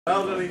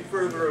Without any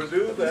further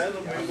ado, then,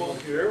 we will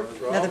hear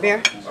from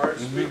our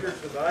speaker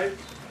tonight,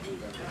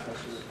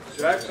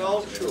 Jack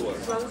Altschuler.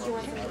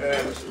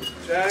 And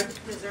Jack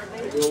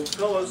will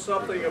tell us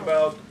something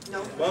about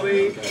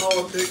money,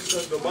 politics,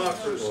 and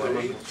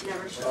democracy,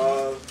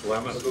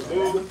 the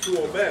move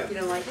to amend.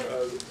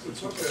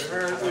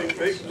 Apparently,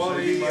 big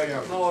money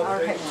and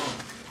politics,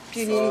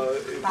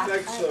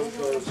 effects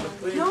of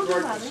Supreme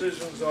Court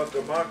decisions on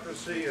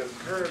democracy and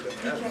current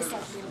efforts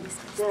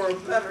for a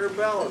better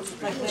balance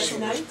between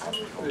the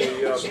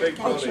big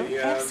money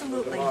and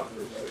the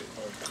democracy.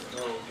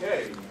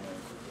 Okay.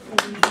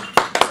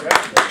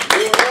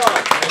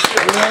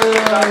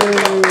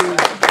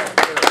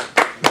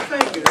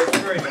 Thank you. That's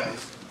very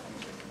nice.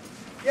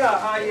 Yeah,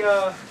 I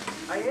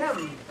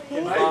am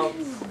involved.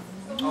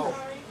 Oh,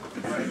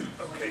 right.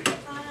 Okay.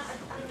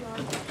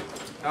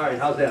 All right.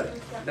 How's that?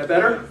 Is that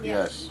better?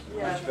 Yes.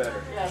 Much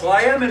better. Well,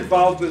 I am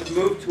involved with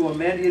Move to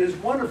Amend. It is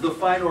one of the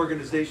fine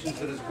organizations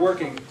that is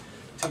working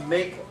to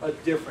make a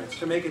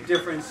difference,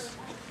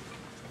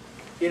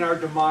 in our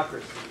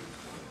democracy,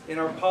 in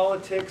our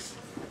politics,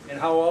 and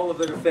how all of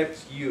it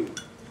affects you.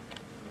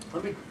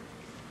 Let me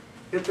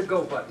hit the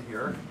go button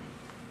here.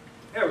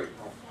 There we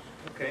go.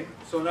 Okay,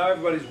 so now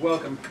everybody's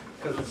welcome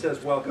because it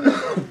says welcome.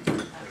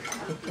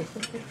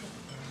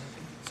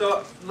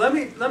 So let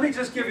me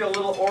just give you a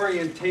little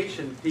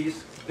orientation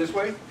piece. This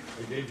way?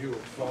 I gave you a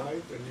 5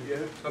 and you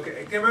get it.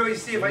 Okay, can everybody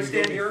see if I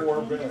stand here?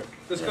 4 back.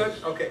 This good?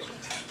 Okay.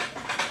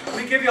 Let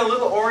me give you a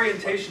little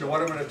orientation of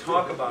what I'm going to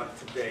talk about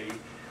today.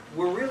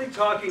 We're really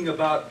talking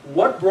about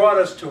what brought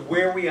us to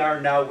where we are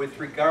now with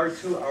regard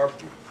to our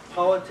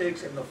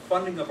politics and the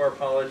funding of our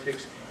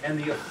politics and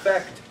the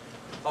effect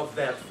of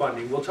that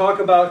funding. We'll talk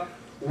about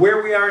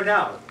where we are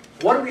now.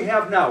 What do we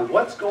have now?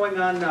 What's going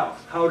on now?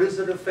 How does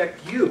it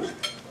affect you?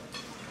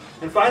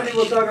 And finally,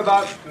 we'll talk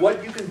about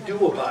what you can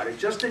do about it,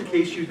 just in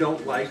case you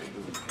don't like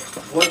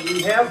what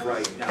we have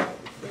right now.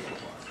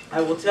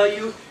 I will tell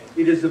you,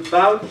 it is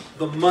about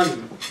the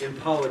money in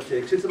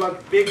politics. It's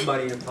about big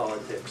money in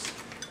politics.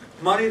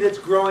 Money that's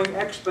growing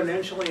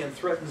exponentially and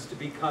threatens to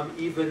become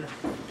even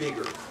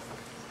bigger.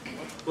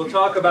 We'll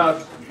talk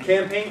about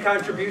campaign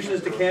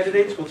contributions to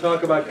candidates. We'll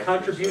talk about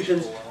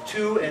contributions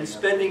to and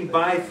spending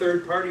by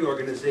third-party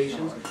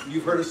organizations.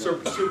 You've heard of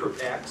super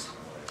PACs.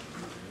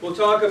 We'll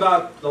talk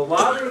about the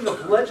lobbying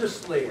of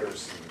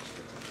legislators.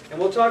 And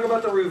we'll talk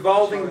about the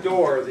revolving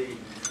door, the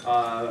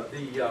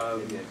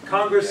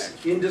Congress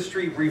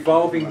industry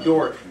revolving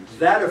door.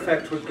 That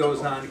affects what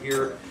goes on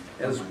here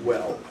as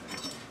well.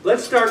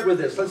 Let's start with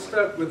this. Let's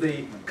start with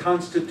the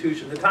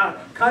Constitution.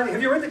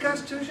 Have you read the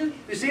Constitution?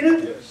 You seen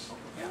it? Yes.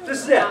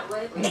 This is it.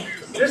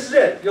 This is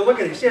it. You're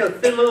looking at it. You see a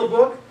thin little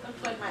book?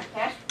 Looks like my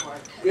passport.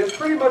 It's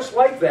pretty much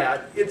like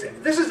that.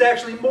 This is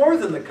actually more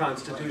than the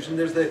Constitution.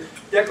 There's the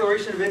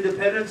Declaration of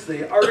Independence,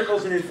 the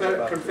Articles of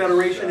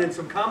Confederation, and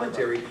some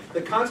commentary.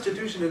 The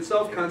Constitution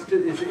itself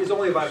is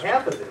only about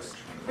half of this.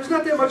 There's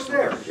not that much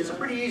there. It's a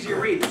pretty easy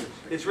read.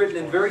 It's written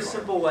in very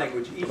simple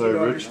language, easy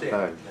to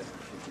understand.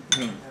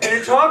 And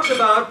it talks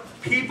about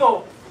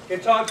people.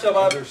 It talks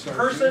about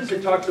persons.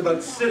 It talks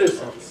about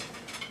citizens.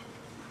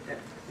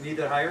 You need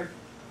that higher?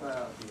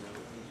 All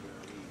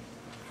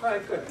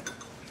right, good.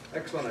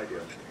 Excellent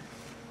idea.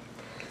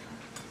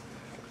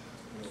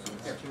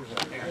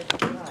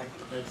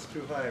 It's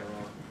too high,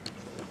 Ron.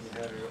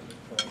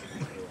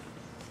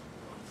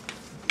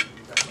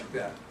 Like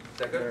that. Is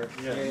that good?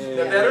 Yeah. Is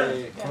that better?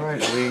 All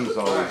right, Lee's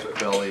always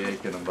belly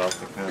aching about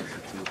the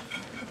Constitution.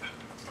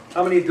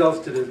 How many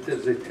adults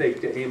does it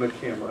take to aim a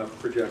camera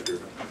projector?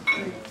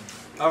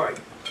 All right.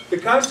 The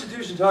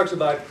Constitution talks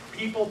about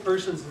people,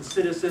 persons, and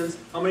citizens.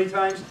 How many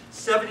times?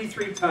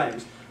 73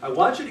 times. I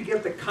want you to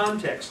get the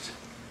context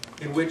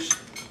in which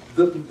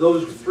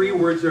those 3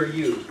 words are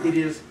used. It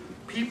is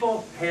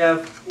people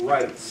have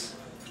rights.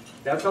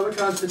 That's how the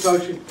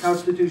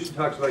Constitution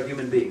talks about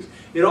human beings.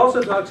 It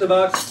also talks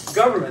about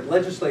government,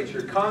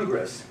 legislature,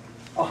 Congress.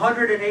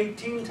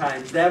 118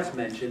 times that's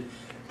mentioned.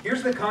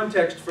 Here's the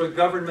context for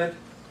government,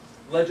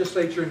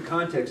 legislature, and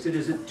context. It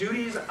is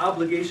duties,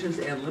 obligations,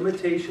 and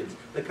limitations.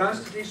 The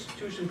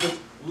Constitution puts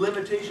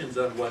limitations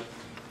on what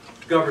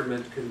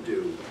government can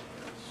do,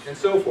 and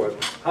so forth.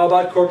 How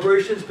about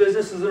corporations,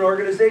 businesses, and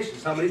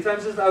organizations? How many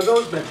times are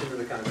those mentioned in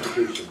the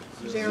Constitution?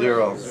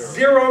 0.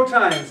 0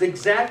 times,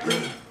 exactly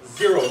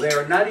 0. They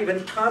are not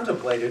even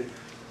contemplated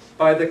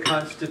by the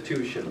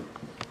Constitution.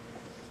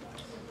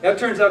 That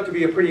turns out to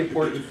be a pretty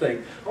important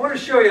thing. I want to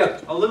show you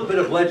a little bit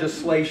of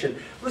legislation.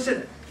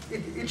 Listen,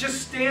 it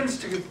just stands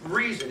to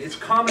reason. It's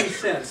common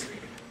sense.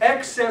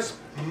 Excess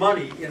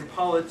money in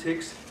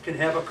politics can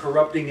have a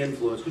corrupting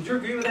influence. Would you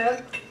agree with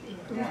that?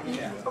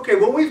 Yeah. Okay,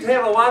 well, we've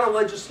had a lot of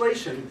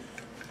legislation,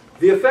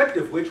 the effect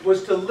of which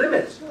was to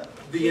limit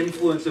the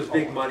influence of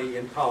big money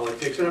in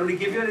politics. And I'm going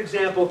to give you an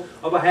example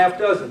of a half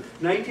dozen.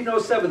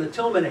 1907, the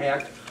Tillman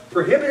Act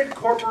prohibited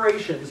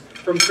corporations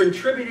from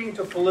contributing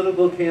to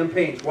political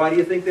campaigns. Why do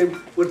you think they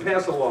would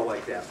pass a law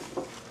like that?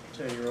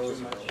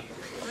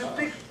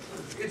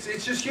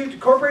 It's just huge.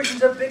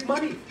 Corporations have big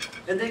money,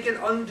 and they can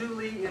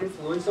unduly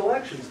influence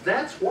elections.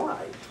 That's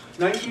why.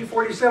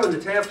 1947, the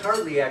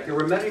Taft-Hartley Act, there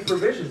were many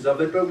provisions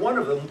of it, but one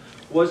of them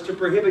was to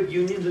prohibit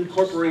unions and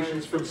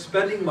corporations from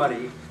spending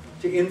money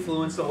to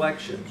influence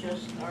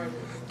elections.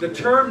 The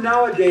term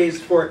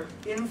nowadays for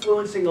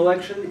influencing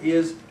election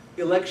is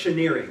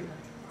electioneering.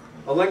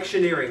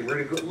 Electioneering,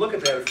 we're going to look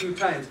at that a few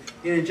times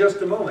in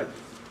just a moment.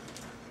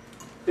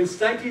 Since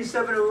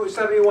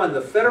 1971,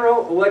 the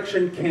Federal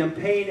Election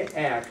Campaign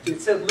Act,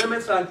 it set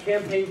limits on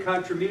campaign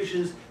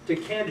contributions to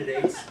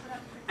candidates,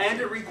 and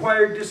it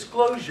required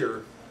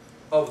disclosure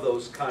of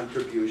those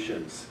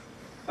contributions.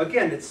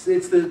 Again, it's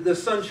the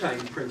sunshine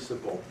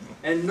principle.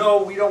 And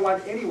no, we don't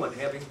want anyone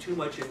having too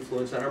much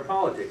influence on our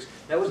politics.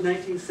 That was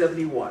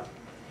 1971.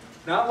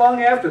 Not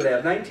long after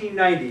that,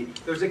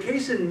 1990, there's a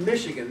case in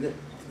Michigan.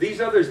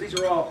 These are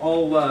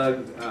all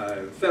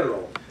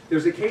federal.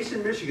 There's a case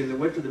in Michigan that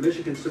went to the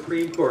Michigan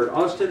Supreme Court,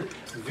 Austin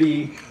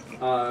v.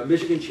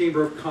 Michigan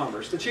Chamber of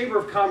Commerce. The Chamber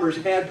of Commerce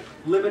had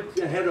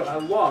a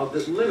law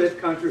that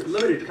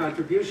limited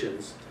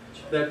contributions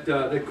that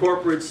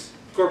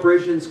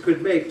corporations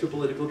could make to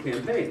political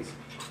campaigns.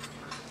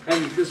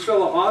 And this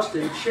fellow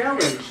Austin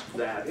challenged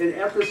that, and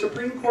at the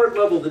Supreme Court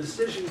level, the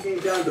decision came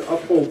down to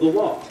uphold the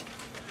law.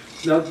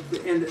 Now,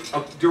 and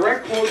a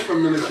direct quote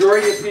from the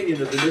majority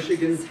opinion of the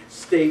Michigan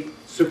State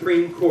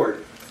Supreme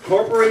Court: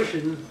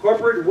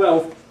 corporate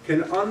wealth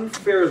can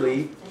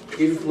unfairly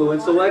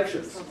influence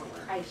elections.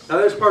 Now,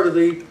 that's part of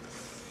the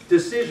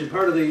decision,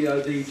 part of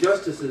the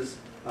justices'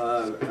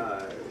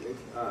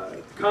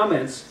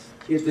 comments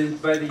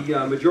by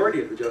the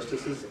majority of the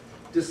justices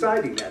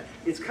deciding that.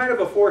 It's kind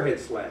of a forehead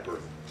slapper.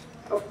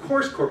 Of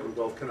course corporate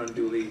wealth can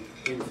unduly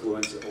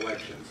influence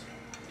elections.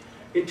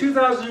 In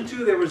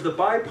 2002, there was the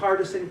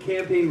Bipartisan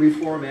Campaign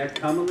Reform Act,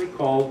 commonly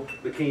called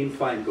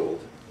McCain-Feingold.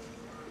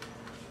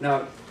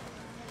 Now,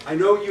 I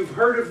know you've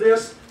heard of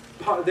this.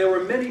 There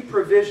were many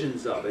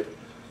provisions of it,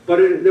 but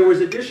there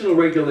was additional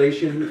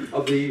regulation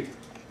of the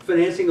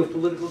financing of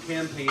political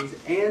campaigns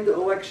and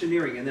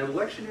electioneering. And that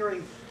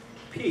electioneering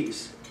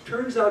piece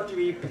turns out to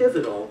be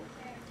pivotal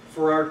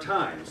for our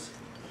times.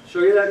 Show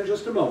you that in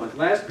just a moment.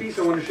 Last piece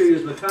I want to show you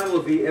is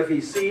McConnell v.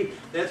 FEC.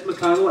 That's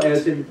McConnell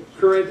as in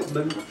current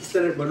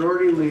Senate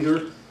Minority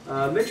Leader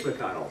Mitch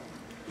McConnell.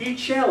 He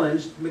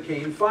challenged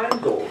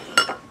McCain-Feingold.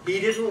 He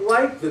didn't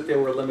like that there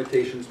were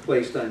limitations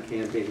placed on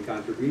campaign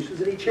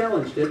contributions, and he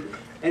challenged it,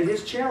 and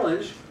his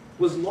challenge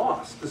was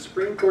lost. The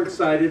Supreme Court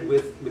sided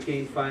with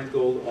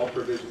McCain-Feingold, all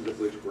provisions of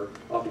which were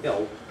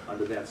upheld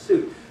under that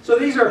suit. So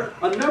these are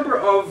a number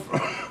of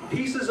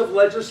pieces of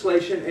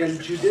legislation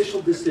and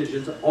judicial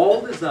decisions,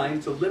 all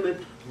designed to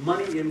limit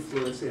money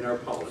influence in our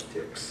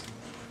politics.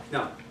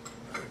 Now,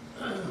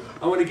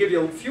 I want to give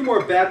you a few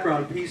more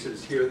background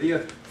pieces here.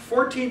 The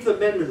 14th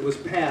Amendment was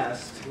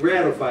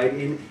ratified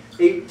in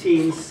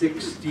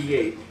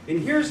 1868. And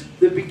here's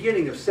the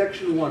beginning of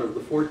Section 1 of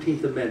the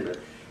 14th Amendment.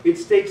 It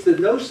states that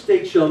no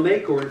state shall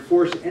make or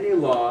enforce any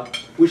law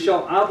which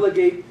shall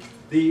abridge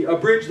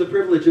the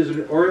privileges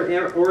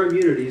or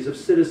immunities of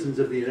citizens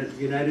of the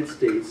United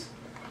States,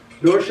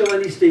 nor shall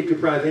any state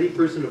deprive any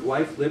person of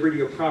life,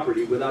 liberty, or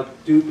property without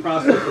due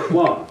process of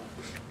law.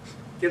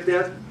 Get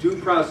that? Due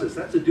process.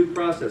 That's a due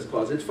process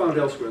clause. It's found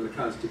elsewhere in the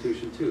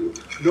Constitution, too.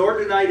 Nor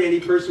denied any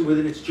person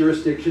within its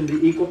jurisdiction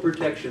the equal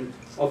protection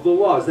of the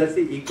laws. That's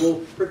the Equal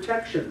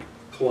Protection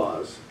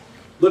Clause.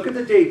 Look at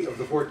the date of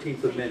the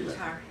 14th Amendment.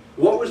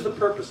 What was the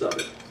purpose of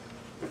it?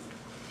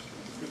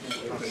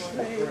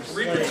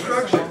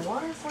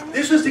 Reconstruction.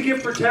 This was to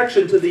give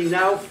protection to the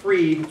now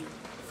freed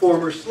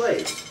former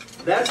slaves.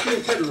 That's the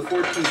intent of the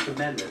 14th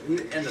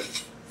Amendment, and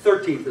the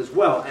 13th as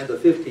well, and the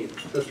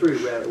 15th. The three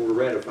were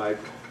ratified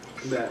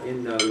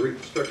in the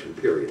Reconstruction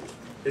period.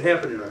 It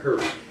happened in a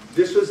hurry.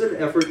 This was an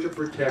effort to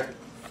protect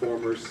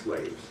former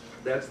slaves.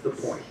 That's the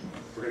point.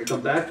 We're going to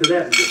come back to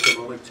that in just a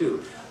moment,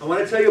 too. I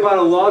want to tell you about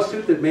a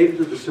lawsuit that made it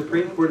to the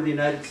Supreme Court of the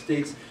United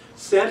States,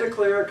 Santa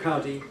Clara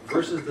County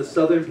versus the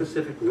Southern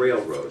Pacific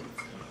Railroad.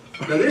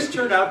 Now, this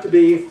turned out to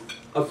be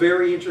a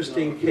very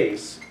interesting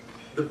case.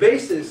 The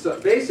basics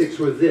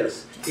were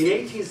this. In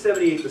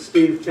 1878, the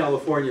state of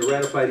California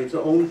ratified its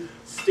own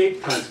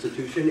state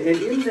constitution,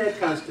 and in that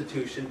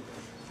constitution,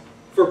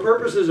 for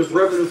purposes of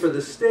revenue for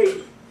the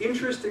state,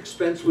 interest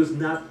expense was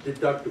not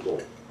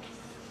deductible.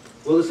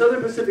 Well, the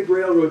Southern Pacific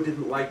Railroad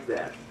didn't like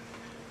that.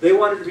 They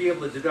wanted to be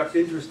able to deduct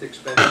interest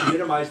expense to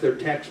minimize their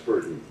tax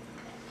burden.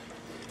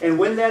 And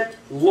when that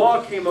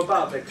law came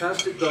about,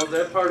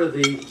 that part of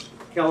the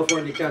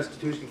California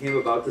Constitution came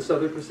about, the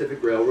Southern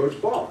Pacific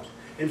Railroad balked.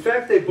 In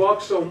fact, they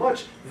balked so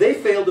much, they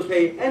failed to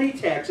pay any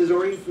taxes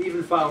or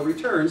even file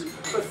returns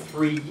for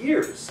 3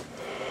 years.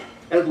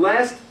 At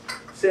last,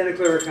 Santa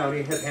Clara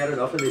County had had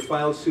enough, and they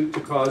filed suit to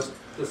cause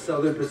the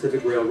Southern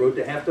Pacific Railroad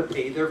to have to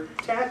pay their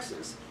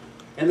taxes.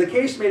 And the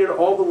case made it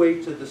all the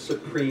way to the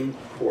Supreme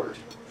Court.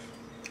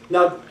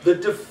 Now, the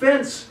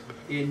defense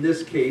in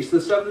this case,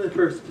 the Southern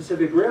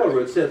Pacific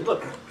Railroad said,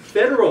 look,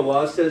 federal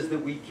law says that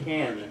we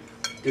can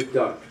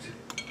deduct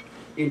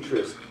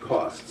interest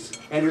costs.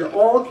 And in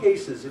all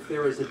cases, if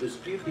there is a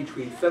dispute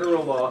between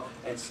federal law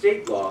and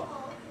state law,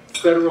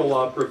 federal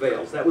law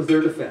prevails. That was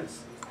their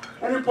defense.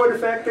 And in point of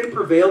fact, they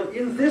prevailed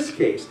in this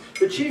case.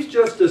 The Chief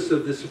Justice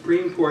of the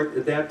Supreme Court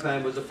at that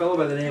time was a fellow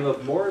by the name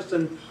of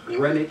Morrison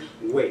Rennick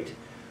Waite.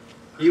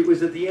 He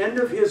was at the end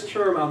of his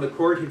term on the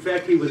court. In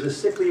fact, he was a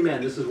sickly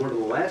man. This is one of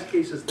the last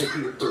cases that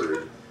he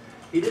heard.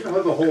 He didn't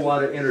have a whole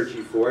lot of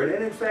energy for it,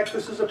 and in fact,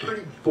 this is a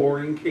pretty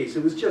boring case.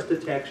 It was just a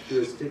tax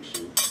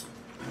jurisdiction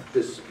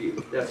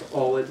dispute. That's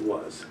all it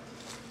was.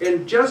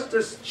 And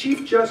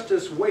Chief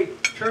Justice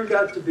Waite turned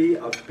out to be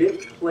a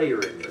big player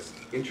in this.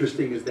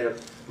 Interesting as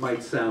that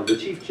might sound. The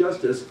Chief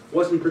Justice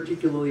wasn't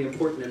particularly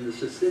important in this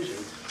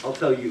decision. I'll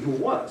tell you who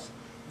was.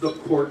 The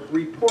court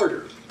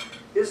reporter.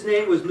 His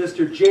name was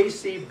Mr.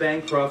 J.C.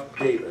 Bancroft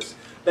Davis.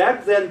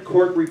 Back then,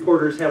 court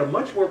reporters had a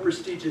much more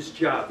prestigious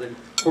job than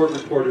court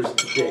reporters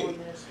today.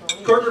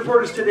 Court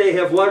reporters today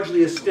have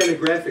largely a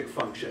stenographic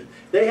function.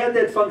 They had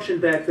that function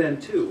back then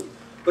too,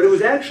 but it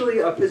was actually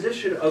a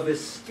position of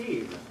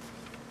esteem.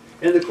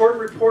 And the court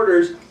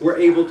reporters were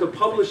able to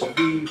publish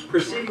the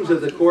proceedings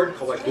of the court,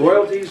 collect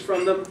royalties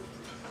from them.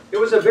 It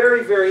was a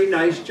very, very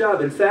nice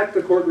job. In fact,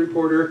 the court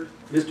reporter,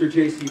 Mr.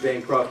 J.C.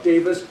 Bancroft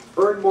Davis,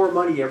 earned more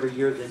money every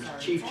year than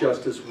Chief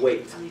Justice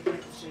Waite.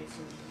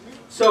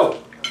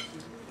 So,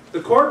 the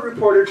court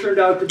reporter turned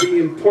out to be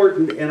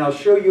important, and I'll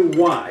show you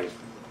why.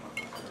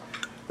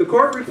 The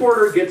court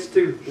reporter gets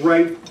to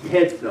write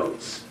head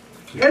notes.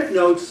 Head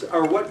notes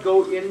are what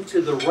go into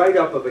the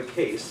write-up of a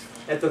case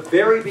at the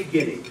very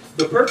beginning.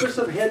 The purpose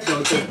of head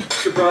notes is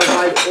to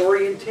provide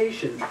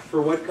orientation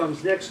for what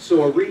comes next,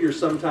 so a reader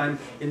sometime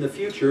in the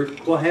future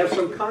will have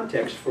some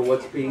context for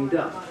what's being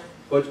done,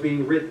 what's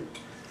being written.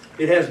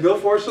 It has no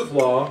force of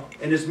law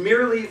and is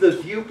merely the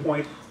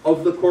viewpoint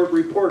of the court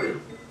reporter.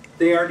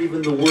 They aren't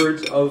even the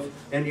words of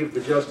any of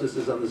the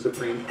justices on the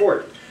Supreme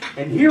Court.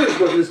 And here is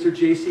what Mr.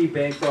 J.C.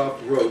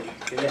 Bancroft wrote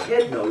in the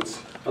head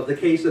notes of the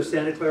case of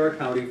Santa Clara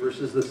County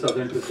versus the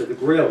Southern Pacific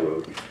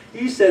Railroad.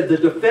 He said, the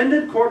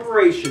defendant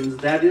corporations,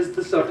 that is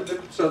the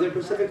Southern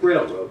Pacific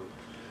Railroad,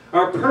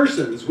 are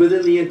persons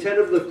within the intent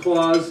of the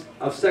clause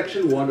of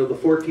Section 1 of the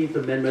 14th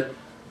Amendment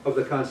of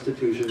the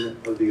Constitution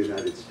of the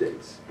United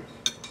States.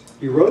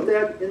 He wrote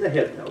that in the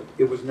head note.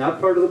 It was not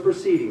part of the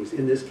proceedings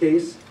in this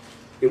case.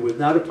 It was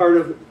not a part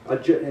of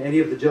any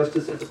of the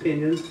justices'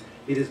 opinions.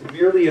 It is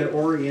merely an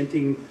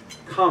orienting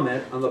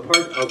comment on the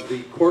part of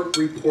the court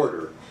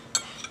reporter.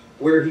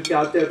 Where he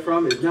got that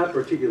from is not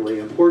particularly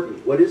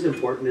important. What is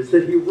important is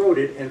that he wrote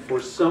it, and for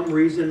some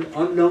reason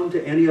unknown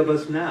to any of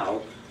us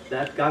now,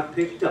 that got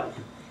picked up.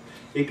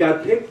 It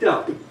got picked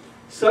up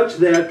such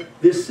that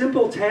this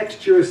simple tax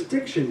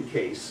jurisdiction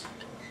case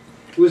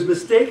was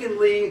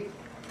mistakenly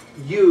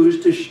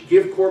used to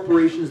give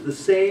corporations the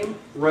same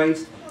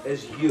rights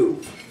as you,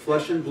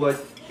 flesh and blood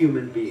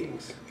human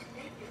beings.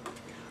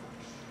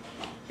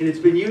 And it's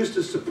been used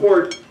to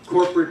support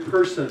corporate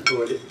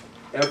personhood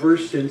ever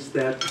since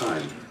that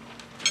time.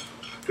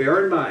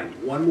 Bear in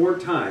mind, one more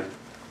time,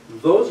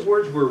 those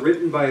words were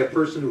written by a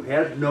person who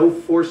had no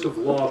force of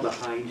law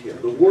behind him.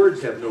 The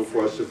words have no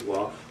force of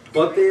law,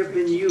 but they have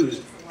been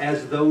used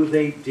as though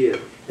they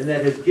did. And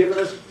that has given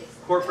us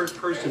corporate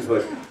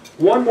personhood.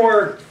 One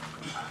more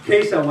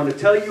case I want to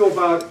tell you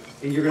about,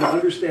 and you're going to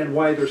understand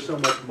why there's so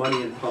much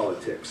money in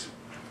politics.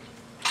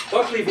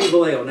 Buckley v.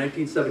 Vallejo,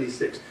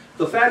 1976.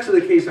 The facts of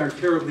the case aren't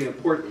terribly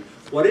important.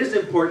 What is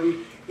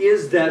important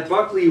is that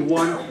Buckley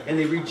won, and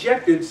they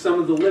rejected some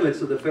of the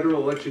limits of the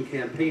Federal Election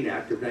Campaign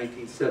Act of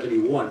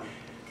 1971.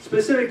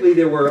 Specifically,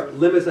 there were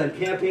limits on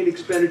campaign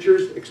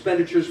expenditures,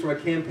 expenditures from a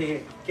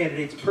campaign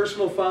candidate's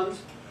personal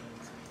funds,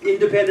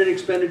 independent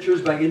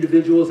expenditures by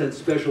individuals and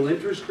special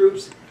interest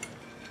groups.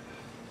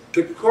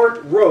 The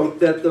court wrote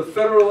that the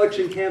Federal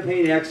Election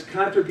Campaign Act's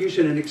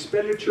contribution and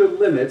expenditure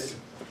limits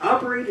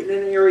operate in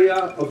an area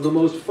of the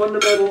most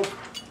fundamental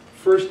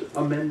First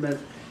Amendment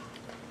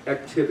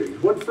activities.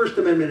 What First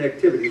Amendment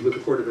activities would the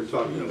court have been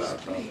talking about?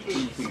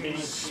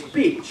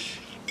 Speech.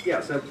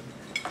 Yes.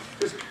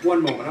 Just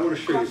one moment. I want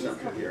to show you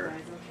something here.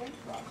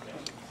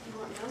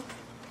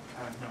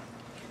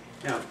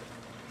 Now,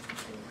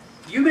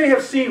 you may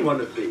have seen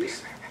one of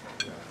these.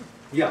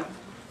 Yeah.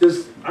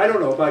 I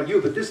don't know about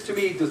you, but this to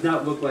me does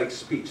not look like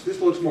speech. This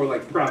looks more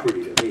like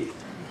property to me.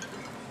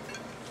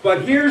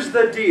 But here's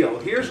the deal.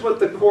 Here's what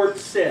the court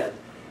said.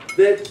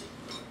 That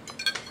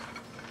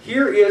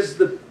here is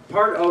the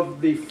part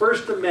of the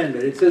First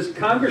Amendment. It says,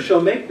 Congress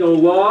shall make no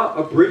law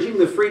abridging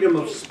the freedom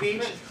of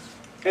speech.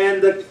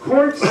 And the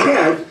court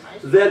said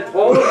that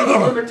all of these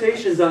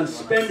limitations on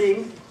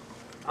spending,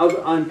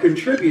 on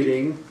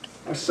contributing,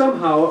 are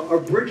somehow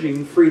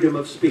abridging freedom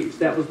of speech.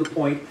 That was the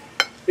point.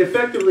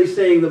 Effectively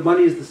saying that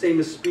money is the same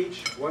as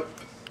speech. What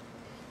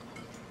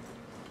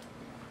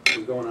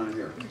is going on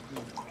here?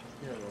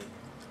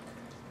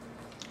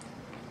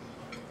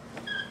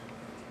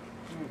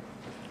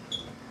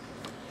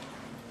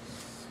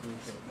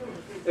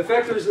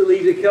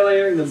 Effectively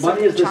declaring the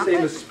money is the same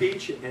as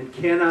speech and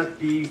cannot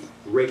be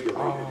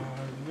regulated.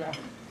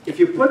 If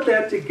you put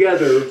that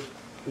together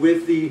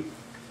with the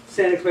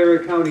Santa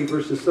Clara County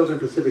versus Southern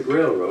Pacific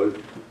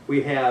Railroad,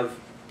 we have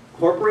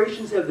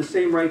corporations have the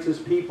same rights as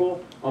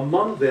people.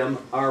 Among them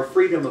are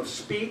freedom of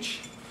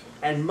speech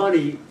and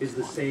money is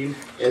the same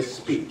as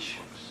speech.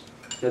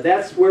 Now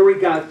that's where we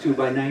got to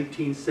by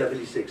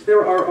 1976.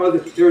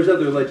 There's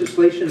other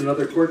legislation and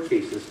other court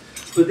cases,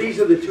 but these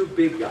are the two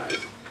big guys.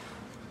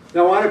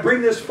 Now I want to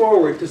bring this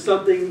forward to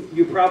something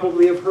you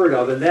probably have heard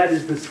of, and that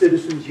is the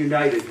Citizens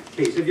United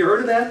case. Have you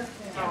heard of that?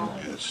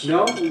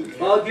 No?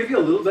 Well, I'll give you a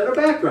little bit of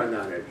background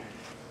on it.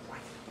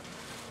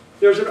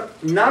 There's a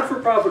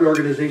not-for-profit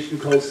organization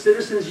called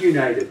Citizens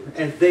United,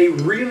 and they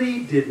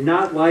really did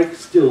not like,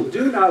 still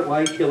do not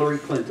like, Hillary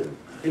Clinton.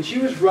 And she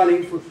was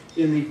running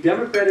in the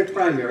Democratic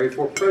primary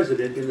for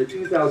president in the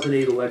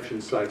 2008 election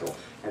cycle,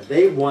 and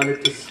they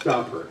wanted to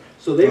stop her.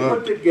 So they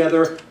put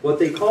together what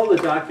they called a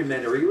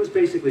documentary. It was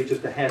basically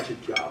just a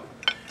hatchet job.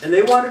 And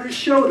they wanted to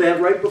show that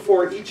right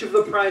before each of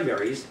the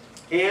primaries,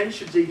 and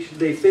should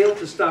they fail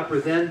to stop her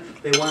then,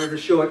 they wanted to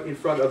show it in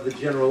front of the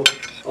general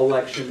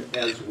election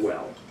as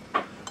well.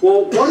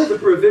 Well, one of the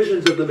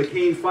provisions of the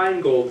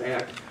McCain-Feingold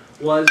Act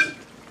was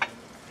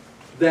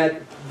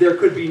that there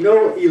could be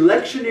no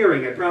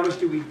electioneering. I promised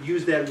you we'd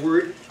use that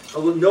word.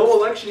 No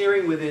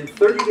electioneering within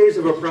 30 days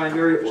of a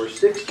primary or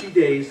 60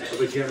 days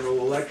of a general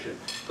election.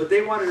 But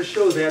they wanted to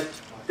show that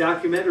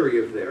documentary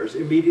of theirs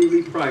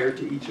immediately prior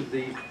to each of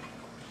the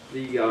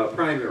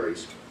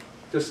primaries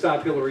to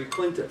stop Hillary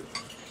Clinton.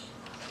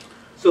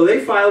 So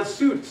they filed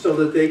suit so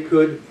that they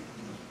could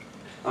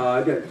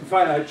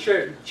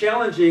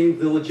challenging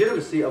the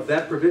legitimacy of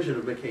that provision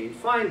of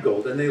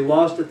McCain-Feingold, and they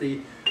lost at the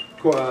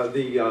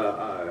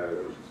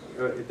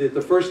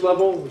first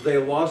level. They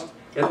lost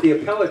at the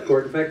appellate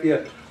court. In fact,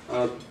 the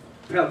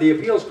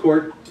appeals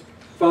court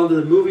found that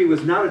the movie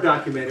was not a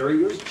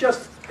documentary. It was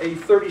just a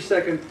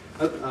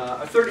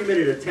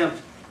 30-minute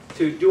attempt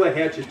to do a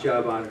hatchet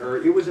job on her.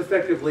 It was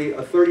effectively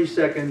a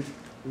 30-second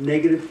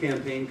negative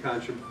campaign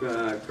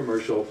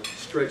commercial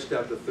stretched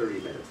out to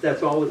 30 minutes.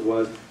 That's all it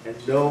was, and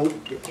no,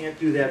 you can't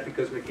do that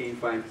because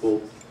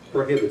McCain-Feingold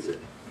prohibits it.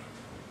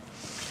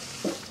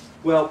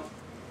 Well,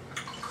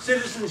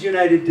 Citizens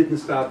United didn't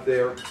stop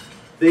there.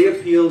 They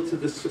appealed to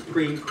the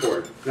Supreme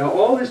Court. Now,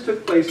 all this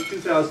took place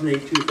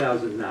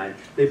 2008-2009.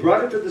 They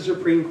brought it to the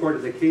Supreme Court,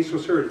 and the case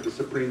was heard at the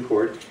Supreme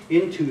Court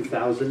in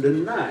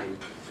 2009.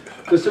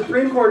 The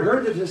Supreme Court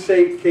heard the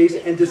case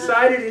and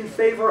decided in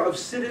favor of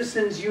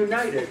Citizens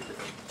United,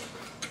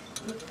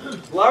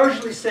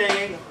 largely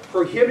saying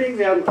prohibiting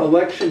that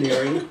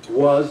electioneering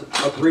was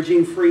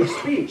abridging free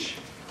speech.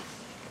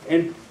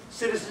 And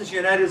Citizens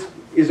United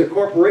is a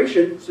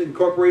corporation, and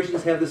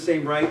corporations have the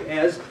same right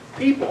as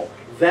people.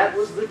 That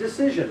was the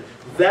decision.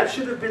 That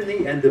should have been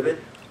the end of it.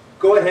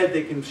 Go ahead,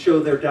 they can show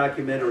their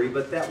documentary,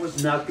 but that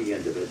was not the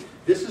end of it.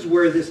 This is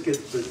where this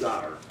gets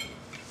bizarre.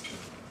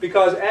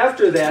 Because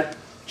after that,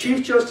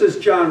 Chief Justice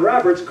John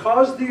Roberts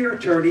caused the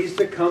attorneys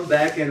to come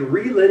back and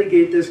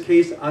relitigate this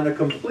case on a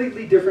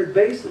completely different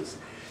basis.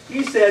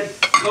 He said,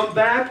 come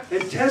back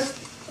and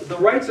test the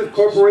rights of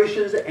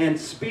corporations and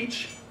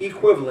speech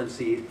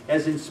equivalency,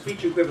 as in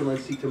speech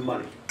equivalency to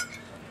money.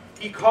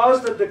 He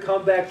caused them to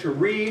come back to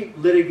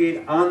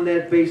re-litigate on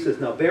that basis.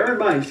 Now, bear in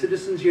mind,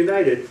 Citizens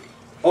United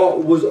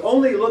was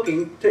only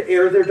looking to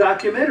air their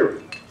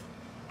documentary.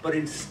 But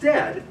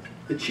instead,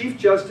 the Chief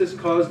Justice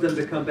caused them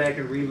to come back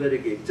and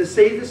re-litigate. To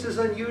say this is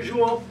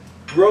unusual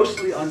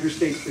grossly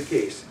understates the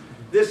case.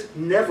 This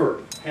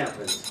never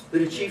happens,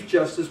 that a Chief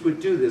Justice would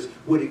do this,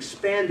 would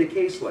expand a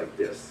case like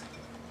this.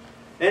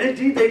 And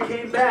indeed, they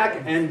came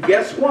back, and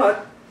guess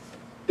what?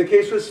 The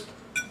case was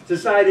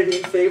decided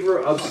in favor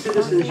of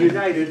Citizens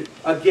United,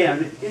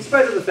 again, in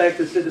spite of the fact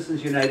that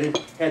Citizens United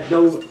had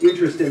no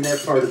interest in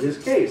that part of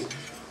this case.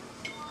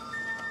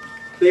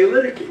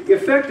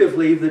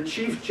 Effectively, the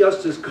Chief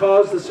Justice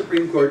caused the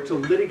Supreme Court to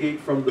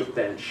litigate from the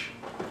bench.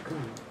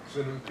 It's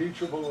an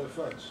impeachable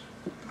offense.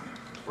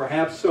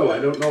 Perhaps so, I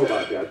don't know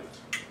about that.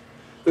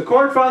 The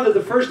court found that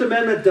the First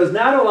Amendment does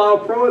not allow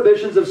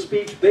prohibitions of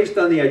speech based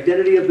on the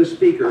identity of the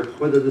speaker,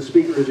 whether the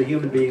speaker is a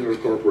human being or a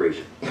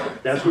corporation.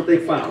 That's what they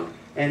found.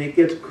 And it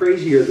gets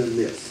crazier than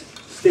this.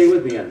 Stay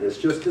with me on this.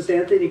 Justice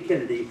Anthony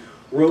Kennedy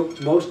wrote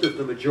most of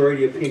the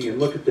majority opinion.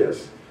 Look at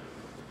this.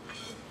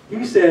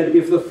 He said,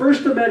 if the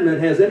First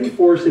Amendment has any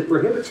force, it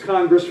prohibits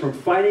Congress from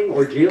fining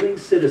or jailing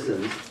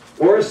citizens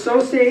or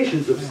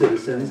associations of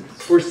citizens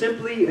for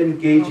simply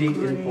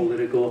engaging in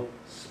political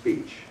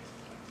speech.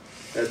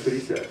 That's what he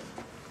said.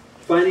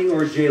 Fining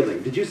or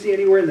jailing. Did you see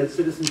anywhere in that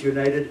Citizens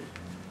United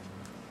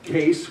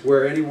case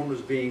where anyone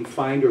was being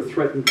fined or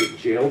threatened with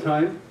jail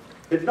time?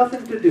 It had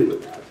nothing to do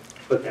with that.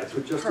 But that's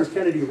what Justice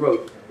Kennedy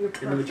wrote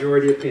in the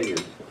majority opinion.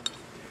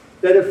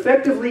 That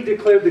effectively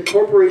declared that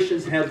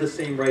corporations have the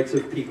same rights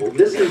of people.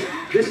 This is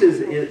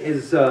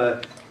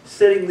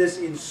setting this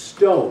in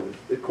stone,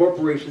 that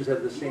corporations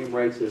have the same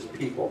rights as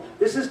people.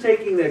 This is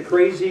taking that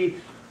crazy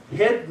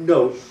head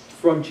note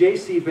from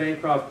J.C.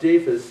 Bancroft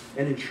Davis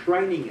and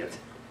enshrining it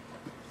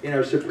in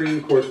our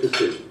Supreme Court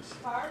decisions.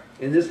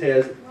 And this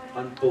has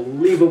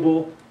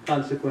unbelievable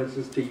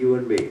consequences to you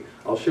and me.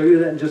 I'll show you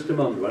that in just a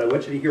moment, but I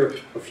want you to hear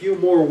a few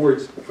more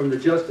words from the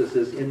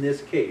justices in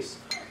this case.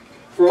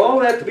 For all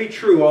that to be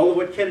true, all of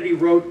what Kennedy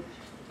wrote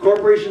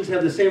corporations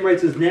have the same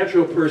rights as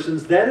natural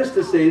persons. That is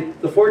to say,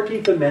 the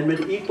 14th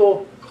Amendment,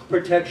 equal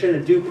protection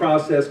and due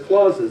process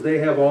clauses. They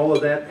have all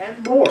of that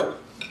and more.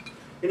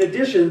 In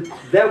addition,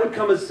 that would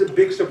come as a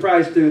big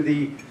surprise to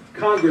the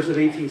Congress of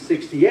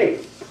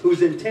 1868,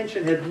 whose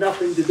intention had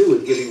nothing to do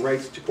with giving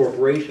rights to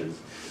corporations.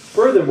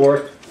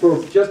 Furthermore,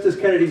 for Justice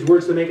Kennedy's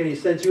words to make any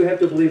sense, you have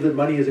to believe that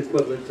money is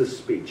equivalent to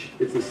speech.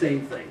 It's the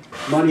same thing.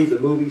 Money, the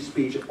movie,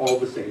 speech, all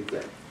the same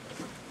thing.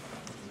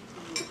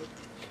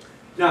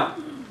 Now,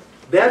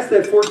 that's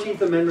that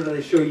 14th Amendment that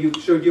I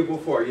showed you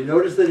before. You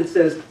notice that it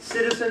says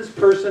citizens,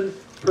 person.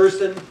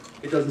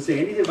 It doesn't say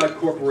anything about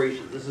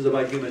corporations. This is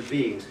about human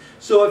beings.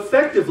 So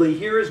effectively,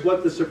 here is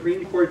what the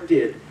Supreme Court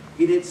did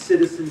in its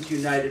Citizens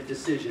United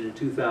decision in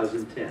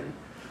 2010.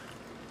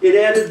 It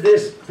added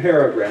this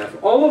paragraph.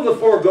 All of the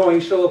foregoing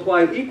shall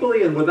apply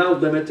equally and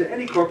without limit to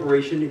any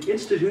corporation,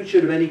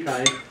 institution of any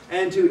kind,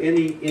 and to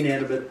any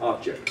inanimate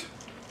object.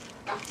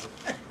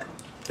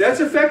 That's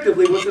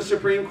effectively what the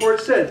Supreme Court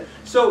said.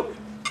 So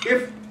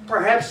if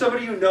perhaps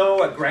somebody you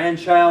know, a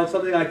grandchild,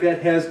 something like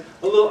that, has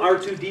a little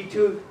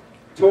R2-D2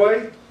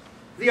 toy,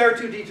 the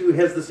R2-D2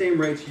 has the same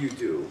rights you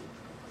do.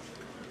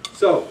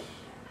 So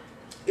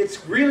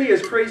it's really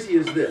as crazy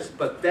as this,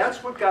 but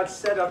that's what got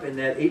set up in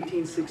that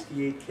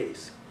 1868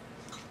 case.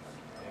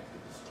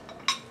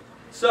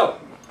 So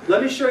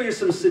let me show you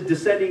some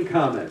dissenting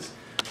comments.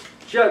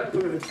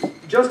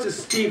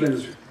 Justice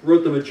Stevens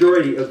wrote the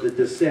majority of the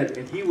dissent,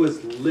 and he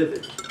was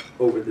livid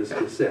over this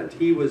dissent.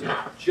 He was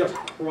just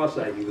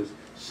cross-eyed. He was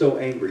so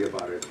angry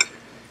about it.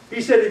 He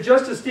said in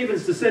Justice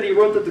Stevens' dissent, he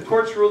wrote that the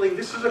court's ruling,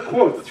 this is a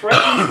quote,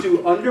 threatens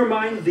to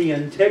undermine the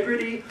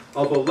integrity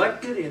of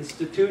elected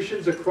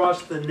institutions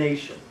across the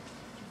nation.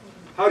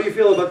 How do you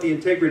feel about the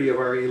integrity of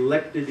our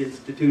elected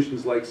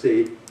institutions like,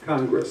 say,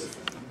 Congress?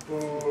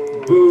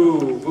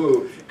 Boo,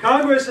 boo.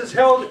 Congress is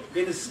held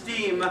in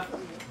esteem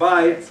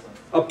by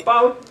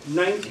about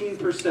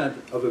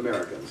 19% of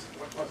Americans.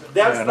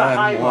 That's the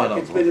high mark.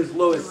 It's been as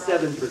low as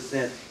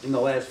 7% in the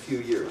last few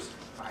years.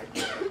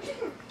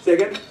 Say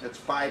again? It's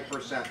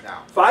 5%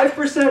 now.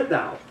 5%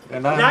 now.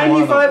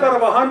 95 out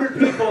of 100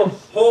 people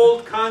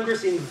hold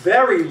Congress in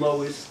very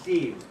low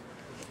esteem.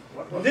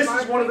 This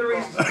is one of the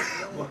reasons.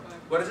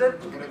 What is it?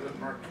 What is it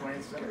Mark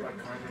Twain said about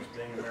Congress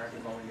being America's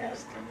only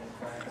use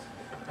class?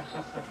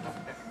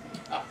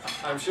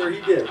 I'm sure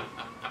he did.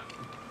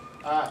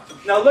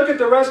 Now look at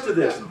the rest of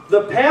this.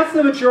 The path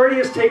the majority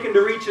has taken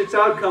to reach its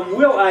outcome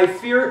will, I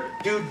fear,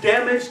 do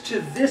damage to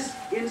this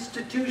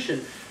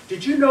institution.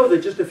 Did you know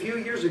that just a few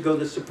years ago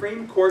the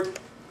Supreme Court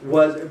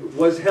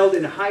was held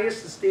in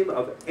highest esteem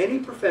of any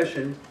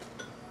profession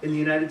in the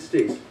United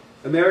States?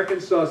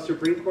 Americans saw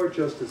Supreme Court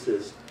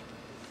justices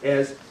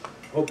as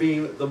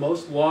being the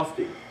most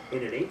lofty,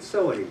 and it ain't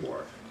so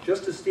anymore.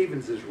 Justice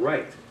Stevens is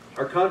right.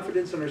 Our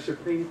confidence in our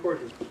Supreme Court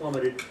has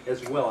plummeted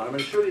as well. And I'm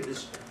going to show you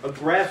a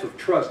graph of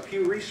trust.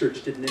 Pew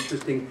Research did an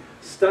interesting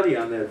study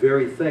on that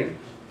very thing.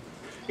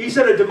 He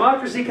said a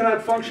democracy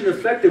cannot function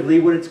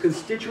effectively when its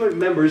constituent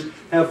members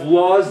have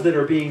laws that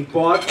are being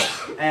bought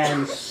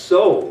and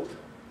sold.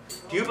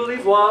 Do you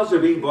believe laws are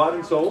being bought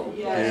and sold?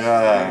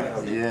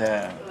 Yes.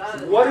 Yeah.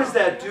 What does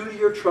that do to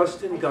your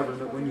trust in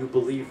government when you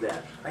believe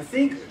that? I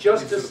think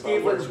Justice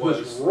Stevens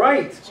was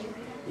right.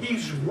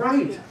 He's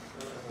right.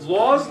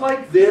 Laws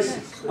like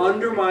this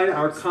undermine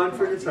our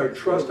confidence, our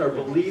trust, our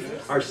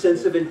belief, our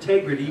sense of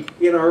integrity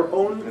in our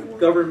own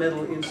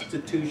governmental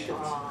institutions.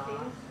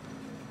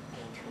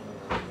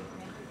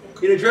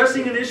 In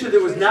addressing an issue that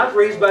was not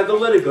raised by the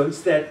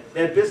litigants, that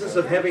business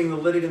of having the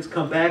litigants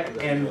come back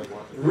and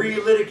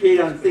re-litigate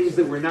on things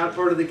that were not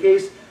part of the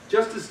case,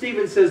 Justice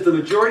Stevens says the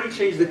majority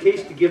changed the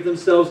case to give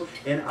themselves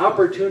an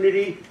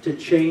opportunity to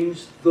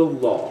change the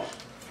law.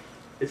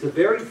 It's the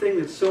very thing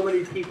that so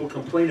many people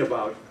complain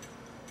about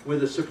with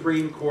the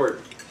Supreme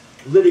Court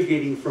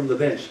litigating from the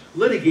bench.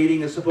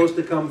 Litigating is supposed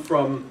to come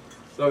from,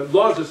 the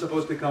laws are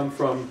supposed to come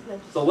from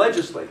the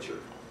legislature,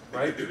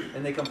 right?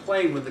 And they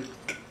complain when the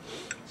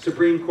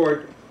Supreme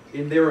Court,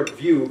 in their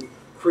view,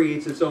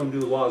 creates its own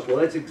new laws. Well,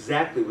 that's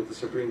exactly what the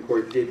Supreme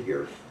Court did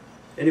here.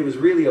 And it was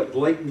really a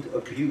blatant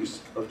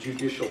abuse of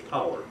judicial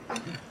power.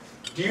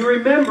 Do you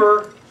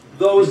remember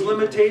those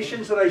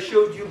limitations that I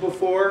showed you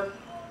before?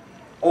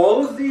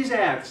 All of these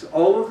acts,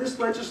 all of this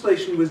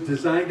legislation was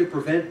designed to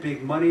prevent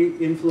big money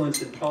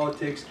influence in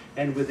politics,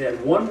 and with that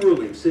one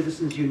ruling,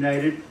 Citizens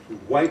United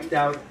wiped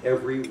out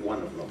every one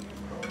of them.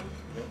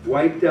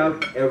 Wiped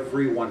out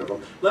every one of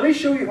them. Let me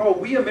show you how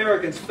we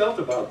Americans felt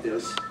about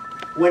this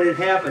when it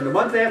happened. A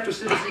month after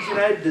Citizens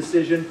United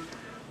decision,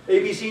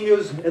 ABC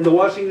News and the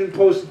Washington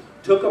Post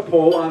took a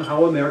poll on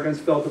how Americans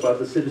felt about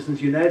the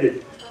Citizens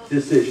United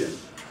decision.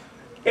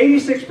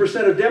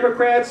 86% of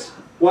Democrats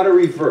want it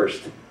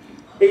reversed.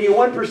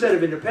 81%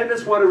 of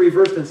independents want it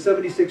reversed, and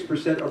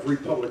 76% of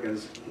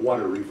Republicans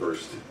want it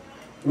reversed.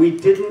 We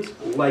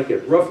didn't like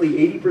it. Roughly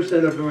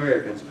 80% of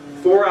Americans,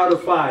 4 out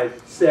of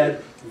 5,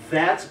 said,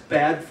 that's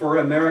bad for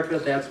America,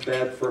 that's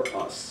bad for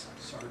us.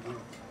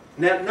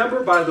 And that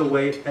number, by the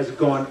way, has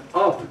gone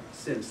up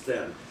since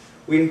then.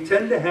 We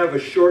tend to have a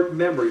short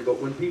memory,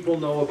 but when people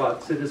know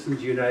about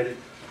Citizens United,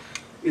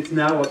 it's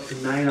now up to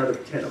 9 out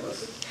of 10 of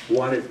us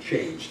want it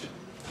changed.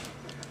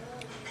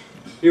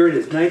 Here it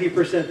is,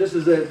 90%. This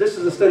is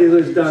a study that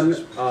was done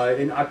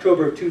in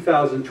October of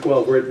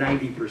 2012. We're at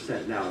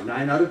 90% now.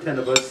 9 out of 10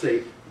 of us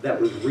say that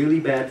was really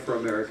bad for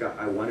America.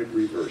 I want it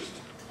reversed.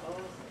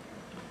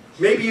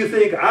 Maybe you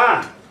think,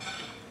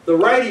 the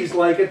righties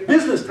like it,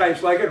 business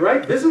types like it,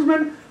 right?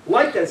 Businessmen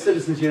like that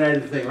Citizens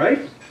United thing,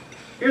 right?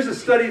 Here's a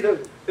study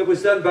that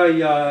was done by,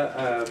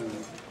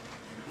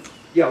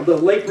 the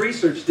Lake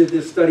Research did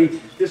this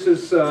study. This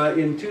was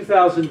in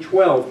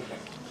 2012.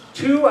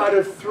 2 out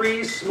of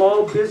 3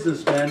 small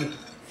businessmen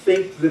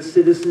think that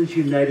Citizens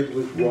United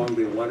was wrong.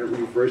 They want it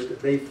reversed.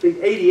 They think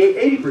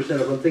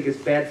 80% of them think it's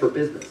bad for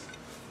business.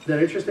 Isn't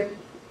that interesting?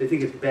 They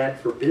think it's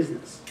bad for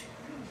business.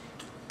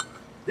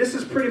 This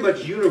is pretty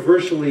much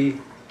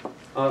universally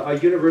a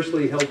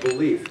universally held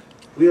belief.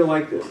 We don't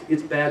like this.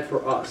 It's bad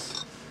for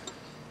us.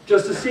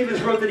 Justice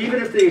Stevens wrote that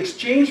even if the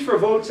exchange for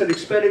votes and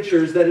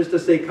expenditures, that is to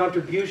say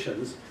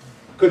contributions,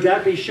 could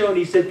not be shown,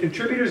 he said,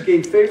 contributors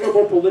gain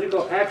favorable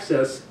political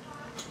access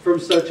from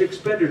such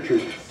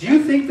expenditures. Do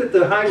you think that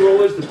the high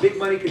rollers, the big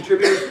money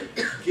contributors,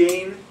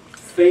 gain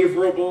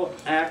favorable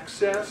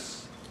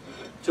access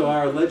to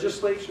our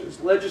legislators?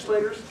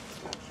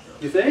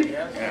 You think?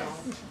 Yeah.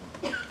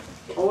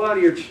 Hold on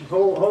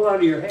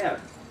to your hat.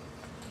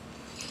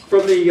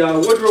 From the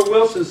Woodrow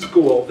Wilson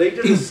School, they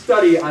did a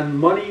study on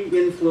money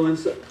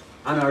influence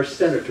on our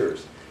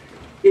senators.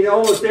 In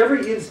almost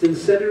every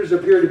instance, senators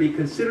appear to be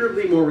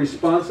considerably more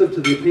responsive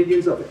to the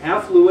opinions of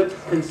affluent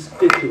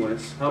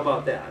constituents. How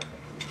about that?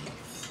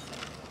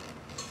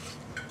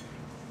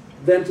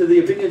 Than to the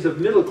opinions of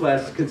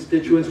middle-class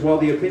constituents, while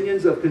the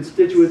opinions of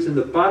constituents in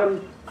the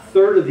bottom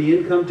third of the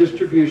income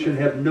distribution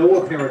have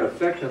no apparent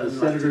effect on the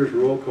senator's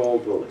roll call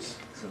votes.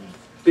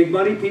 Big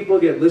money people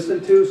get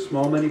listened to,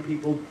 small money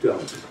people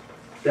don't.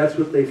 That's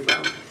what they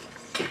found.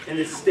 And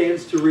it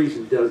stands to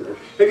reason, doesn't it?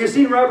 Have you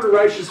seen Robert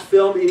Reich's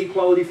film,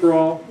 Inequality for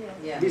All?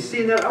 Yeah. Have you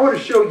seen that? I want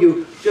to show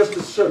you just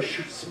a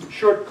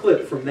short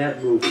clip from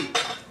that movie.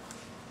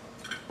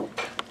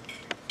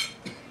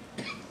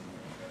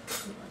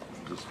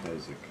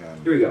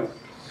 Here we go.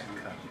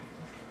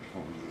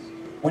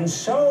 When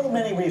so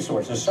many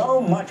resources,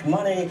 so much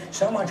money,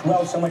 so much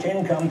wealth, so much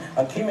income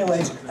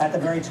accumulates at the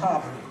very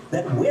top,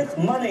 that with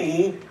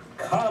money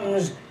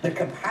comes the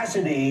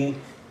capacity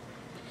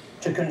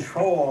to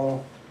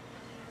control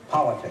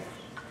politics.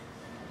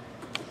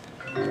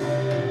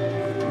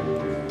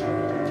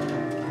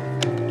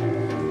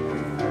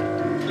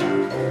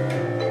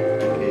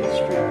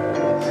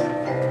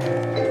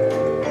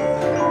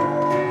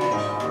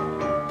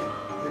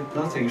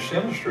 Nothing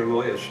sinister the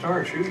way it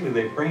starts. Usually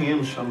they bring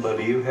in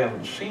somebody you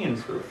haven't seen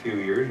for a few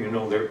years. You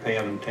know they're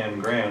paying them 10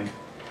 grand.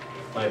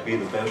 Might be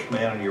the best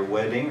man in your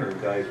wedding or a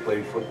guy you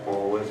played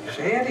football with. You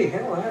say, Eddie,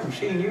 hell, I haven't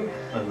seen you.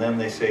 And then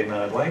they say,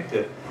 no, I'd like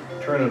to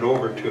turn it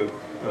over to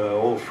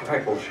old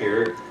Freckles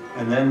here.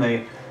 And then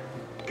they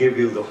give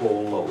you the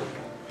whole load.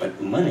 But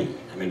money,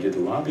 I mean, do the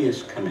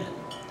lobbyists come in?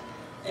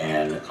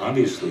 And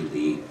obviously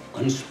the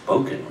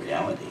unspoken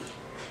reality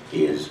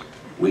is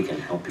we can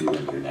help you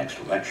in your next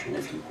election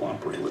if you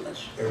cooperate with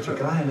us. There's a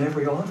guy in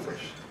every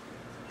office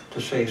to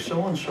say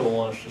so-and-so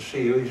wants to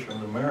see you. He's from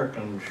the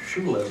American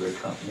Shoe Leather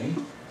Company.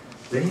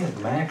 They had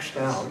maxed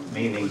out,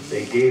 meaning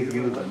they gave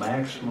you the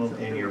maximum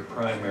in your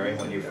primary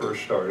when you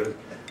first started.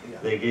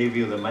 They gave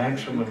you the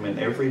maximum in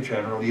every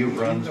general. You've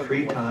run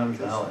 3 times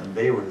now, and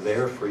they were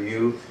there for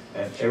you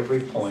at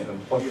every point. And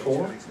what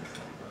for?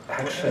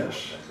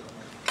 Access.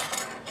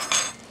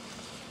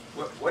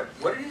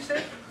 What did he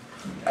say?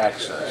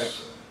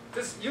 Access.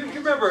 You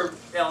remember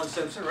Alan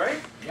Simpson, right?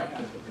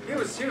 Yep.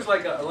 He was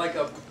like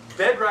a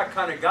bedrock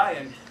kind of guy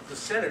in the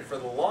Senate for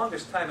the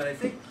longest time, and I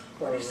think,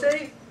 what did he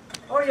say?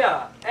 Oh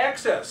yeah,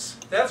 access.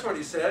 That's what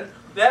he said.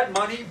 That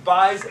money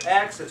buys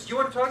access. You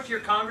want to talk to your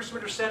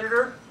congressman or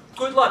senator?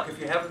 Good luck if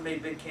you haven't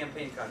made big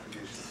campaign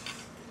contributions.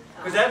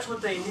 Because that's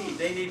what they need.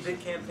 They need big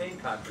campaign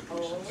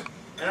contributions.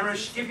 And I'm going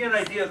to give you an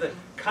idea of the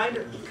kind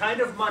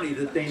of money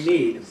that they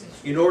need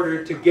in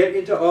order to get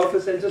into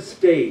office and to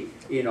stay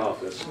in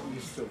office.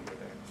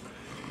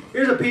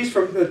 Here's a piece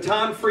from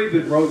Tom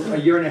Friedman wrote a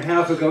year and a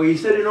half ago. He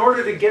said, in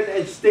order to get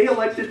and stay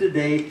elected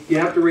today, you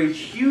have to raise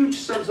huge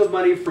sums of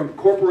money from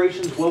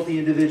corporations, wealthy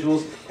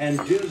individuals,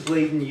 and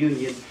dues-laden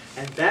unions.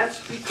 And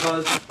that's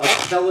because of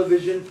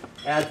television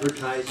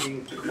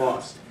advertising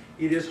cost.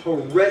 It is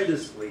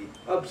horrendously,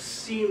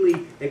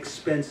 obscenely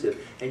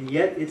expensive. And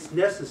yet it's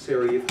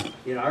necessary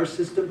in our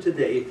system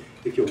today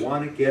if you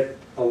want to get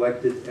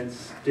elected and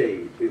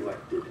stay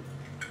elected.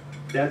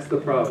 That's the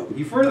problem.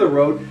 He further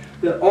wrote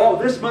that all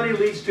this money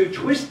leads to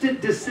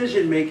twisted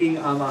decision-making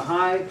on the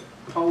high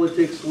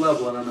politics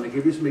level, and I'm going to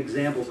give you some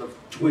examples of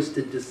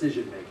twisted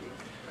decision-making,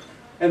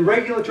 and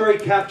regulatory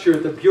capture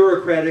at the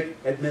bureaucratic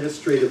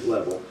administrative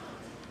level.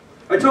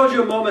 I told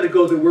you a moment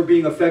ago that we're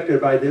being affected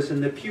by this,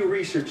 and the Pew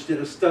Research did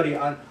a study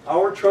on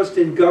our trust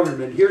in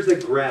government. Here's a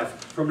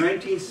graph from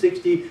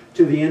 1960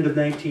 to the end of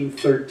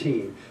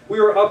 1913. We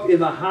were up in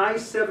the high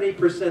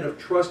 70% of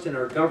trust in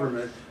our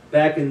government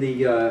back in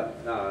the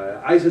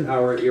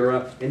Eisenhower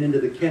era and into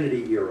the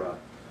Kennedy era.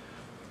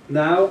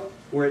 Now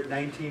we're at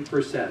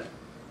 19%.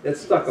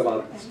 It's stuck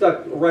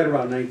right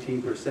around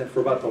 19%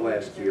 for about the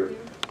last year.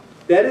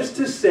 That is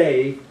to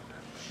say,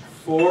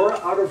 4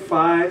 out of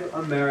 5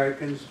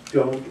 Americans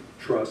don't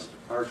trust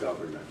our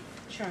government.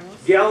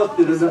 Gallup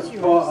did a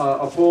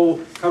poll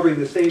covering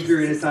the same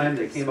period of time.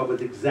 They came up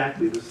with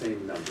exactly the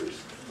same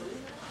numbers.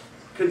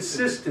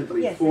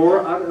 Consistently,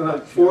 4 out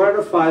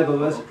of 5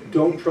 of us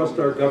don't trust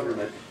our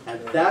government. And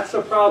that's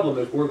a problem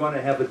if we're going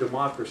to have a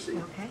democracy.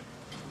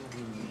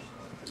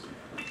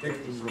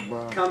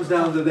 It comes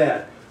down to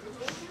that.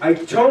 I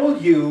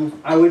told you,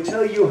 I would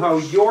tell you how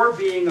you're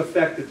being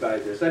affected by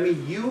this. I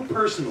mean, you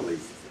personally.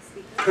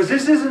 Because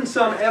this isn't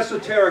some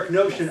esoteric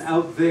notion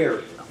out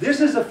there.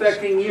 This is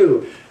affecting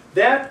you.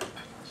 That's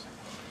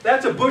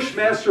a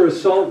Bushmaster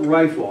assault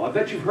rifle. I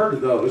bet you've heard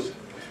of those.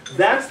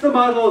 That's the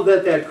model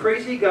that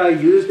crazy guy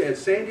used at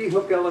Sandy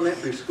Hook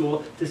Elementary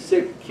School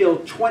to kill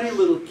 20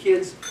 little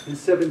kids and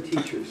 7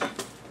 teachers.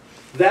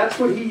 That's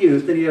what he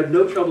used, and he had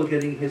no trouble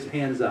getting his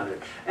hands on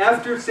it.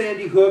 After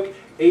Sandy Hook,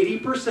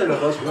 80%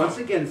 of us, once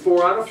again,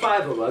 4 out of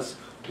 5 of us,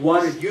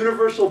 wanted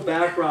universal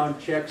background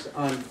checks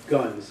on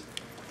guns.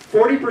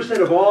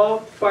 40% of all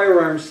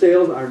firearm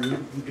sales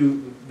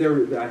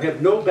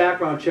have no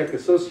background check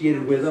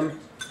associated with them.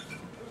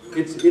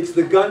 It's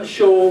the gun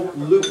show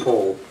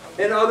loophole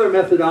and other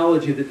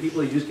methodology that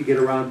people use to get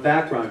around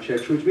background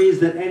checks, which means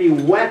that any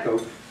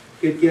wacko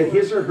could get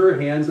his or her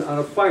hands on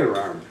a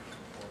firearm.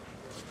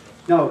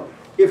 Now,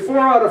 if 4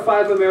 out of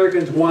 5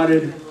 Americans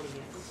wanted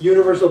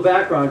universal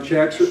background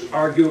checks,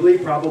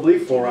 arguably, probably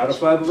 4 out of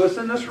 5 of us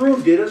in this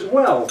room did as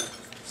well,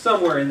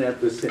 somewhere in that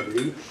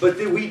vicinity, but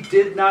we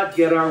did not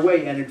get our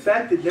way, and in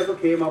fact, it never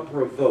came up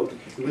for a vote.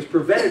 It was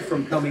prevented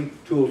from coming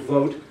to a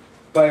vote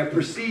by a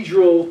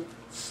procedural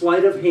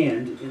sleight of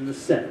hand in the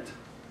Senate.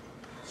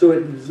 So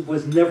it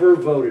was never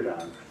voted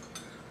on.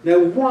 Now,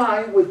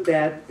 why would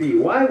that be?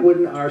 Why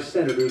wouldn't our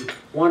senators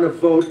want to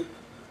vote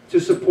to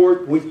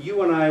support what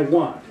you and I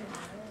want?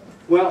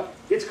 Well,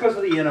 it's because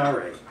of the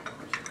NRA.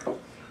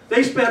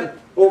 They spent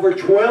over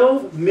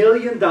 $12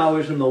 million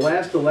in the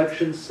last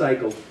election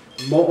cycle,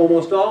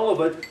 almost all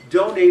of it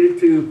donated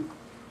to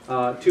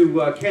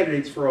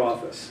candidates for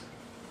office.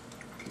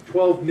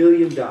 $12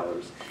 million.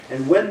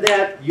 And when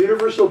that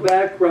universal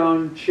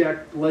background check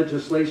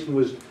legislation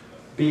was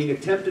being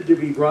attempted to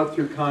be brought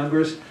through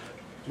Congress,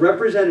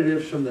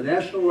 representatives from the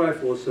National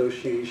Rifle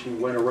Association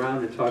went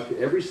around and talked to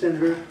every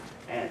senator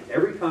and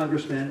every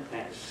congressman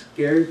and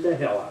scared the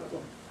hell out of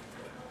them.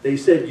 They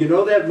said, you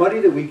know that money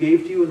that we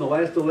gave to you in the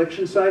last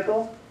election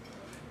cycle?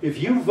 If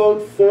you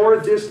vote for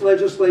this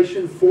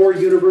legislation for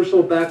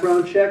universal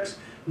background checks,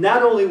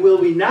 not only will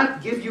we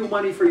not give you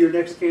money for your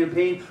next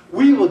campaign,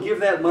 we will give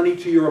that money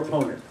to your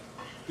opponent.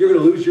 You're going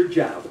to lose your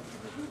job.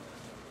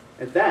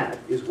 And that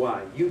is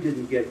why you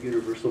didn't get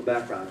universal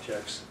background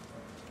checks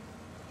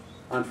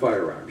on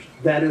firearms.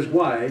 That is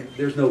why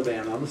there's no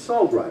ban on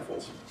assault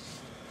rifles.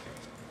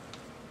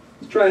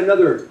 Let's try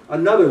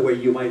another way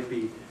you might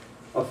be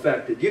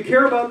affected. Do you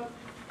care about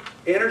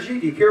energy?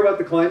 Do you care about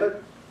the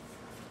climate?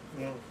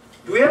 No.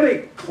 Do we have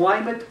a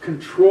climate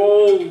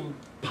control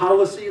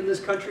policy in this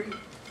country?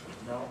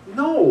 No.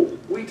 No,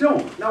 we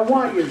don't. Now,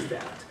 why is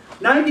that?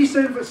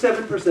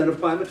 97% of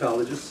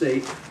climatologists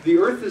say the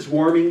Earth is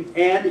warming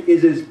and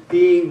it is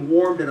being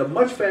warmed at a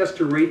much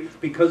faster rate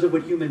because of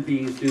what human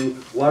beings do,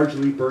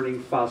 largely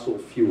burning fossil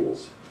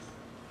fuels.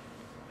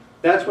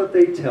 That's what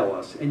they tell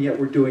us, and yet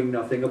we're doing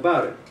nothing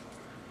about it.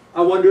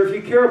 I wonder if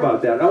you care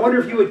about that. I wonder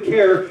if you would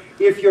care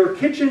if your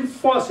kitchen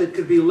faucet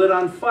could be lit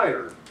on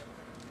fire,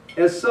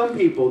 as some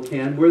people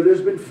can, where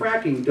there's been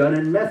fracking done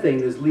and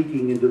methane is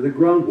leaking into the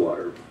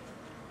groundwater.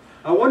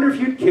 I wonder if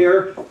you'd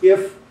care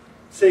if,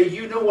 say,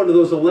 you know one of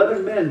those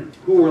 11 men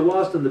who were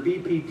lost in the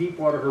BP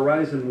Deepwater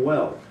Horizon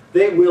well.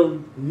 They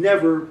will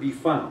never be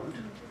found.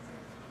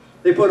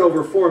 They put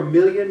over 4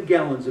 million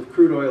gallons of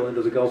crude oil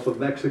into the Gulf of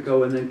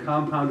Mexico and then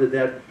compounded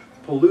that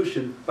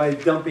pollution by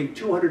dumping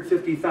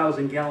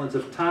 250,000 gallons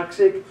of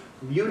toxic,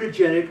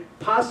 mutagenic,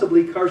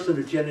 possibly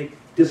carcinogenic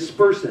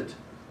dispersant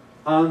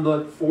on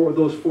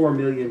those 4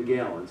 million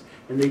gallons.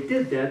 And they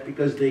did that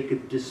because they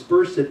could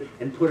disperse it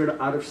and put it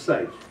out of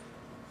sight.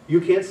 You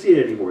can't see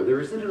it anymore.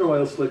 There isn't an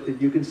oil slick that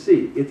you can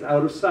see. It's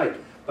out of sight.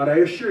 But I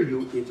assure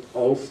you, it's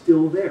all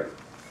still there.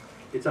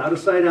 It's out of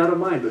sight, out of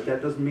mind, but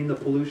that doesn't mean the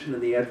pollution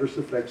and the adverse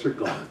effects are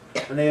gone.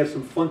 And they have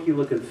some funky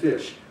looking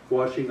fish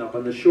washing up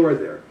on the shore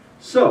there.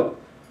 So,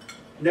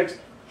 next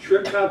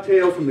shrimp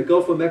cocktail from the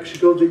Gulf of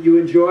Mexico that you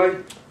enjoy,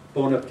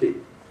 bon appetit.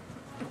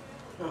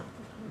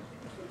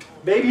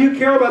 Maybe you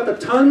care about the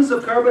tons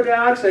of carbon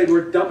dioxide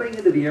we're dumping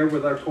into the air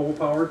with our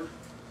coal-fired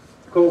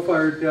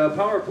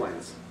power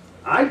plants.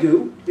 I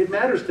do. It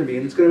matters to me,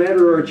 and it's going to matter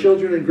to our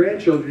children and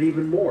grandchildren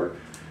even more.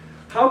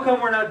 How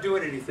come we're not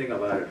doing anything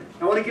about it?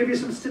 I want to give you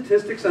some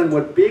statistics on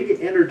what big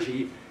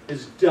energy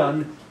has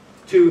done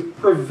to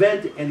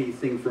prevent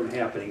anything from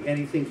happening,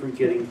 anything from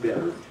getting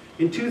better.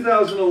 In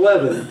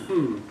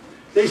 2011,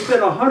 They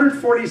spent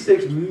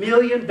 $146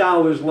 million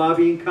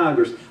lobbying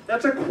Congress.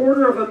 That's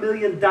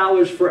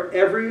 $250,000 for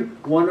every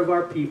one of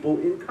our people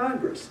in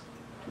Congress.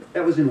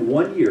 That was in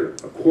 1 year,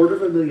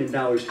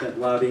 $250,000 spent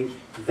lobbying.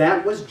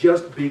 That was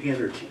just big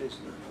energy.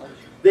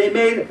 They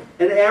made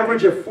an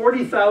average of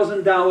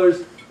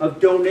 $40,000 of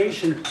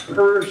donation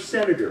per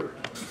senator.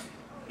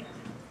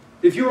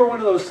 If you were one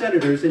of those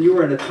senators and you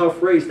were in a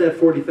tough race, that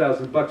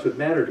 $40,000 would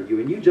matter to you,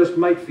 and you just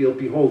might feel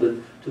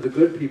beholden to the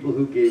good people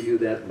who gave you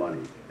that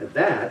money. And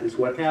that is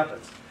what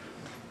happens.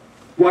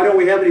 Why don't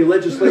we have any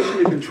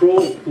legislation to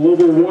control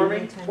global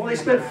warming? Well, they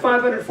spent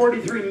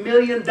 $543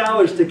 million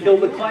to kill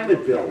the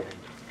climate bill.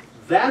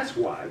 That's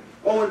why.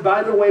 Oh, and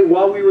by the way,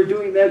 while we were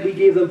doing that, we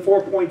gave them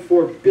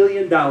 $4.4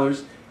 billion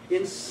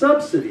in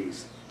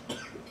subsidies.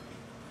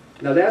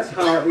 Now that's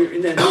how,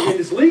 and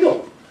it's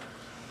legal.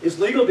 It's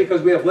legal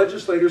because we have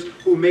legislators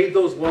who made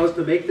those laws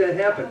to make that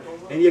happen.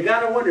 And you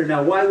gotta wonder,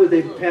 now why would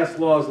they pass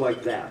laws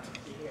like that?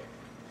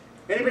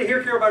 Anybody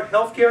here care about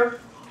health care?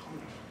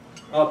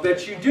 I'll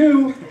bet you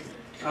do.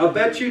 I'll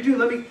bet you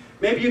do.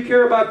 Maybe you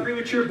care about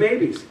premature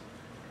babies.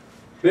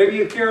 Maybe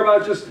you care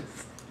about just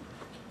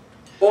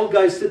old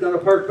guys sitting on a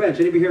park bench.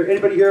 Anybody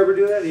here ever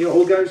do that? Any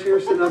old guys here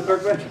sitting on a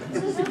park bench?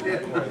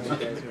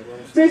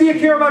 Maybe you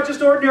care about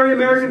just ordinary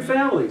American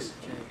families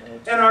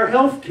and our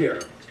health care.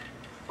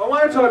 I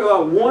want to talk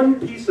about one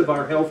piece of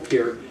our health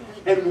care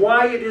and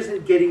why it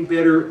isn't getting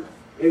better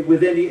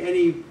with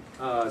any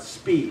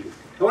speed.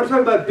 I want to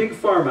talk about Big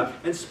Pharma,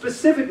 and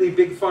specifically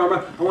Big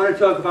Pharma, I want to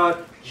talk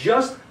about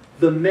just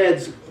the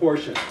meds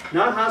portion.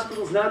 Not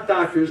hospitals, not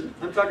doctors,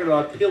 I'm talking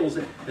about pills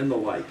and the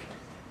like.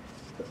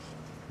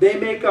 They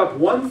make up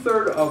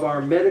 1/3 of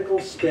our medical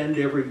spend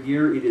every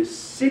year. It is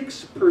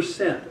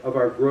 6% of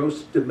our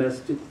gross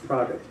domestic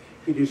product.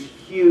 It is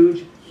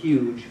huge,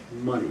 huge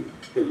money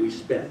that we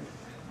spend.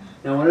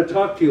 Now I want to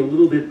talk to you a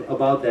little bit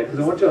about that because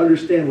I want you to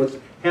understand what's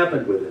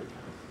happened with it.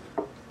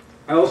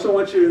 I also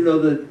want you to know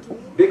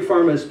that Big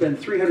Pharma has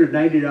spent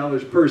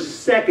 $390 per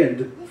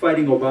second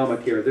fighting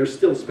Obamacare. They're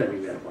still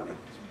spending that money.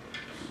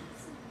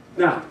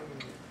 Now,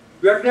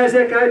 recognize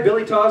that guy,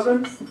 Billy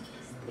Tauzin?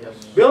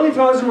 Yes. Billy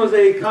Tauzin was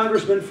a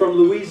congressman from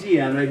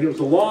Louisiana. He was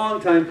a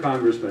long-time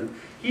congressman.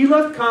 He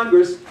left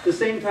Congress the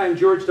same time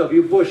George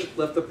W. Bush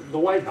left the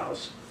White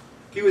House.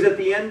 He was at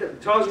the end,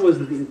 Tauzin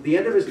was at the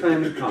end of his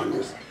time in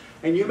Congress.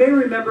 And you may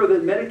remember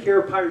that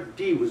Medicare Part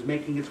D was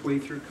making its way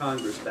through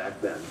Congress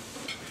back then.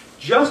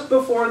 Just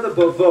before the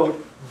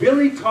vote,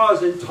 Billy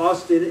Tauzin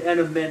tossed in an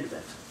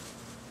amendment.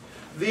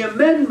 The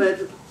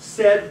amendment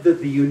said that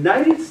the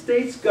United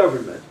States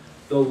government,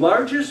 the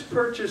largest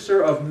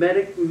purchaser of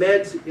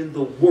meds in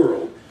the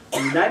world,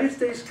 the United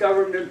States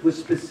government was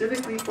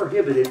specifically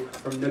prohibited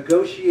from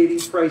negotiating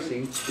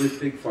pricing with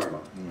Big Pharma.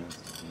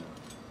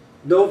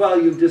 No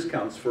volume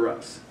discounts for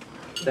us.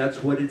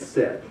 That's what it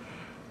said.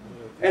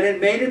 And it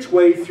made its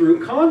way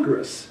through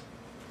Congress.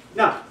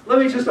 Now, let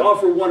me just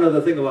offer one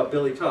other thing about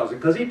Billy Tauzin,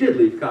 because he did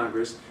leave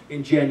Congress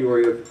in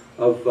January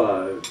of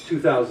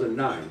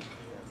 2009.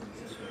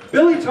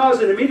 Billy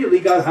Tauzin immediately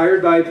got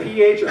hired by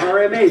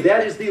PHRMA.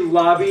 That is the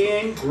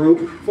lobbying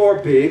group for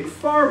Big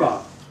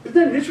Pharma. Isn't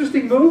that an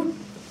interesting move?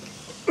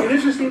 An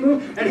interesting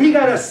move? And he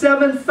got a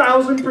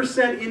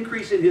 7,000%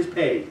 increase in his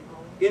pay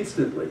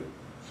instantly.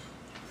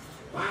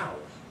 Wow.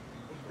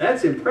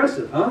 That's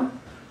impressive, huh?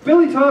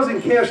 Billy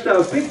Tauzin cashed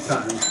out big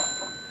time.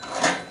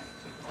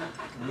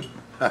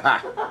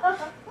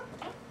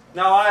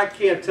 Now, I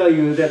can't tell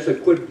you that's a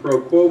quid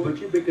pro quo, but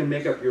you can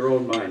make up your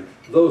own mind.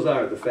 Those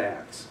are the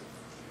facts.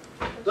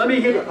 Let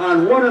me hit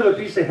on one other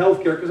piece of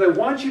healthcare, because I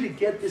want you to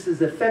get this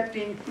as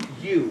affecting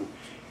you.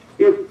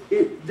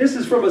 This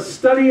is from a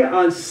study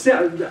on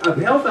of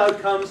health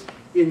outcomes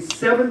in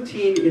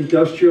 17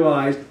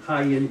 industrialized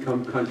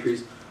high-income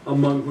countries,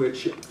 among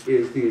which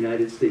is the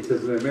United States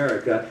of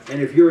America.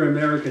 And if you're an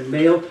American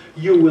male,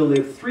 you will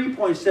live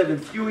 3.7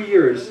 fewer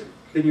years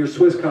than your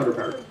Swiss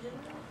counterpart.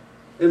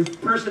 A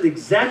person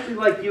exactly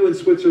like you in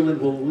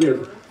Switzerland will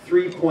live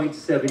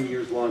 3.7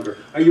 years longer.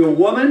 Are you a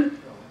woman?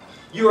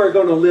 You are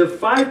going to live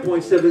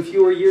 5.7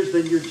 fewer years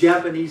than your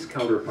Japanese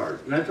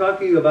counterpart. And I'm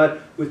talking about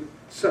with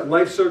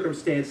life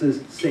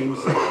circumstances, same.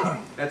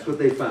 That's what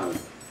they found.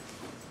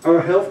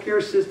 Our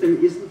healthcare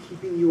system isn't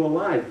keeping you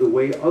alive the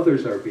way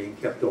others are being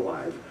kept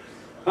alive.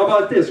 How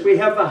about this? We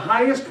have the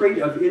highest rate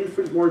of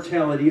infant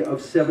mortality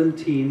of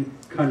 17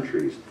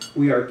 countries.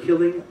 We are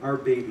killing our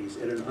babies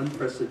at an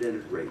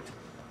unprecedented rate.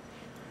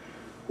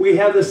 We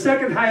have the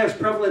second highest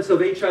prevalence of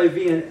HIV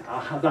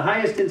and the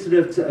highest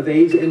incidence of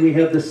AIDS, and we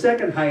have the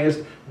second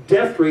highest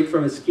death rate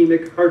from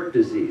ischemic heart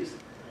disease.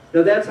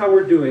 Now that's how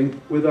we're doing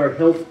with our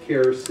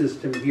healthcare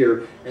system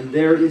here, and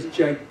there is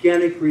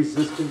gigantic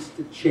resistance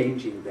to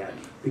changing that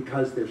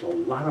because there's a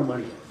lot of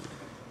money.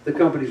 The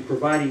companies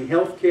providing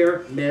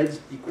healthcare, meds,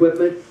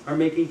 equipment are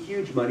making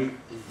huge money.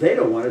 They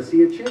don't want to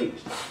see it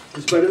changed,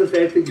 in spite of the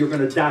fact that you're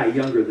going to die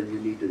younger than you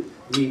need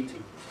to.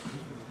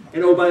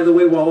 And oh, by the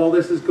way, while all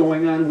this is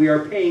going on, we are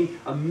paying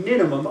a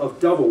minimum of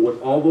double what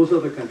all those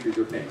other countries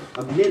are paying.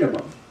 A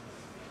minimum.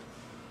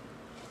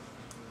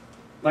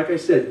 Like I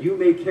said, you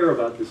may care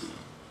about this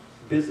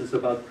business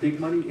about big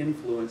money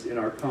influence in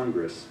our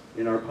Congress,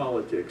 in our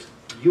politics,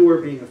 you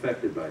are being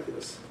affected by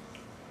this.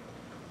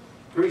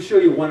 Let me show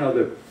you one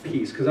other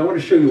piece, because I want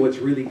to show you what's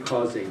really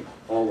causing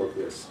all of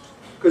this.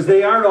 Because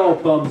they aren't all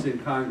bums in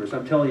Congress.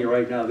 I'm telling you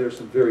right now, there's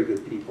some very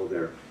good people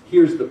there.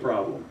 Here's the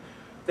problem.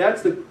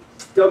 That's the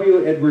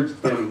W. Edwards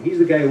Deming. He's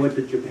the guy who went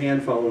to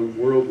Japan following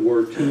World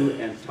War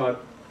II and taught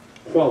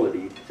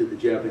quality to the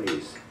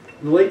Japanese.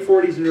 In the late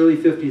 40s and early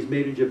 50s,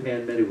 made in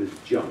Japan meant it was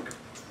junk.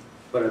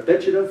 But I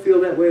bet you don't feel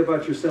that way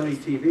about your Sony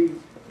TV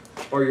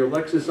or your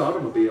Lexus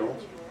automobile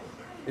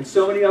and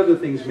so many other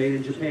things made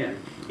in Japan.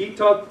 He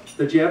taught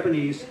the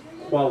Japanese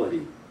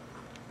quality.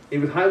 He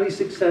was highly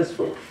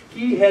successful.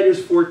 He had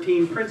his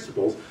 14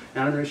 principles,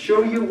 and I'm going to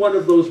show you one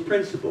of those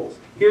principles.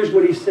 Here's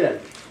what he said.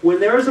 When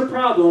there is a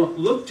problem,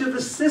 look to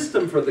the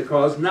system for the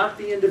cause, not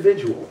the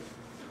individual.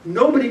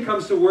 Nobody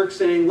comes to work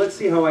saying, let's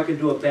see how I can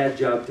do a bad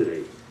job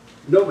today.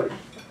 Nobody.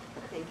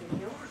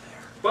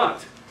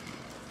 But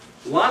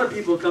a lot of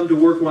people come to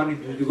work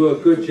wanting to do a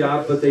good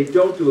job, but they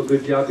don't do a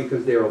good job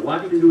because they are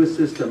locked into a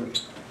system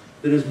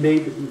that is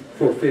made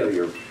for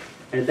failure.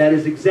 And that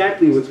is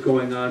exactly what's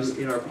going on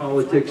in our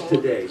politics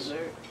today.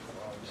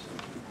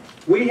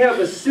 We have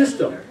a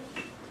system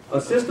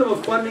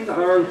of funding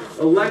our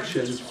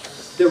elections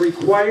that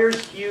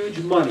requires huge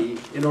money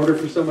in order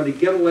for somebody to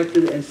get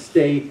elected and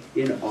stay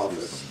in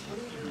office.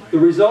 The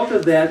result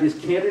of that is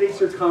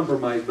candidates are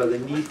compromised by the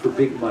need for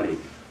big money.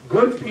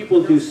 Good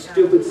people do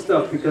stupid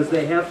stuff because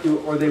they have to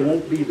or they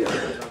won't be there.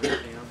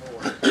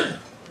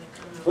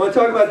 I want to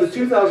talk about the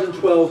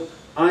 2012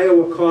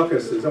 Iowa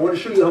caucuses. I want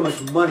to show you how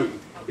much money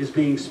is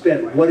being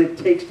spent, what it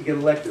takes to get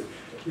elected.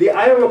 The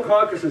Iowa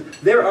caucuses,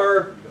 there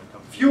are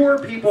fewer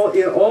people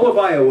in all of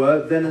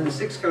Iowa than in the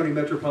 6-county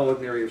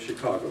metropolitan area of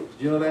Chicago.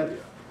 Do you know that?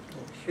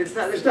 It's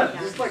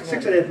like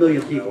 6.5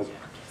 million people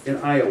in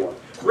Iowa.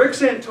 Rick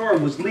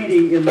Santorum was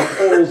leading in the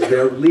polls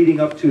there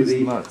leading up to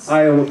the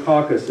Iowa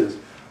caucuses.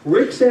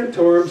 Rick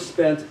Santorum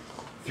spent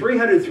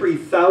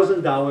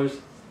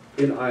 $303,000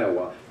 in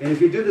Iowa. And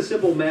if you do the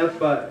simple math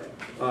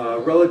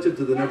relative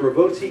to the number of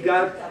votes he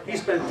got, he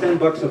spent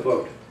 $10 a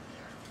vote.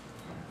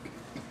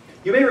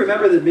 You may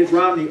remember that Mitt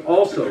Romney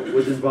also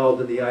was involved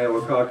in the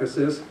Iowa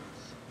caucuses,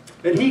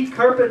 and he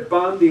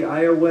carpet-bombed the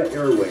Iowa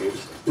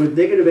airwaves with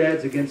negative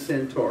ads against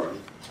Santorum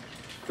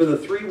for the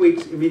 3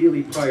 weeks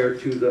immediately prior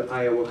to the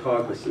Iowa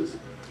caucuses.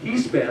 He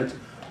spent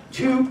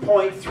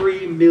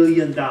 $2.3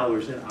 million in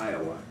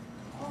Iowa.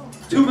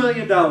 $2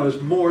 million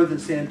more than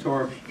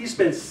Santorum. He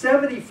spent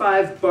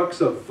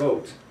 $75 a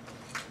vote.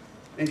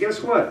 And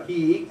guess what?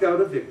 He eked out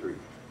a victory.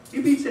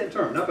 He beat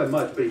Santorum, not by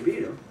much, but he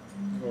beat him.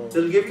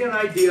 Does it give you an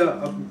idea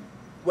of,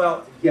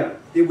 well, yeah,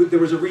 there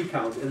was a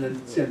recount and then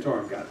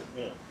Santorum got it.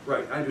 Yeah.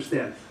 Right, I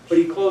understand. But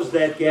he closed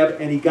that gap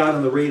and he got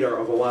on the radar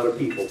of a lot of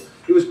people.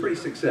 He was pretty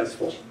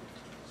successful.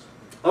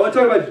 I want to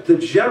talk about the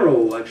general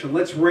election.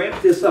 Let's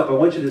ramp this up. I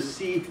want you to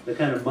see the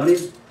kind of money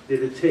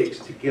that it takes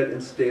to get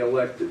and stay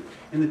elected.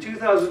 In the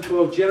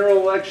 2012 general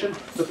election,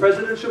 the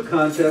presidential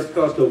contest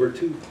cost over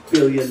 $2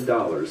 billion.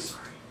 $2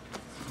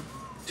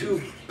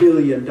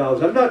 billion.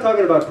 I'm not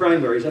talking about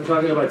primaries, I'm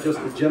talking about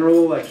just the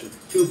general election.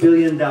 $2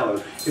 billion.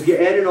 If you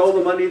add in all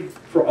the money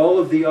for all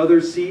of the other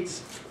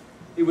seats,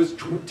 it was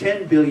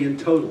 $10 billion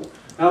total.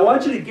 Now I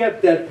want you to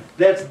get that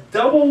that's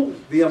double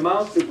the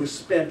amount that was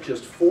spent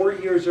just 4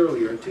 years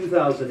earlier in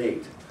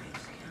 2008.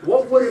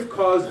 What would have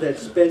caused that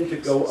spend to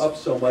go up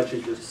so much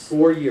in just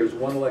 4 years,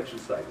 one election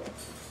cycle?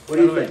 What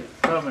do you think?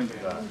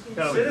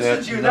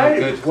 Citizens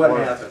United is what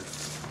happened.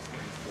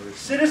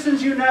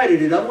 Citizens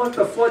United, it unlocked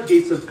the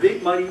floodgates of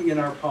big money in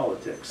our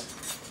politics.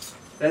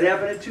 That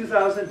happened in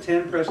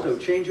 2010, presto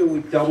chango,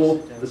 we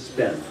doubled the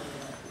spend.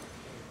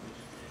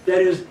 That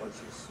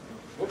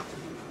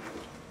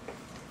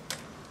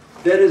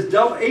is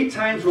double 8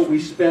 times what we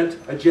spent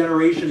a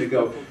generation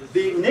ago.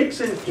 The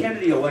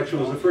Nixon-Kennedy election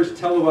was the first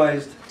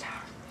televised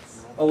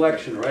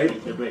election,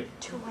 right?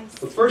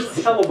 The first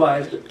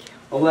televised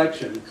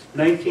election,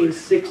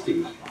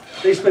 1960.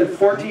 They spent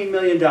 $14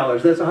 million.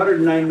 That's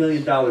 $109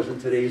 million in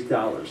today's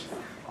dollars.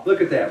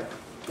 Look at that.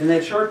 In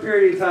that short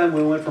period of time,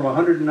 we went from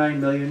 $109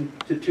 million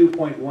to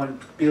 $2.1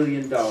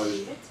 billion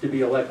to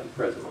be elected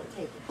president.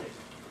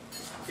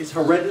 It's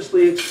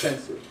horrendously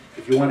expensive.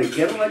 If you want to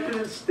get elected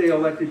and stay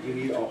elected, you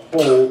need a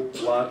whole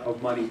lot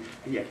of money.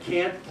 And you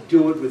can't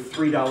do it with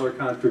 $3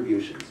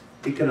 contributions.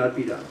 It cannot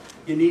be done.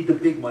 You need the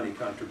big money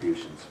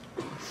contributions.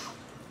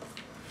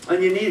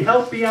 And you need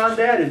help beyond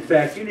that, in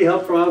fact. You need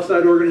help from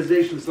outside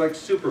organizations like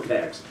super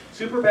PACs.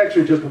 Super PACs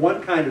are just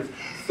one kind of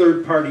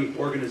third-party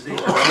organization.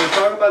 I'm going to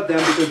talk about them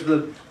because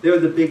they're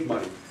the big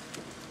money.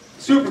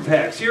 Super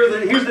PACs.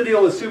 Here's the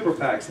deal with super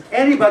PACs.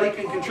 Anybody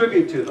can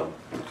contribute to them.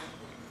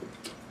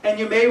 And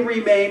you may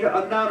remain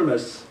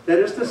anonymous. That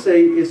is to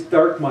say, it's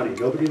dark money.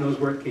 Nobody knows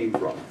where it came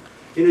from.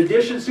 In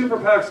addition, super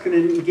PACs can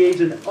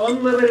engage in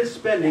unlimited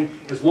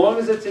spending as long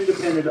as it's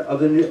independent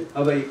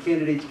of a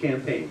candidate's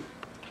campaign.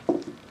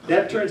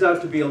 That turns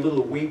out to be a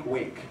little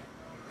wink-wink.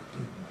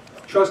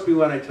 Trust me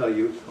when I tell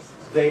you,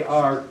 they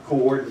are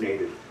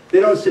coordinated. They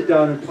don't sit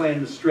down and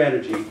plan the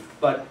strategy,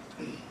 but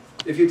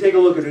if you take a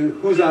look at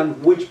who's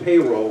on which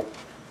payroll,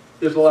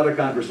 there's a lot of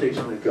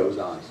conversation that goes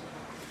on.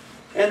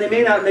 And they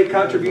may not make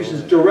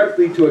contributions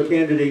directly to a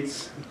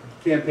candidate's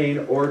campaign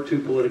or to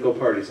political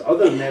parties.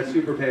 Other than that,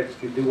 super PACs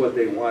can do what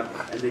they want,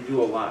 and they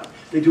do a lot.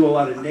 They do a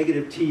lot of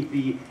negative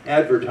TV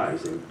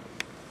advertising.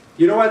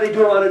 You know why they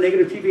do a lot of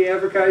negative TV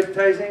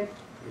advertising?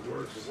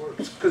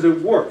 It's because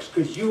it works,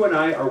 because you and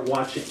I are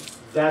watching.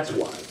 That's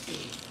why.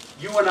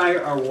 You and I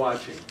are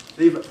watching.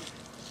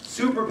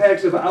 Super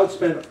PACs have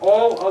outspent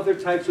all other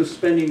types of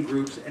spending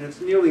groups, and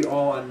it's nearly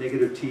all on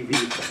negative TV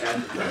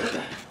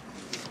advertising.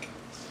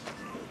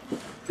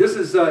 This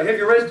is, have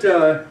you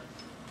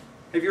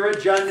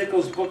read John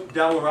Nichols' book,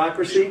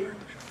 Dollarocracy?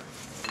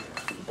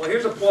 Well,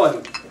 here's a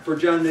plug for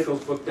John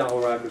Nichols' book,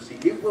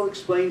 Dollarocracy. It will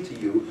explain to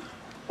you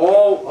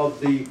all of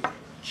the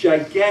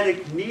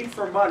gigantic need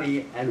for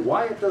money and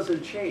why it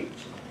doesn't change.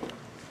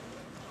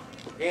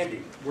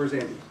 Andy, where's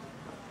Andy?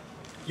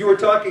 You were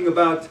talking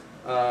about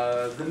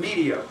the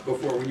media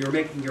before when you were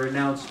making your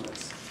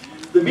announcements.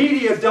 The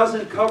media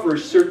doesn't cover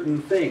certain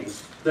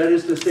things. That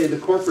is to say, the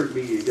corporate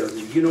media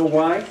doesn't. You know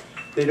why?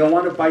 They don't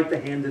want to bite the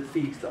hand that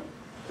feeds them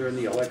during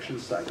the election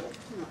cycle.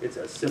 It's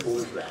as simple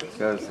as that.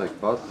 Guys like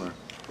Butler.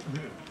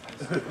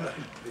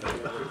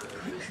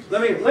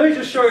 Let me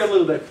just show you a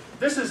little bit.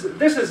 This is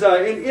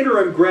an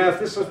interim graph.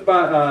 This is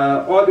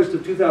about August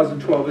of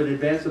 2012 in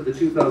advance of the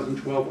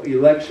 2012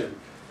 election.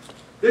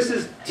 This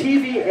is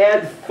TV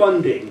ad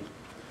funding.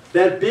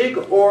 That big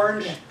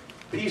orange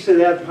piece of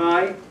that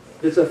pie,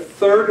 that's a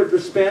third of the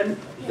spend.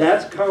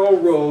 That's Karl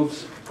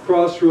Rove's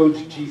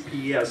Crossroads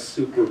GPS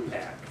Super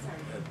PAC.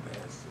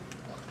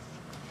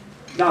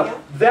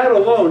 Now, that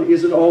alone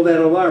isn't all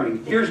that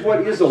alarming. Here's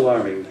what is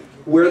alarming,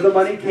 where the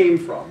money came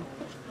from.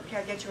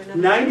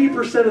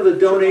 90% of the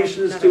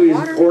donations to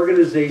his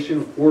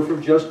organization were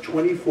from just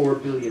 24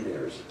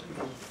 billionaires.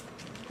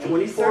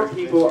 24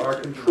 people are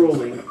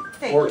controlling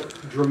or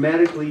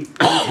dramatically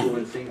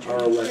influencing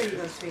our election.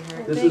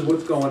 This is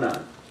what's going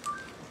on.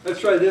 Let's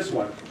try this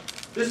one.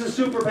 This is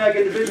Super PAC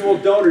individual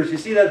donors. You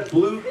see that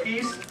blue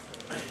piece?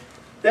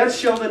 That's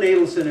Sheldon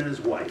Adelson and his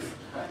wife.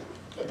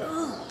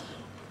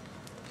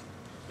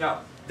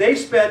 Now, they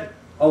spent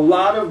a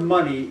lot of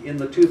money in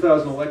the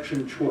 2000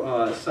 election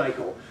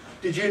cycle.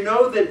 Did you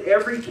know that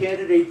every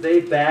candidate they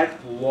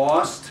backed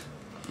lost?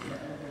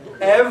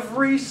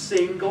 Every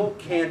single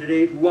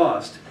candidate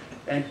lost.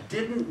 And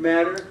didn't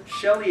matter.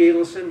 Shelley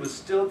Adelson was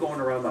still going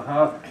around the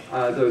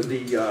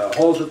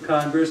halls of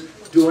Congress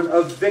doing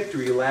a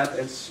victory lap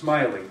and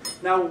smiling.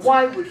 Now,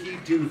 why would he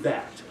do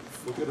that?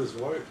 Look at his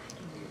wife.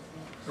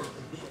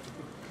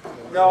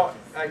 No,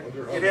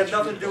 it had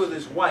nothing to do with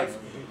his wife.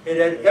 It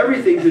had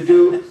everything to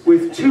do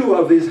with two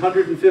of his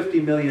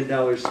 $150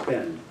 million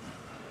spend.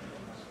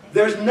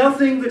 There's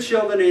nothing that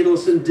Sheldon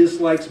Adelson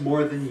dislikes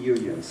more than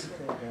unions.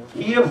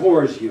 He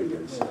abhors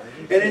unions.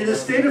 And in the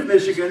state of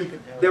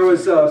Michigan, there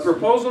was a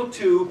proposal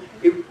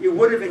it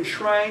would have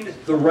enshrined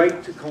the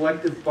right to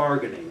collective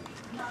bargaining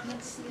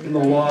in the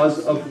laws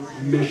of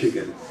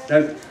Michigan.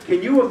 Now,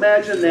 can you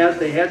imagine that?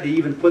 They had to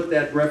even put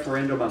that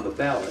referendum on the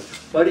ballot.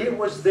 But it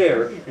was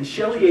there, and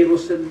Shelley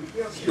Adelson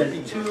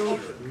spent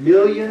 $2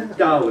 million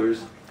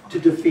to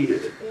defeat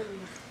it.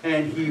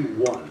 And he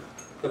won.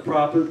 The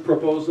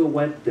proposal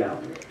went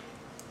down.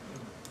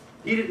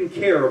 He didn't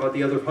care about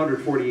the other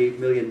 $148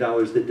 million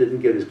that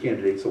didn't get his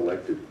candidates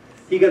elected.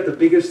 He got the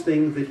biggest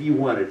thing that he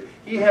wanted.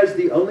 He has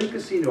the only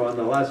casino on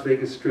the Las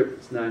Vegas Strip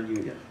that's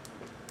non-union.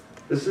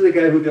 This is a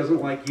guy who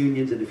doesn't like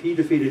unions, and if he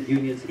defeated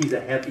unions, he's a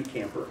happy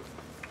camper.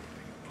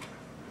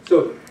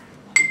 So,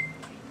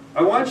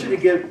 I want you to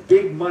get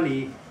big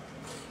money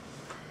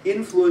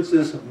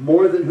influences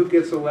more than who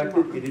gets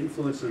elected. It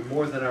influences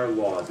more than our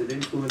laws. It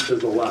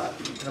influences a lot.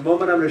 In a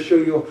moment, I'm going to show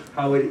you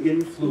how it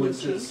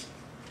influences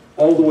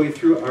all the way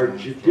through our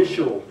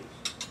judicial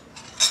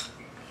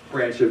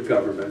branch of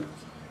government.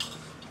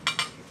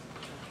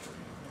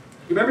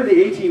 You remember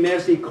the A.T.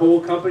 Massey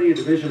Coal Company, a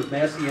division of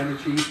Massey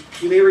Energy?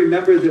 You may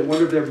remember that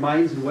one of their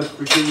mines in West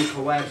Virginia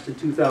collapsed in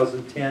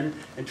 2010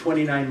 and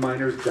 29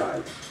 miners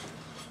died.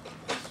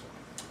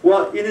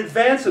 Well, in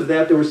advance of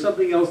that, there was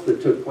something else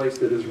that took place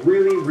that is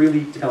really,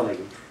 really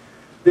telling.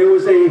 There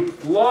was a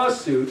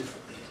lawsuit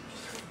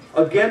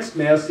against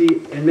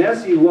Massey, and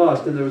Massey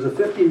lost, and there was a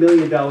 $50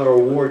 million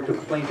award to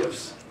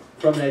plaintiffs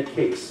from that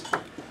case.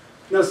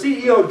 Now,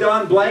 CEO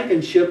Don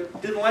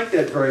Blankenship didn't like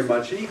that very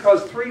much, and he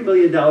caused $3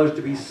 million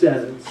to be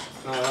spent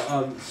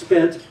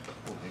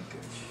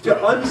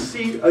to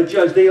unseat a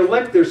judge. They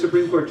elect their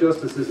Supreme Court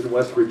justices in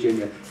West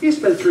Virginia. He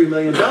spent $3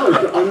 million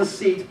to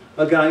unseat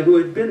a guy who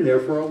had been there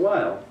for a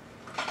while.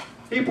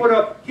 He put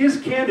up his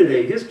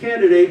candidate. His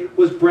candidate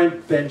was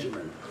Brent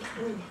Benjamin.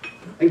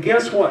 And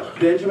guess what?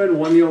 Benjamin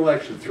won the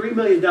election. $3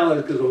 million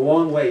goes a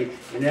long way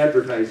in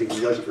advertising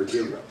in West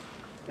Virginia.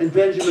 And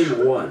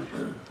Benjamin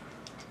won.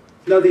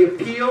 Now, the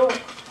appeal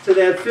to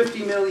that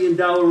 $50 million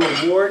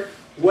award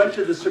went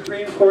to the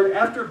Supreme Court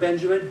after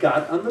Benjamin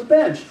got on the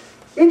bench.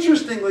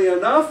 Interestingly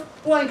enough,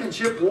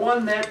 Blankenship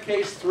won that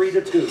case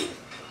 3-2.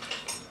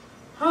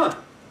 Huh.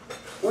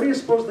 What do you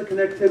suppose the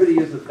connectivity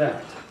is of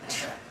that?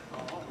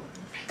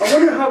 I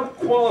wonder how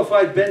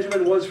qualified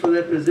Benjamin was for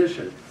that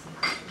position.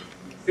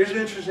 Here's an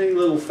interesting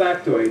little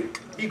factoid.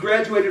 He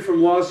graduated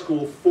from law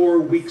school 4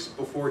 weeks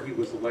before he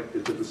was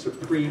elected to the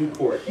Supreme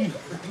Court in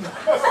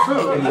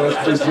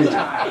West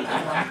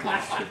Virginia.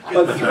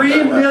 But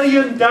 $3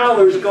 million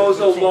goes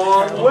a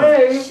long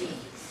way.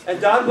 And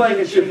Don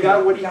Blankenship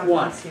got what he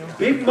wants.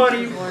 Big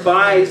money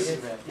buys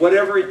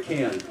whatever it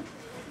can.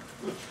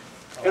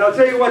 And I'll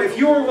tell you what, if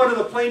you were one of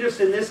the plaintiffs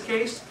in this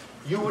case,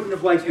 you wouldn't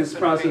have liked this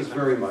process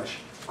very much.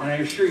 And I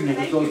assure you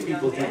that those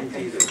people didn't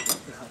either.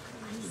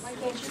 Why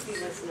can't you be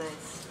this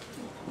nice?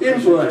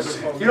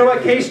 Influence. You know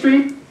what K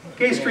Street?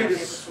 K Street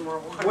is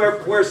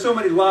where so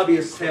many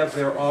lobbyists have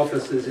their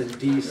offices in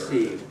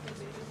D.C.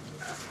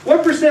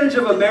 What percentage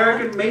of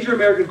major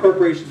American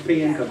corporations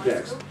pay income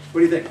tax?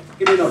 What do you think?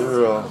 Give me a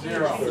number.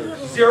 0.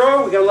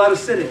 0? We got a lot of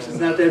cynics. It's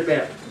not that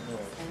bad.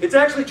 It's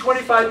actually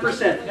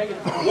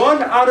 25%.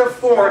 1 out of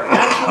 4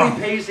 actually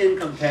pays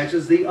income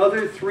taxes. The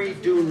other 3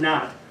 do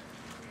not.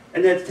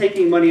 And that's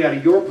taking money out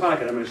of your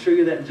pocket. I'm going to show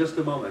you that in just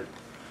a moment.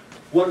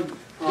 We're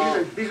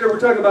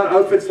talking about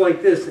outfits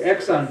like this: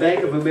 Exxon,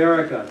 Bank of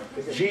America,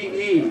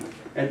 GE,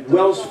 and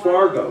Wells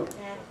Fargo.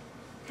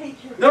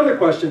 Another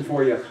question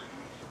for you.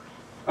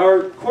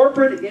 Our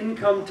corporate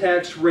income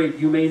tax rate,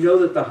 you may know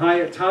that the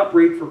top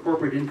rate for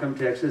corporate income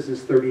taxes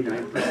is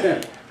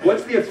 39%.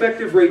 What's the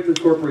effective rate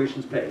that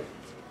corporations pay?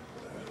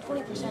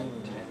 20%.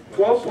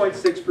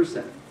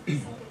 12.6%.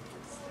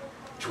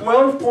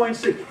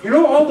 12.6. You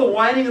know all the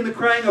whining and the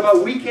crying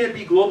about we can't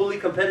be globally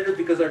competitive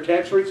because our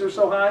tax rates are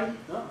so high?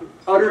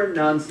 Utter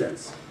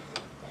nonsense.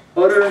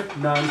 Utter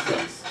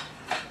nonsense.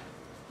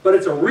 But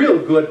it's a real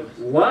good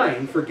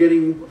line for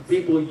getting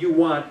people you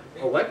want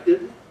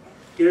elected.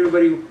 Get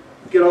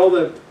all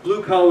the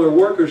blue-collar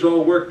workers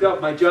all worked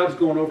up. My job's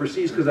going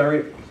overseas because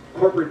our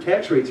corporate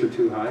tax rates are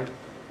too high.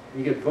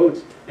 You get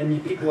votes.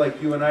 And people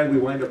like you and I, we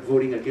wind up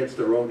voting against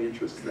our own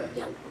interests then.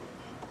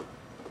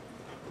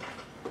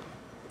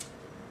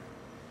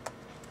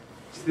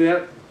 See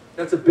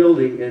that's a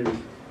building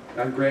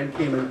on Grand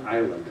Cayman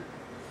Island.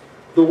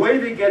 The way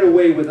they get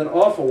away with an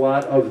awful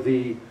lot of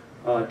the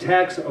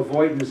tax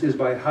avoidance is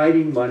by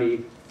hiding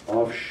money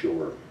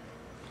offshore.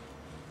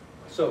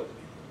 So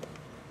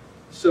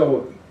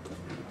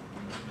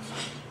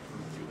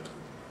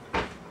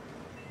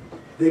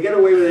they get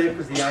away with that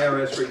because the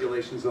IRS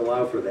regulations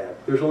allow for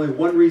that. There's only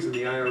one reason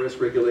the IRS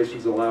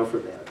regulations allow for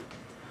that.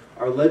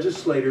 Our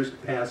legislators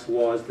pass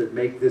laws that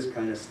make this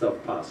kind of stuff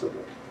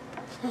possible.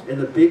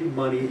 And the big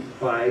money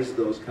buys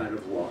that kind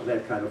of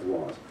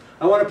laws.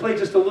 I want to play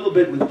just a little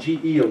bit with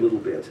GE a little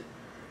bit.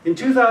 In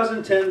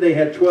 2010, they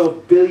had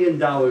 $12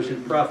 billion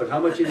in profit. How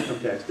much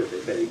income tax did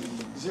they pay?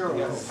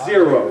 0.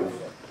 0.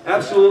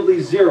 Absolutely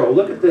 0.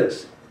 Look at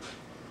this.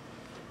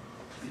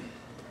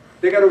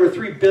 They got over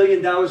 $3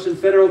 billion in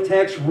federal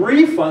tax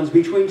refunds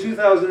between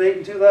 2008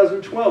 and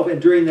 2012.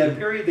 And during that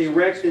period, they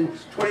racked in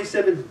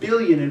 $27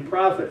 billion in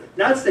profit.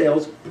 Not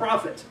sales,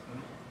 profit.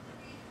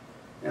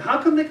 Now,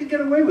 how come they could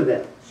get away with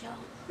that?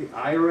 The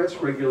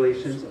IRS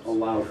regulations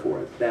allow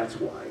for it. That's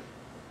why.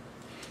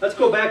 Let's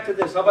go back to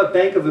this. How about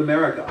Bank of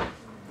America?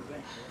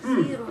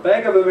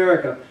 Bank of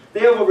America. They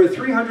have over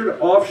 300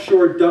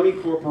 offshore dummy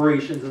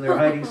corporations, and they're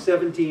hiding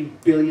 $17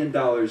 billion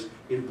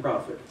in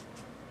profit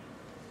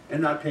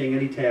and not paying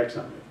any tax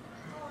on it.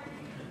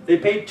 They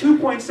paid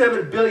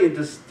 $2.7 billion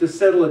to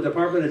settle a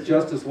Department of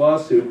Justice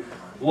lawsuit,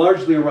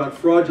 largely around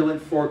fraudulent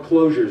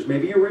foreclosures.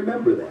 Maybe you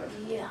remember that.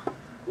 Yeah.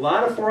 A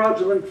lot of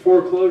fraudulent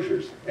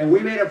foreclosures. And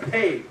we made them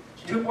pay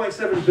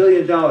 $2.7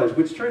 billion,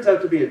 which turns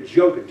out to be a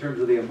joke in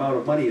terms of the amount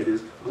of money it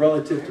is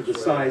relative to the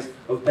size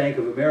of Bank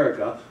of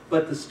America.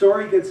 But the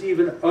story gets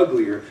even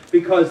uglier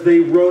because they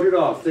wrote it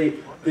off. They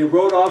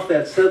wrote off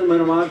that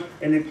settlement amount,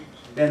 and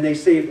they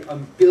saved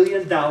 $1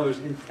 billion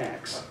in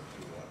tax.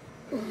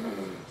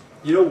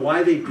 You know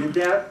why they did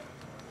that?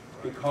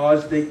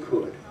 Because they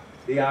could.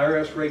 The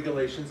IRS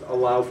regulations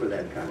allow for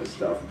that kind of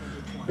stuff.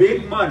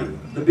 Big money,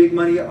 the big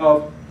money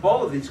of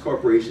all of these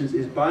corporations,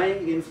 is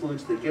buying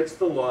influence that gets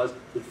the laws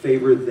that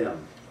favor them.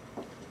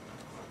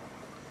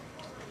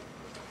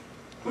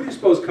 Who do you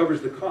suppose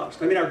covers the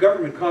cost? I mean, our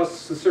government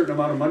costs a certain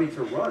amount of money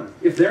to run.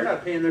 If they're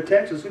not paying their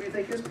taxes, who do you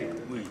think is paying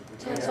it?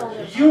 Tax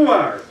holders. You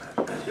are.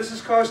 This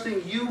is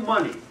costing you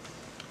money.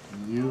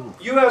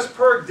 U.S.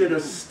 PERG did a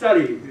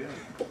study.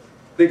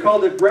 They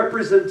called it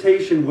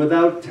representation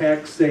without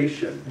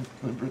taxation.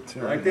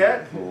 Like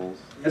that?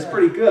 That's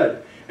pretty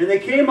good. And they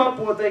came up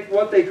with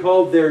what they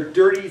called their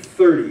Dirty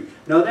 30.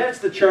 Now that's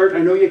the chart. I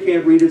know you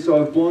can't read it,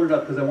 so I've blown it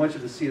up because I want you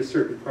to see a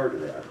certain part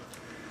of that.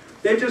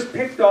 They just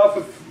picked off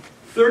of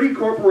 30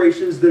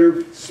 corporations that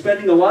are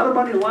spending a lot of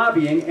money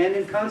lobbying and,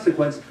 in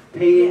consequence,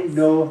 paying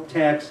no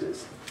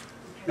taxes.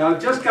 Now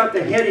I've just got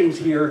the headings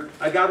here.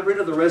 I got rid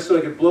of the rest so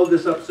I could blow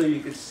this up so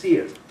you could see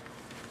it.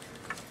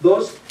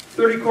 Those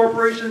 30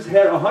 corporations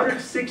had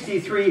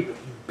 $163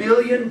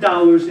 billion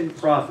in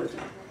profit.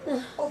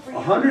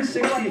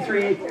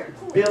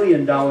 $163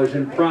 billion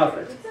in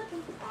profit.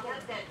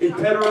 In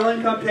federal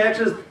income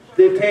taxes,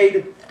 they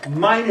paid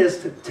minus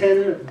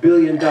 $10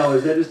 billion.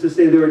 That is to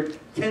say, there were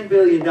 $10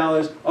 billion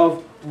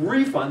of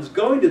refunds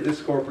going to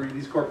these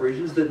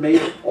corporations that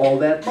made all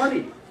that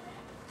money.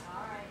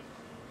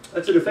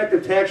 That's an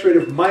effective tax rate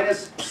of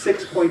minus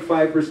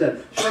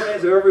 6.5%. Show of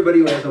hands of everybody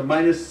who has a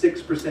minus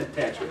 6%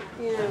 tax rate.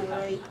 Yeah,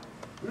 right.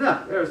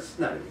 No, there's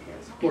not any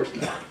hands, of course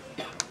not.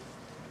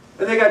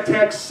 And they got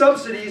tax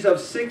subsidies of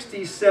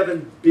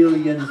 $67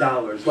 billion,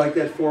 like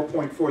that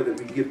 4.4 that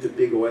we give to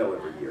big oil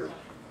every year.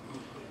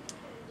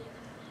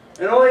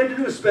 And all they had to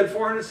do is spend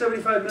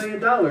 $475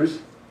 million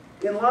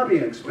in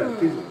lobbying expense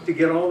to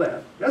get all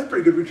that. That's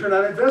pretty good return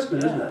on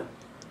investment, isn't it?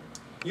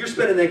 You're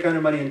spending that kind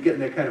of money and getting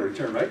that kind of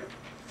return, right?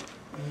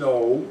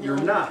 No, you're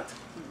not.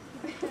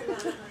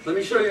 Let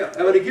me show you. I'm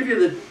going to give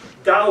you the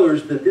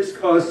dollars that this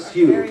costs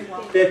you.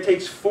 That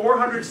takes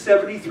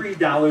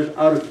 $473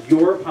 out of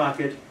your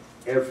pocket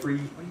every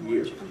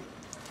year.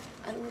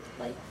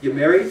 You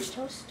married?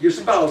 Your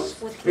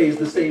spouse pays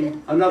the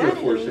same, another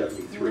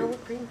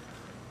 $473.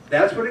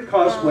 That's what it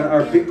costs when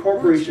our big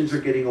corporations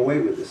are getting away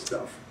with this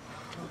stuff.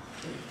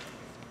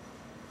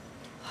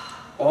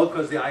 All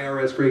because the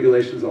IRS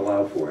regulations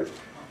allow for it.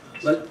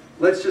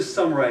 Let's just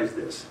summarize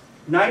this.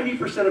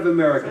 90% of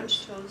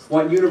Americans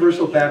want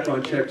universal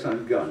background checks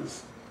on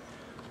guns.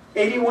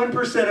 81%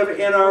 of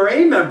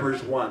NRA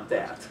members want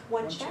that.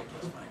 One check?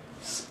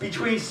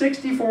 Between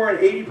 64 and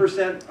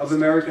 80% of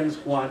Americans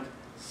want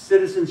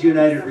Citizens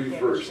United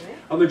reversed.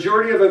 A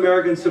majority of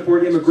Americans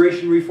support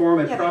immigration reform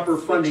and proper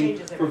funding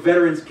for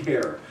veterans'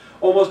 care.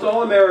 Almost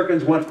all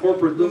Americans want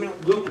corporate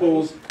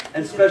loopholes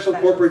and special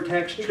corporate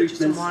tax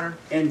treatments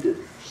ended.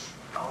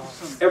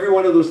 Every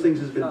one of those things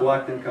has been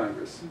blocked in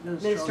Congress.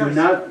 You're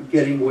not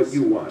getting what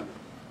you want.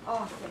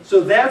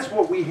 So that's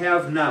what we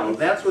have now.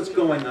 That's what's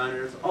going on,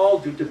 and it's all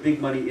due to big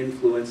money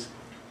influence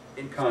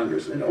in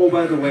Congress. And oh,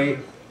 by the way,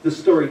 the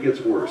story gets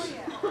worse.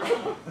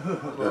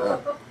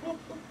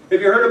 Have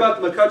you heard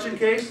about the McCutcheon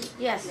case?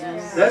 Yes.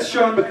 That's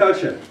Sean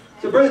McCutcheon.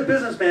 He's a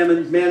businessman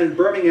in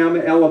Birmingham,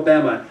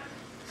 Alabama.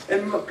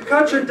 And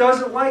McCutcheon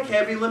doesn't like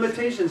having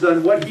limitations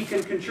on what he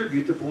can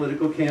contribute to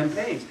political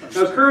campaigns.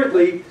 Now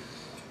currently,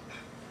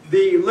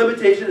 the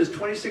limitation is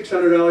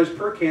 $2,600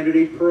 per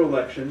candidate per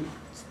election,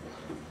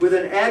 with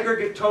an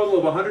aggregate total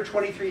of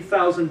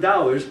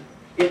 $123,000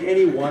 in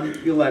any one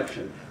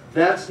election.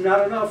 That's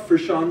not enough for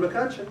Sean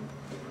McCutcheon.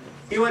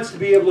 He wants to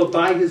be able to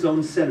buy his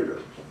own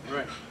senator.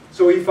 Right.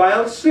 So he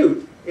filed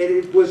suit,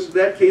 and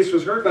that case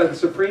was heard by the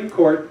Supreme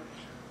Court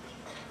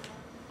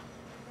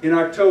in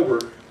October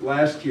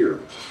last year.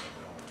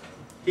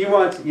 He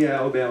wants,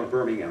 Alabama,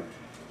 Birmingham.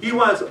 He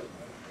wants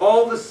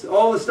all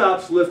the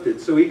stops lifted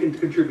so he can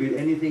contribute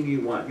anything he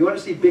wants. You want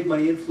to see big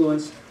money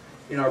influence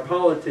in our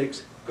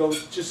politics go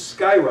just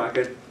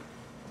skyrocket.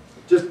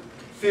 Just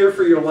fear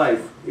for your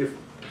life if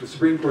the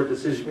Supreme Court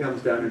decision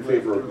comes down in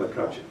favor of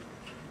McCutcheon.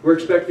 We're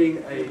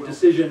expecting a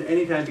decision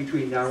anytime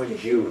between now and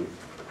June.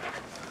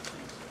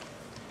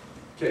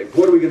 Okay,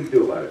 what are we going to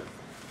do about it?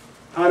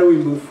 How do we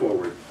move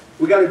forward?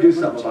 We got to do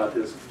something about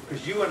this,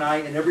 because you and I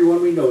and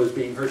everyone we know is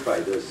being hurt by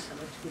this.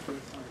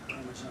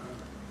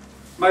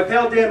 My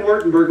pal Dan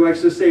Wartenberg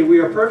likes to say we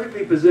are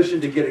perfectly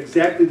positioned to get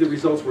exactly the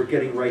results we're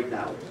getting right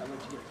now.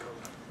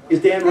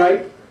 Is Dan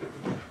right?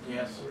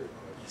 Yes.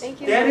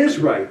 Thank you. Dan is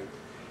right.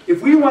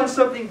 If we want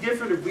something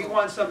different, if we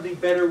want something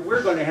better,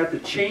 we're going to have to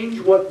change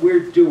what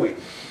we're doing.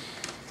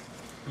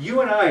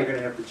 You and I are going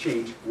to have to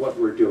change what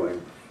we're doing.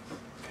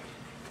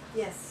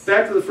 Yes.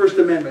 Back to the First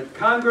Amendment.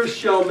 Congress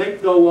shall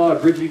make no law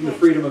abridging the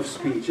freedom of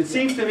speech. It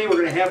seems to me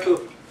we're going to have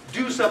to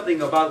do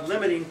something about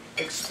limiting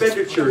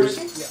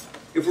expenditures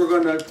if we're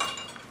going to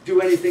do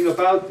anything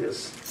about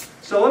this.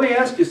 So let me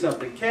ask you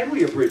something. Can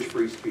we abridge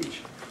free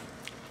speech?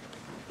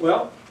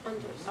 Well,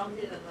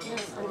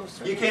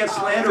 you can't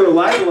slander or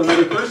libel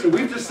another person.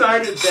 We've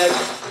decided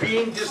that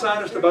being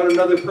dishonest about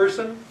another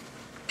person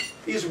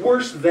is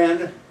worse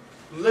than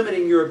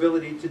limiting your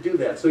ability to do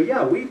that. So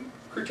yeah, we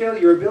curtail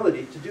your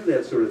ability to do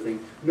that sort of thing.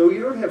 No,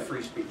 you don't have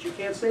free speech. You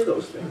can't say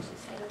those things.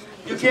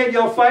 You can't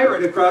yell fire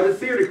in a crowded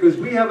theater because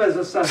we have as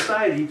a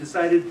society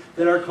decided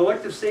that our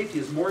collective safety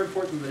is more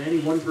important than any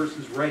one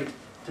person's right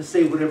to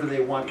say whatever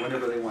they want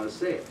whenever they want to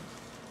say it.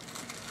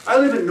 I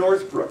live in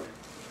Northbrook.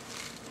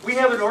 We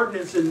have an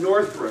ordinance in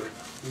Northbrook,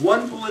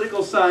 one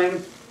political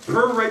sign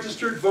per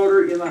registered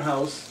voter in the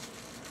House,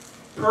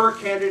 per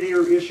candidate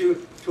or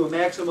issue, to a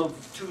maximum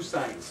of 2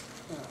 signs.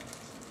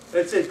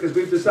 That's it, because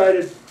we've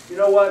decided, you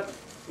know what,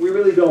 we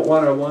really don't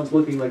want our lawns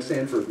looking like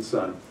Sanford and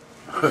Son.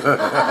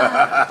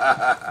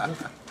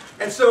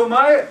 And so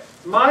my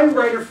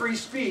right of free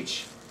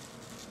speech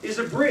is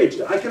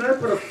abridged. I cannot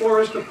put a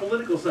forest of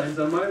political signs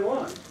on my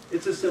lawn.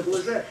 It's as simple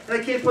as that. And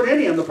I can't put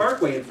any on the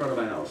parkway in front of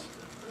my house.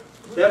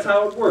 That's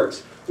how it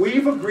works.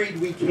 We've agreed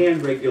we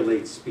can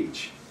regulate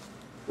speech.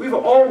 We've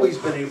always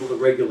been able to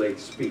regulate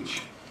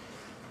speech.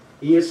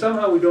 Yet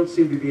somehow we don't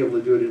seem to be able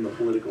to do it in the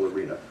political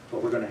arena.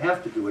 But we're going to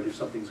have to do it if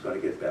something's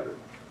going to get better.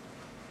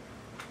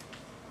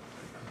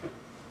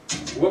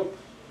 Whoop.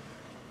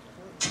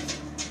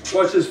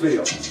 Watch this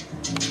video.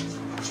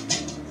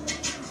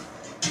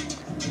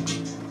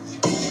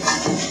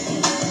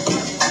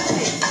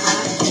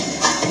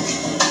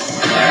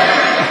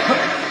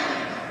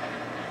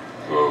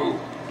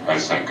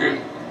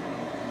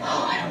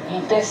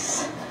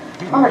 this.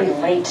 I'm already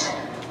late.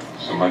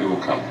 Somebody will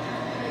come.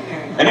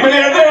 Anybody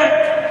out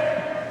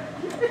there?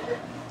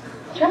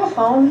 Do you have a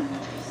phone?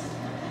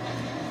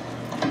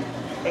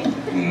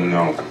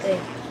 No.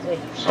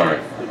 Sorry.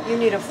 You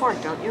need a fork,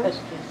 don't you?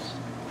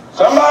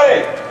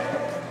 Somebody!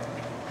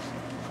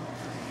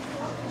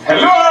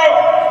 Hello?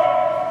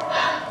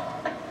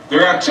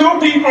 There are 2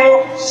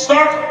 people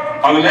stuck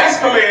on an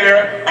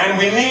escalator and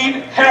we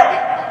need help.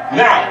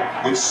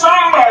 Now, would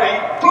somebody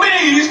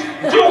please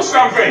do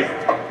something?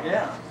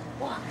 Yeah.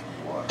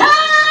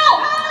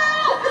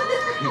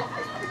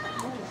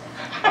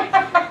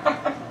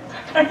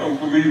 I don't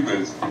believe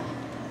this.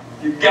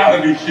 You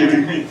gotta be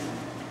kidding me.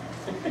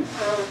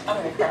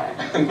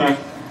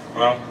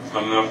 Well, there's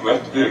not enough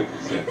left to do,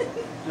 is it?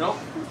 No.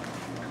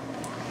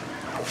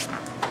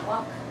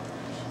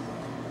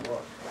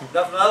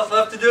 Nothing else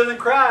left to do than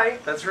cry.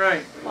 That's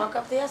right. Walk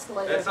up the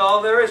escalator. That's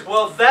all there is.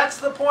 Well, that's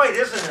the point,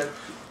 isn't it?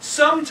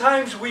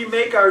 Sometimes we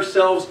make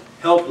ourselves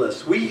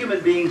helpless. We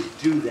human beings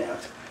do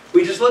that.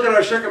 We just look at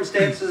our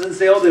circumstances and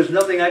say, oh, there's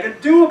nothing I can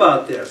do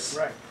about this.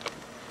 Right.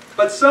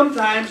 But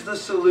sometimes the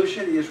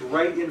solution is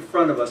right in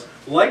front of us.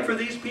 Like for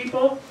these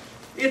people,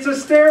 it's a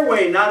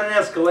stairway, not an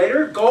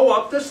escalator. Go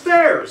up the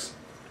stairs.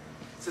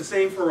 It's the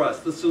same for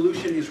us. The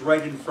solution is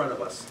right in front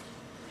of us.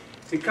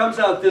 It comes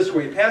out this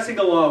way. Passing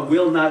a law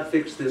will not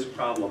fix this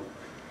problem,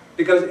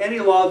 because any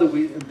law that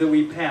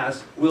we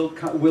pass will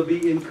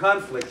be in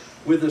conflict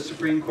with a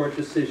Supreme Court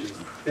decision.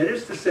 That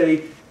is to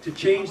say, to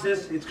change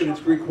this, it's going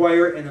to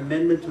require an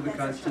amendment to the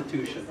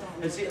Constitution.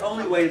 It's the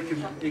only way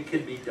it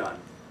can be done.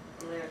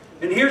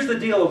 And here's the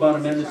deal about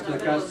amendments to the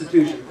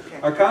Constitution.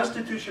 Our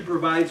Constitution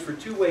provides for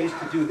 2 ways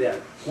to do that.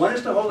 One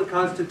is to hold a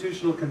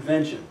constitutional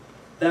convention.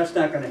 That's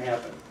not going to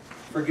happen.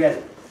 Forget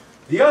it.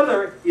 The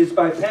other is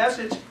by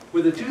passage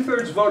with a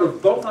 2/3 vote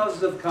of both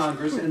houses of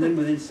Congress, and then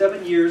within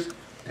 7 years,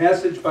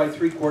 passage by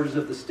 3/4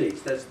 of the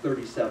states. That's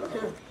 37 of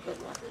them.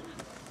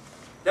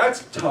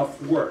 That's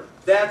tough work.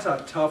 That's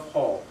a tough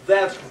haul.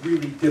 That's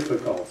really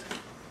difficult.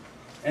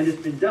 And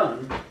it's been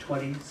done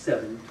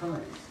 27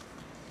 times.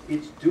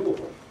 It's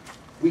doable.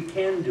 We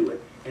can do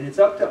it. And it's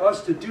up to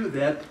us to do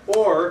that,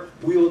 or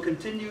we will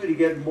continue to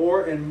get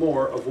more and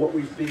more of what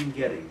we've been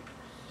getting.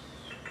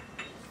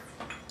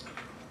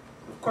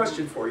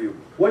 Question for you.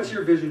 What's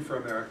your vision for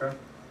America?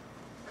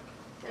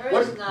 There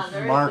What? is none.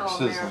 There is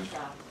Marxism. no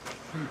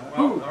America.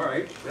 Well, all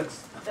right.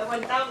 That's That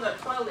went down the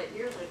toilet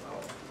years ago.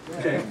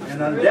 okay.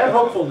 And on that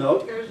hopeful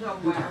note, There's no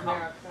more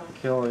America.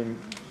 Killing.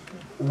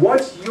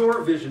 what's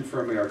your vision for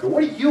America?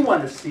 What do you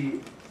want to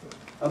see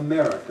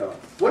America?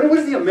 What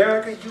is the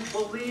America you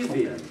believe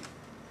in?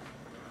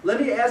 Let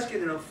me ask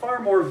it in a far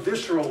more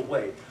visceral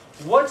way.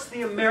 What's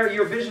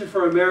your vision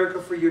for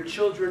America for your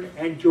children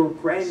and your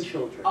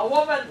grandchildren? A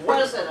woman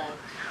president.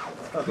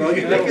 Well,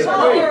 you make it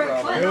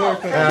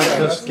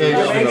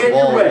Confiscation Make it of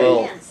all your way.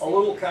 wealth. A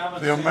little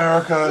common. The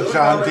America of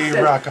John D.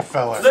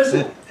 Rockefeller.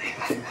 Listen,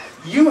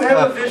 you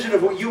have a vision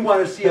of what you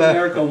want to see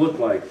America look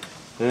like.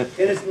 And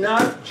it's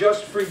not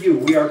just for you.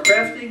 We are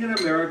crafting an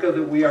America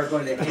that we are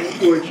going to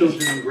hand to our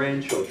children and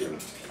grandchildren.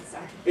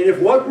 And if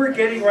what we're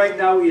getting right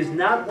now is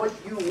not what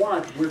you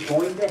want, we're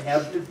going to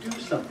have to do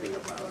something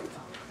about it.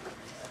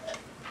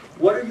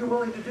 What are you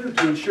willing to do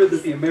to ensure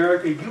that the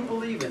America you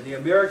believe in, the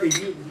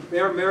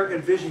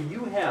American vision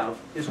you have,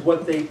 is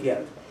what they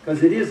get?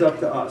 Because it is up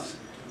to us.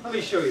 Let me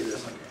show you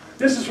this.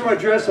 This is from an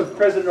address of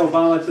President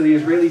Obama to the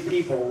Israeli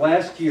people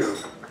last year.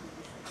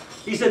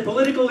 He said,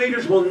 political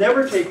leaders will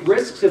never take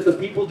risks if the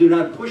people do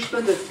not push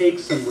them to take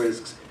some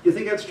risks. You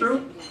think that's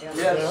true?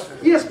 Yes.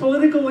 Yes,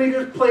 political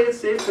leaders play it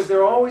safe because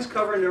they're always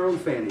covering their own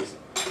fannies.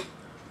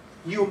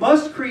 You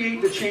must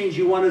create the change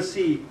you want to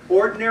see.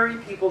 Ordinary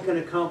people can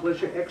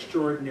accomplish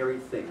extraordinary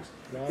things.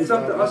 It's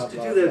up to us to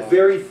do that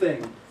very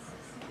thing.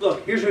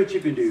 Look, here's what you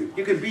can do.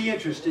 You can be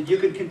interested. You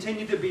can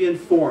continue to be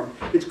informed.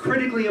 It's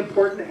critically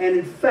important, and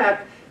in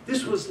fact,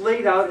 this was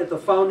laid out at the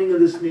founding of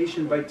this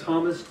nation by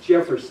Thomas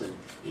Jefferson.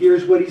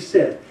 Here's what he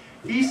said.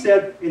 He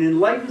said, an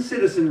enlightened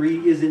citizenry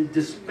is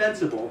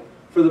indispensable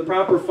for the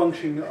proper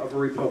functioning of a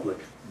republic.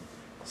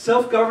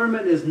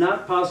 Self-government is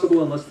not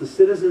possible unless the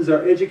citizens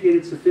are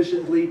educated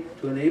sufficiently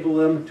to enable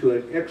them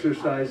to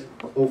exercise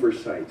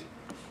oversight.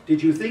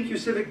 Did you think your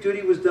civic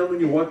duty was done when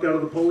you walked out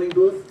of the polling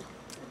booth?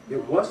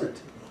 It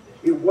wasn't.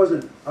 It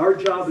wasn't. Our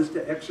job is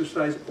to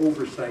exercise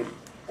oversight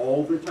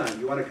all the time.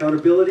 You want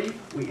accountability?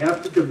 We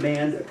have to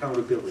demand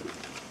accountability.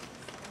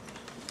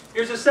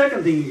 Here's a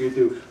second thing you can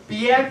do.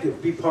 Be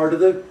active. Be part of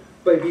the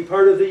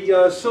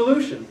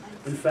solution.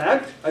 In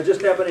fact, I just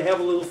happen to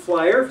have a little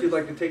flyer, if you'd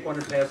like to take one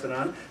and pass it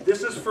on.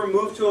 This is for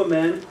Move to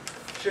Amend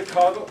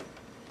Chicago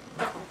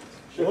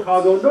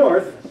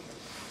North.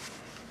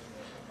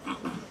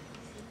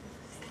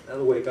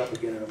 That'll wake up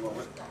again in a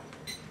moment.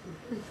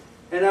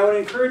 And I would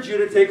encourage you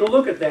to take a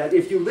look at that.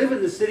 If you live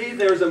in the city,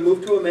 there's a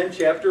Move to Amend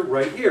chapter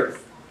right here.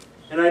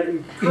 And I'd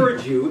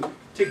encourage you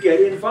to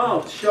get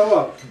involved, show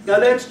up.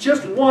 Now that's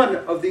just one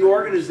of the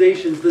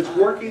organizations that's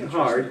working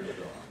hard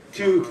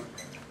to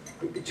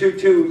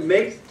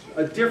make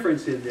a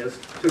difference in this,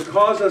 to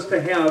cause us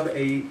to have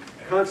a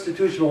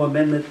constitutional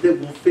amendment that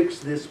will fix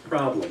this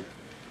problem.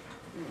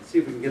 Let's see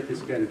if we can get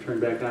this guy to turn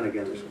back on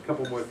again. There's a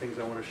couple more things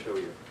I want to show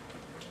you.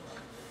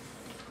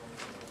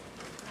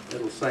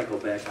 It'll cycle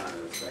back on in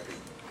a second.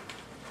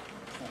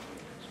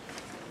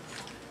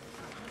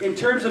 In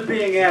terms of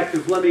being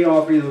active, let me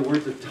offer you the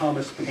words of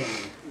Thomas Paine. Do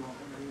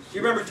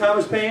you remember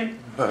Thomas Paine?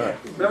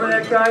 Remember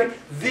that guy?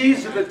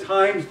 These are the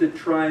times that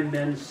try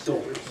men's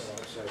souls.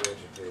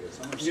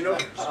 You know,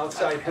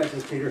 outside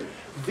agitator.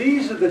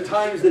 These are the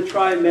times that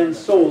try men's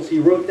souls. He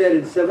wrote that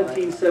in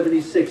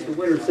 1776, the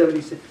winter of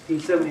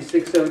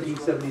 1776,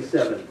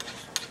 1777.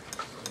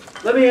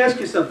 Let me ask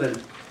you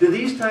something. Do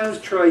these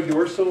times try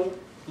your soul?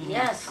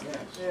 Yes.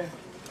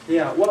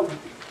 Yeah, well,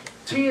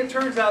 see, it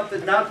turns out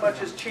that not much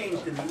has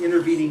changed in the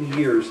intervening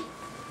years.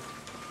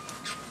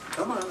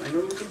 Come on, I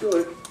know you can do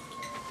it.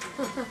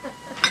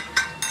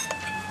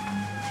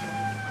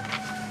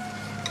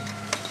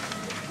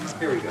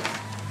 Here we go.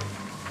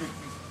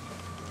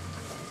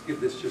 Let's give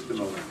this just a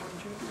moment.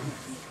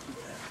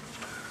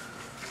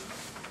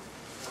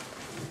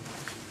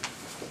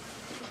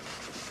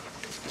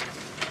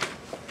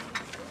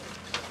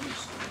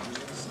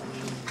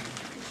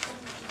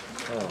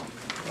 Oh,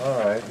 all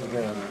right, we're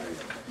gonna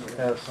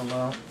have some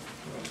out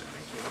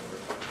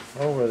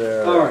over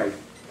there. All right.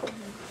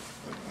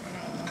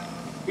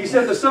 He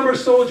said, the summer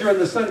soldier and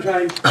the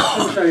sunshine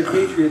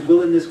patriot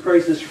will in this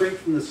crisis shrink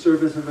from the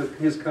service of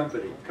his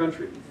country.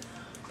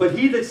 But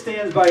he that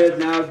stands by it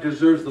now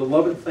deserves the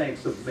love and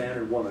thanks of man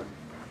and woman.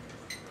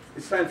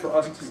 It's time for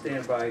us to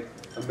stand by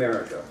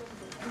America.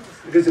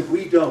 Because if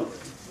we don't,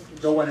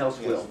 no one else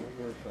will.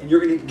 And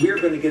we're going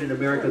to get an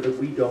America that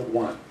we don't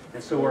want.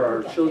 And so are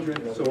our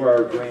children, so are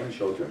our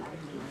grandchildren.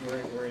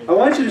 I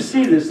want you to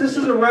see this. This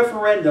is a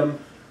referendum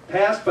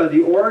passed by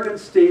the Oregon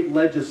State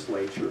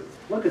Legislature.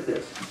 Look at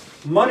this.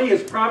 Money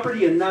is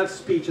property and not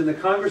speech, and the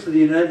Congress of the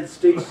United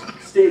States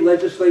state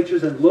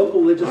legislatures and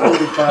local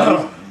legislative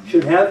bodies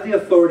should have the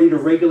authority to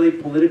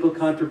regulate political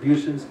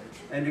contributions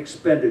and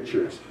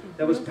expenditures.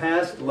 That was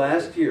passed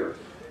last year,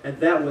 and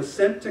that was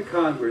sent to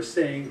Congress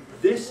saying,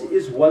 this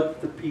is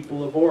what the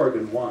people of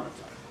Oregon want.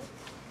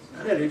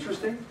 Isn't that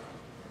interesting?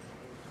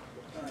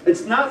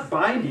 It's not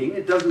binding,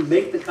 it doesn't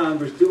make the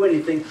Congress do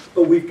anything,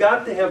 but we've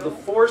got to have the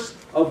force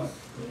of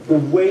the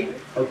weight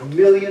of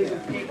millions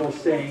of people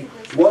saying,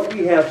 what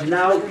we have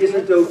now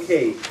isn't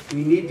okay.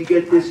 We need to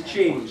get this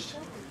changed.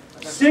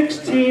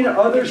 16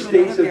 other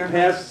states have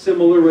passed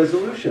similar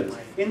resolutions,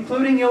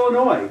 including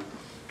Illinois.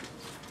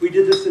 We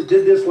did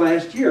this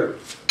last year.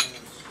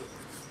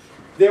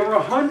 There were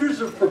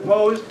hundreds of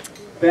proposed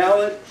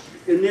ballot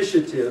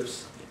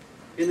initiatives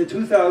in the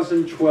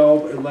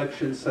 2012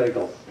 election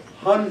cycle.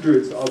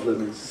 Hundreds of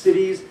them in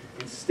cities,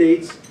 in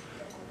states,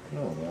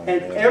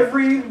 and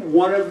every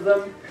one of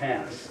them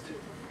passed.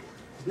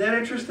 Isn't that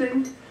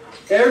interesting?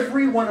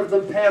 Every one of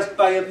them passed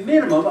by a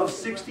minimum of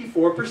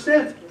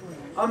 64%.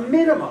 A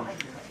minimum.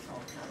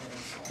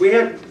 We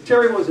had,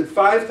 Terry, was it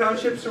 5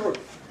 townships in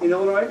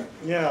Illinois?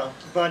 Yeah,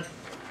 but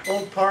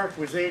Oak Park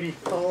was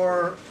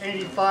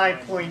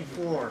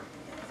 85.4.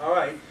 All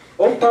right.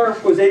 Oak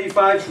Park was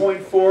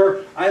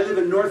 85.4. I live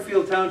in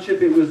Northfield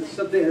Township. It was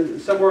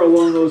somewhere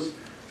along those,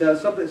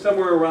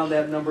 somewhere around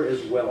that number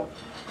as well.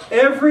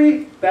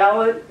 Every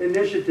ballot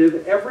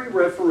initiative, every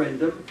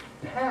referendum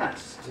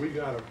passed. We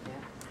got it.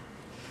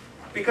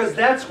 Because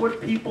that's what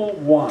people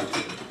want.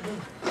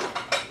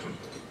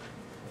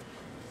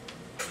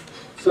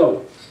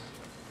 So,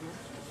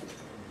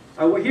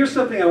 here's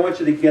something I want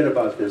you to get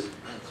about this.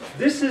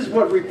 This is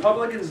what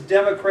Republicans,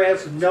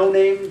 Democrats,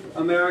 no-name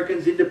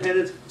Americans,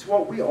 independents, it's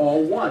what we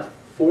all want.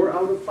 4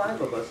 out of 5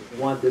 of us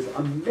want this,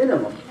 a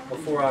minimum of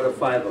 4 out of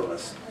 5 of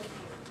us.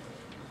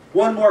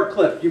 One more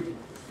clip. You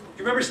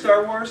remember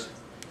Star Wars?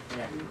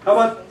 Yeah. How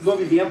about the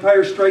movie The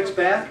Empire Strikes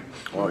Back?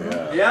 Oh,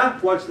 yeah. Yeah?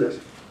 Watch this.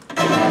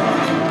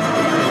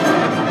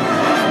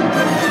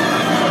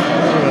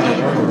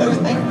 Oh,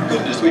 thank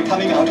goodness we're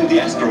coming out of the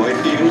asteroid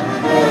field.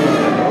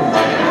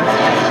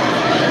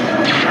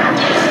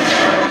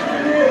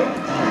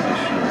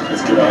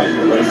 Let's get out of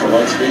here. Ready for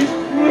light speed?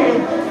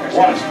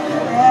 1,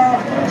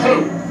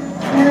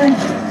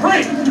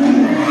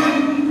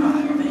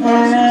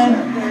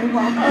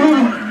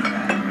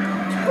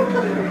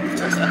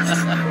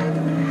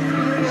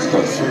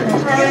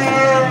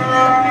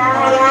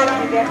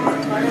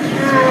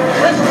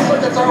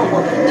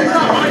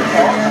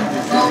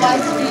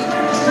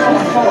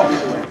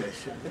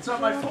 It's not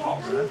my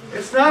fault.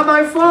 It's not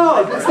my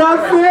fault. It's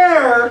not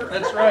fair.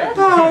 That's right.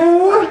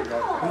 No.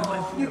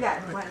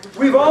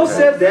 We've all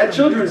said that.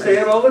 Children say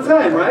it all the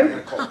time, right?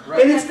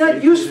 And it's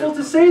not useful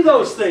to say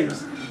those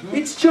things.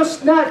 It's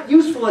just not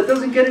useful. It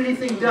doesn't get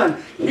anything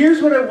done.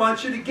 Here's what I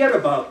want you to get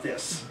about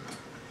this.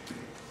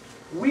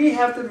 We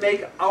have to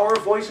make our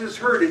voices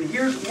heard, and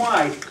here's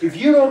why. If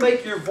you don't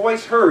make your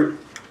voice heard,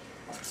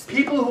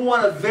 people who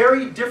want a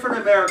very different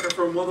America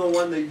from the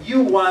one that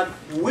you want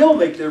will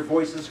make their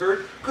voices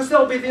heard, because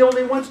they'll be the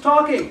only ones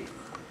talking.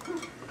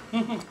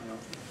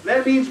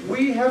 That means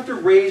we have to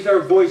raise our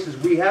voices.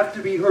 We have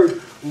to be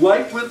heard,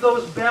 like with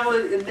those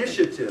ballot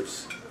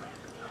initiatives.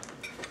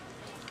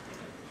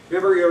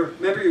 Remember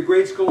your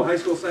grade school, high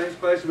school science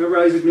class? Remember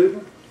Isaac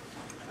Newton?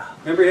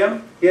 Remember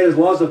him? He had his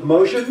laws of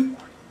motion.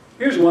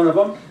 Here's one of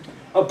them.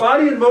 A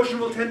body in motion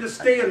will tend to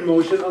stay in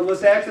motion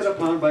unless acted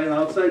upon by an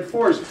outside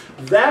force.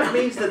 That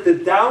means that the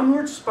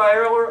downward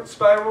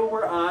spiral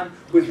we're on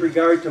with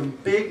regard to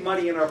big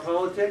money in our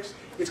politics,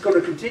 it's going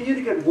to continue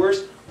to get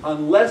worse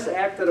unless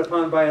acted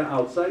upon by an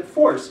outside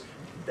force.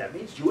 That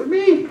means you and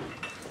me.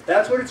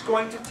 That's what it's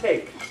going to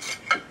take.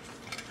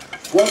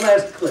 One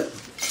last clip.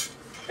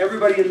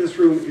 Everybody in this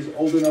room is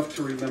old enough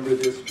to remember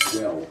this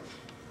well.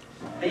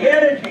 The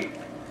energy,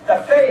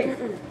 the faith,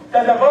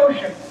 the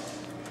devotion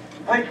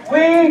which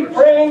we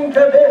bring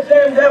to this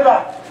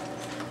endeavor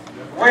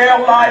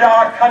will light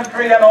our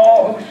country and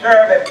all who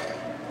serve it.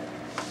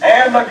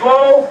 And the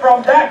glow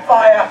from that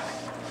fire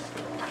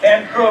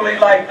can truly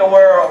light the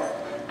world.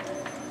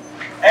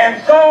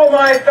 And so,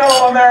 my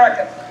fellow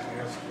Americans,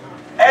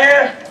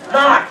 ask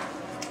not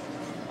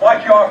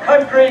what your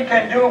country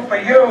can do for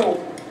you,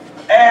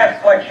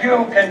 ask what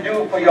you can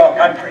do for your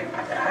country.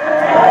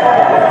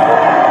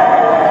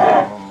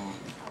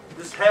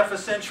 This half a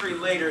century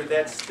later,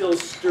 that still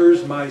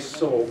stirs my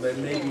soul,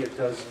 and maybe it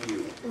does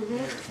you.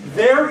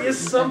 There is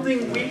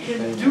something we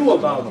can do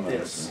about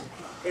this,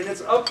 and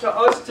it's up to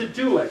us to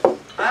do it.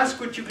 Ask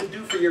what you can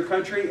do for your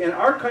country, and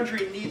our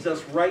country needs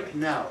us right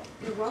now.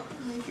 You're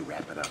welcome. You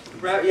wrap it up.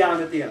 Yeah,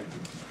 I'm at the end.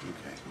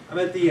 Okay. I'm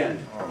at the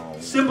end.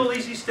 Simple,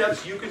 easy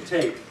steps you can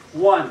take.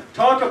 1,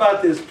 talk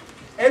about this.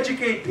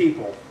 Educate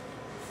people.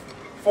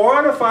 4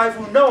 out of 5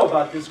 who know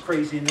about this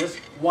craziness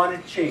want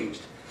it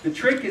changed. The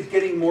trick is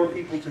getting more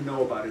people to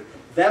know about it.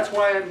 That's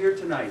why I'm here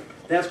tonight.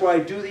 That's why I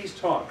do these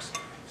talks.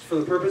 It's for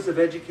the purpose of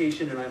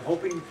education, and I'm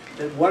hoping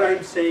that what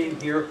I'm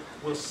saying here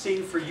will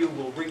sing for you,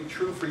 will ring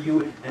true for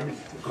you, and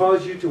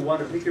cause you to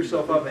want to pick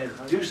yourself up and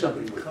do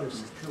something with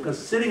this. Because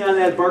sitting on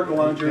that Barker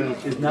lounger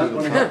is not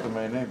going to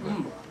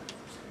happen.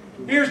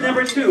 Here's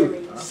number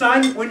 2.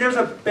 Sign, when there's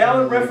a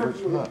ballot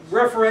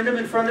referendum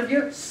in front of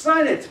you,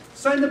 sign it.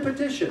 Sign the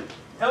petition.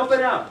 Help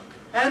it out.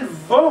 And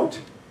vote.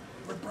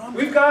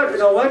 We've got an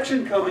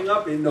election coming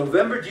up in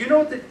November. Do you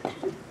know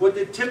what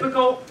the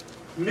typical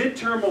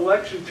midterm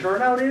election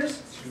turnout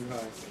is?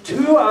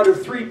 2 out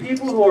of 3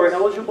 people who are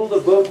eligible to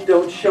vote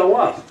don't show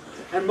up.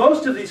 And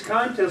most of these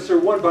contests are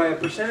won by a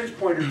percentage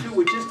point or 2,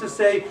 which is to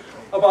say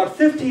about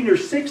 15 or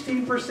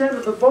 16%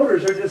 of the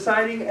voters are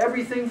deciding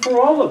everything for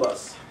all of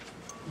us.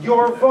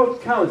 Your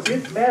vote counts.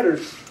 It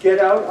matters. Get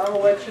out on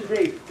election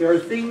day. There are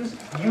things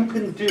you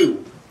can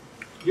do.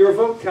 Your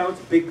vote counts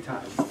big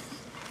time.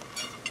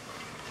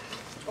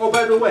 Oh,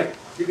 by the way,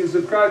 you can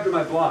subscribe to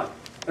my blog.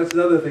 That's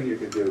another thing you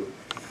can do.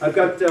 I've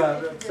got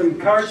some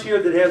cards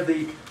here that have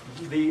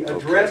the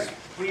address.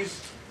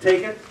 Please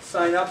take it,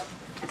 sign up.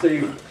 It's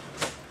a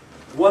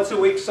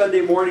once-a-week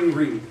Sunday morning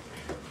read.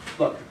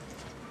 Look,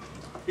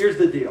 here's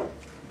the deal.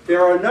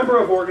 There are a number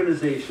of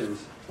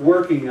organizations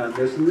working on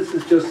this, and this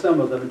is just some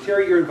of them. And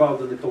Terry, you're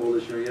involved in the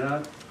coalition, are you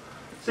not?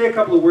 Say a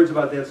couple of words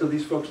about that so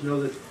these folks know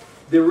that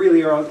there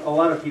really are a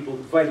lot of people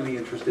vitally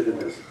interested in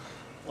this.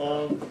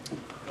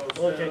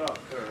 Okay.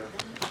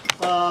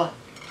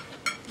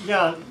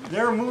 Yeah,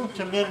 there are move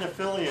to men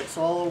affiliates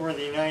all over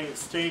the United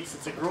States.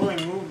 It's a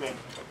growing movement.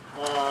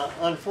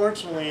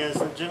 Unfortunately, as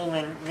the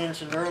gentleman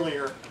mentioned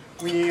earlier,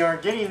 we are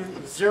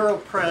getting zero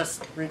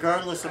press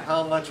regardless of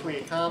how much we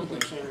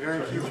accomplish, and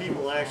very few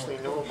people actually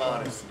know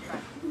about us.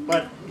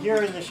 But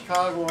here in the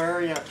Chicago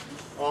area,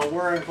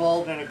 we're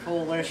involved in a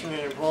coalition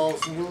that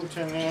involves move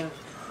to men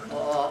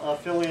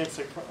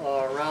affiliates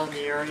around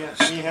the area.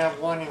 We have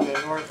one in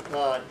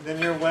the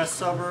near west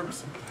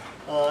suburbs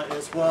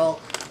as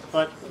well.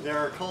 But there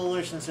are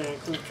coalitions that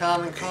include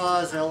Common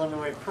Cause,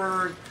 Illinois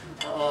PIRG,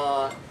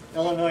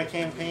 Illinois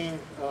Campaign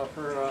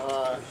for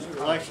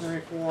Election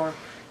Reform,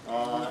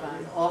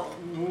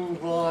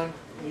 Move On,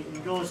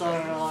 it goes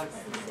on and on.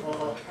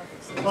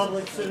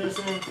 Public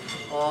Citizen,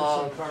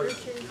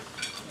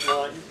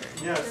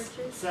 yes,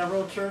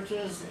 several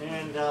churches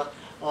and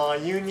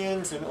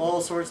unions and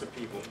all sorts of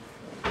people.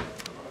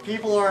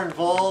 People are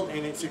involved,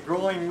 and it's a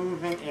growing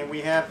movement, and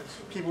we have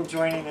people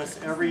joining us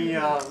every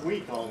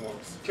week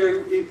almost.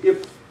 Terry,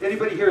 if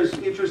anybody here is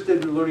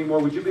interested in learning more,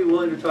 would you be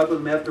willing to talk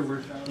with them after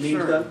we're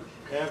meeting's done?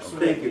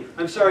 Absolutely. Thank you.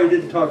 I'm sorry I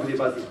didn't talk with you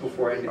about this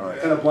before. I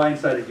kind of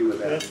blindsided you with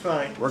that. That's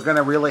fine. We're going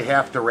to really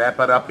have to wrap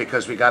it up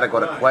because we got to go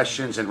to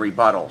questions and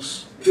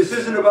rebuttals. This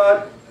isn't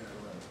about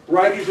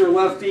righties or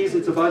lefties.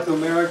 It's about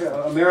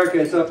America. America,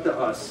 it's up to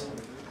us.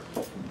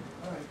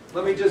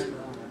 Let me just...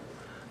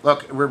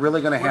 Look, we're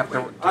really going to have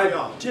to...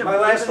 my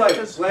last slide.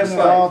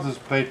 All this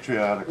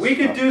patriotic We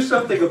can do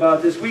something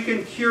about this. We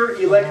can cure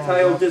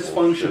electile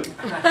dysfunction.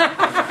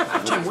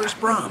 Jim, where's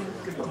Brom?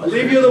 I'll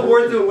leave you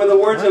with the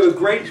words of a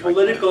great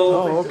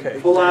political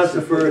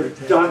philosopher,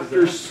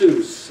 Dr.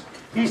 Seuss.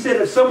 He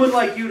said, if someone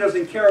like you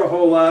doesn't care a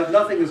whole lot,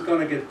 nothing is going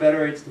to get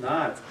better. It's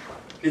not.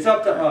 It's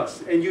up to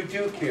us, and you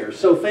do care.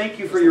 So thank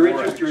you for your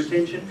interest, your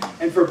attention,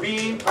 and for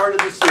being part of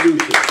the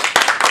solution.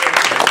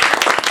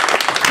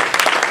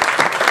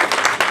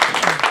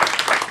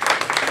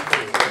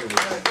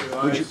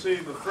 I see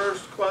the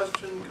first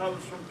question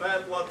comes from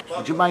Pat Lutton.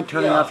 Would you mind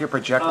turning off your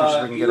projector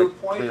so we can get you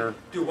it clear?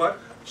 Do what?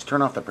 Just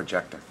turn off the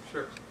projector.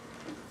 Sure.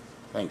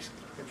 Thanks.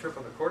 You can trip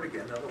on the cord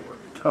again, that'll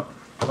work.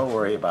 Don't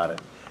worry about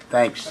it.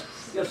 Thanks.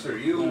 Yes, sir.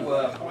 You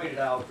pointed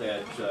out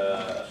that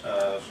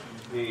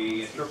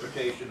the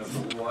interpretation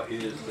of the law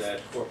is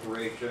that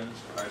corporations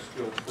are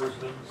still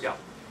persons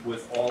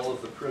with all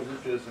of the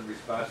privileges and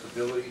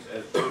responsibilities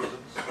as persons.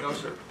 No,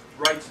 sir.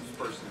 Rights as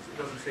persons. It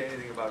doesn't say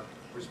anything about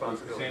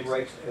responsibilities. Same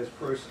rights as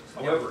persons.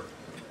 However,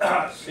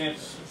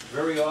 since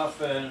very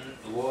often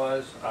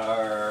laws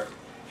are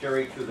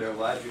carried to their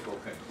logical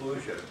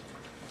conclusion,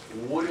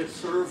 would it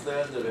serve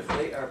then that if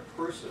they are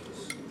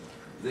persons,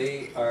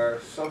 they are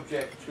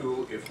subject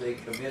to, if they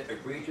commit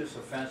egregious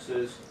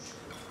offenses,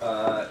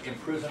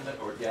 imprisonment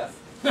or death?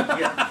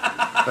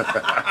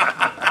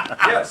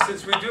 Yes,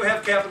 since we do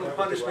have capital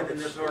punishment in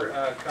this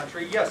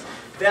country, yes,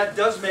 that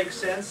does make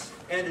sense,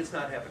 and it's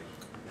not happening.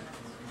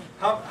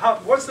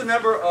 What's the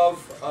number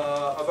of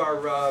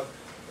our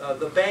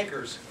the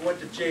bankers who went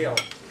to jail?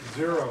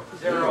 Zero.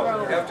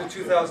 After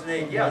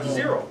 2008. Yeah,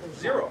 zero.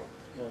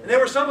 And there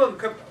were some of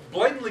them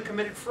blatantly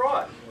committed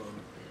fraud.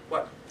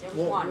 What?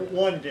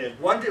 One did.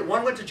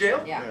 One went to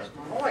jail? Yeah.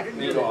 Oh, I didn't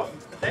know that.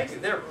 Thank you.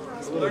 There.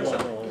 Learned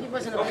something. He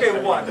wasn't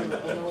Okay, one.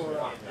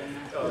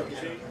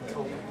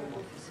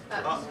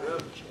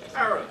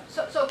 Aaron.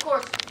 So of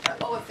course,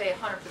 OFA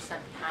 100%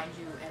 behind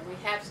you, and we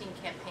have seen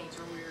campaigns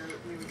where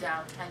we were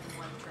down 10 to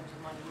 1 in terms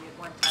of money. We had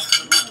one time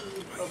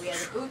where we had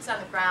the boots on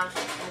the ground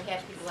and we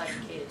had people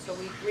educated. So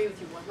we agree with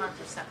you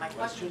 100%. My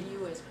question to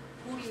you is,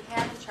 who do you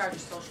have in charge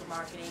of social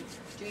marketing?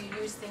 Do you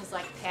use things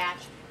like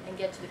patch and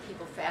get to the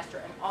people faster?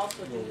 And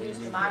also, do you use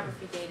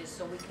demography data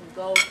so we can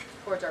go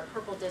towards our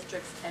purple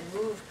districts and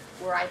move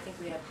where I think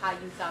we have high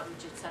youth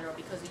outreach, et cetera,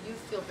 because the youth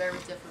feel very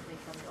differently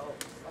from the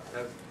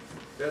old.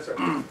 That's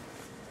right.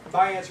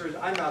 My answer is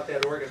I'm not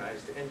that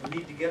organized and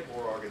need to get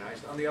more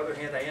organized. On the other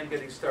hand, I am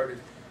getting started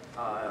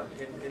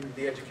in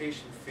the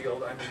education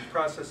field. I'm in the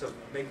process of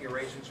making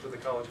arrangements with the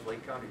College of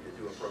Lake County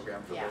to do a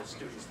program for the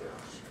students there.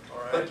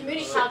 All right. But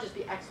community colleges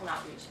be excellent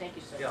outreach. Thank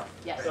you, sir. Yeah.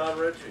 Yes. Don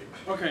Ritchie.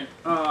 Okay.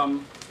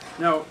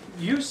 Now,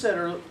 you said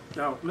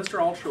now, Mr.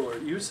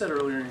 Altschuler, you said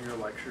earlier in your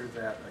lecture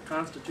that a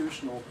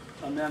constitutional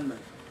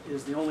amendment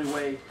is the only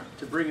way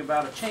to bring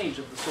about a change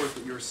of the sort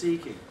that you're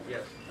seeking.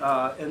 Yes.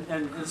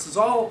 And this is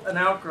all an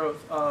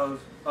outgrowth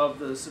of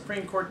the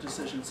Supreme Court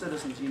decision,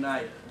 Citizens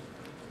United,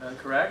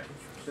 correct?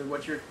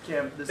 What your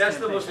That's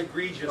the most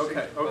egregious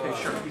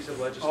sure. piece of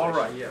legislation. All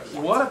right. Yes.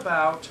 What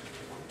about,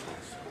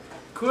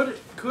 could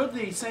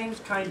the same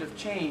kind of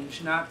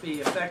change not be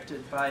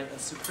affected by a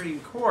Supreme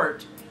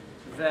Court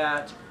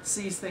that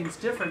sees things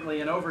differently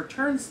and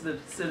overturns the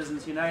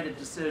Citizens United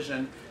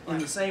decision in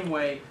the same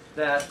way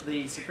that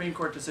the Supreme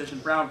Court decision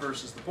Brown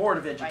versus the Board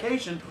of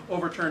Education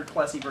overturned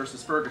Plessy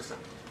versus Ferguson?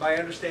 My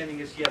understanding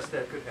is yes,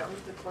 that could happen.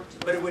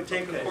 But it would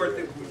take a court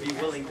that would be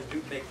willing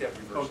to make that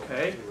reversal.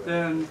 Okay,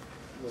 then,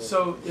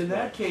 so in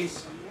that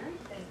case,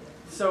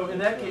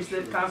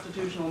 that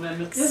constitutional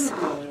amendment isn't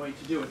the only way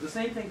to do it. The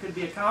same thing could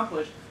be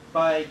accomplished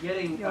by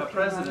getting a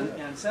president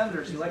and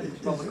senators elected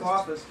to public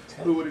office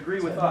who would agree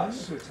with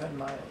us.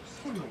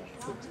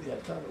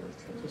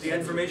 The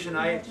information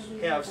I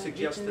have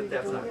suggests that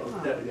that's not,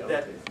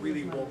 that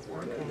really won't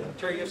work.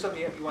 Terry, you have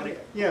something you want to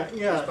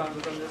respond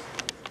with on this?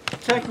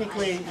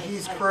 Technically,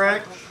 he's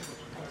correct,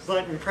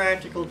 but in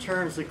practical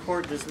terms, the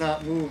court does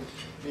not move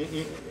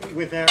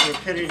with that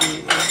rapidity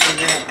in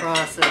that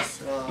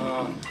process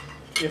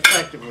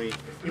effectively.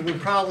 It would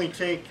probably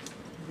take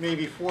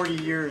maybe 40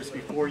 years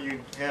before you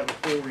have a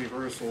full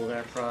reversal of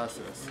that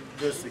process,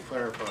 just to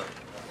clarify.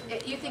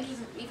 You think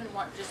even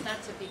one, just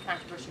not to be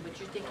controversial, but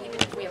you think even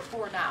if we have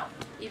 4 now,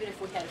 even if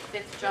we had a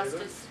 5th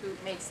justice who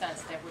made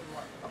sense, that wouldn't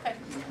work? Okay.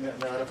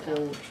 Not a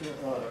full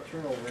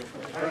turnover.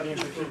 I think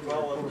we should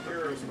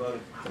volunteer, but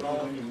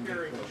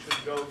volunteering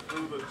should go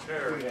through the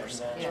chair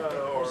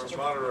or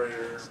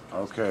moderator.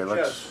 Okay, let's.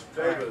 Yes,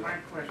 David. My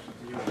question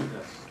to you is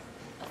this.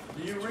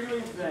 Do you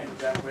really think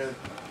that with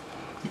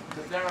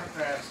the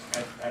Democrats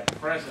at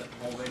present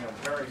holding a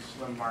very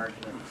slim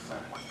margin in the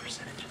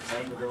Senate,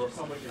 and with the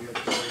Republican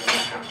majority in the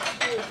House,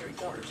 that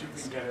you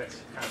can get a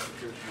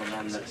constitutional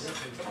amendment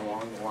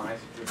along the lines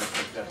that you've been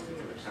suggesting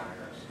to the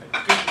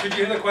Congress? Did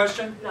you hear the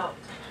question? No.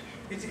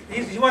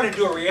 He wanted to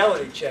do a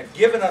reality check.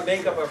 Given our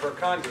makeup of our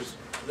Congress,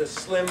 the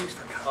slim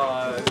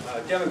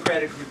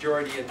Democratic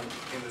majority in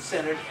the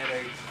Senate and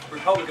a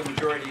Republican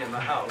majority in the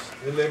House.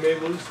 And they may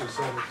lose the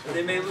Senate.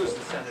 They may lose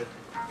the Senate.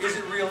 Is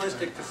it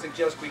realistic to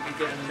suggest we could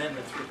get an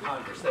amendment through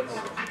Congress? That's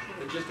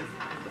the gist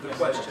of the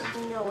question.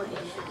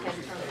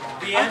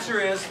 The answer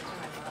is,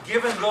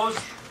 given those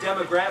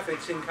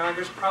demographics in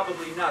Congress,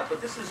 probably not.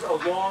 But this is a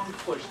long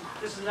push.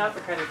 This is not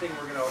the kind of thing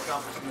we're going to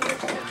accomplish in the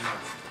next 10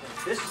 months.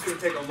 This is going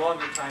to take a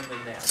longer time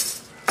than that.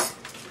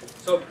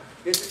 So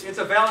it's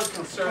a valid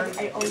concern.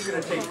 It's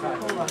going to take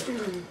time.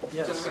 It's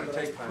just going to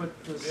take time.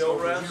 Neil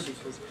Rest?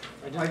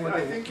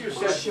 I think you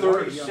said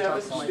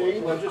 37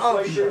 state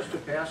legislatures to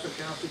pass a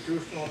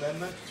constitutional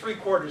amendment?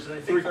 3/4, and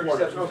I think 37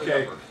 is the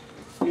Okay. number.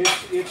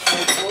 It's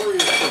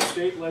notorious that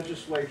state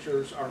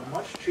legislatures are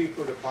much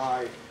cheaper to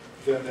buy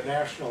than the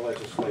national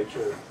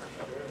legislature.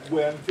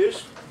 When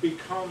this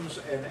becomes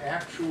an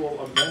actual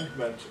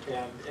amendment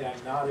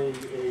and not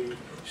a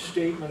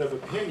statement of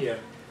opinion,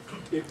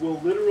 it will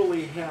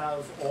literally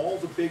have all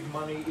the big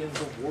money in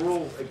the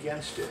world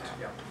against it.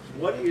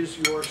 What is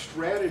your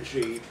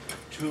strategy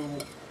to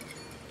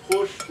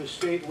push the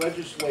state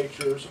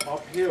legislatures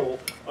uphill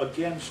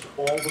against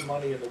all the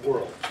money in the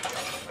world?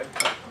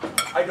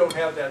 I don't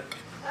have that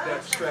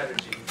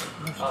strategy.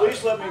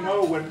 Please let me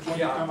know when you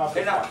come up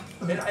with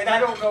one. And I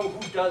don't know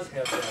who does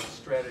have that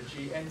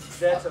strategy, and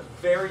that's a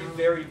very,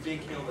 very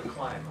big hill to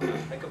climb.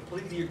 I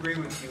completely agree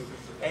with you,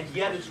 and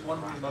yet it's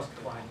one we must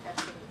climb.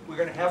 We're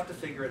going to have to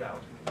figure it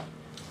out.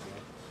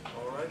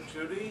 All right,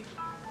 Judy?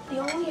 The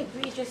only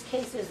egregious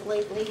cases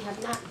lately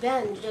have not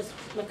been just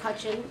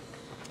McCutcheon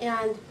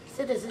and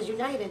Citizens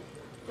United.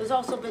 There's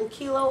also been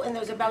Kilo, and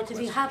there's about to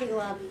be Hobby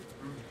Lobby.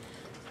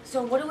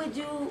 So what do we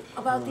do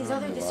about these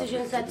other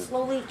decisions that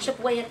slowly chip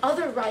away at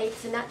other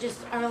rights and not just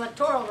our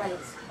electoral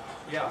rights?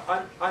 Yeah,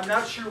 I'm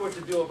not sure what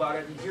to do about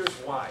it, and here's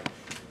why.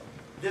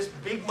 This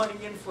big money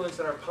influence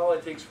in our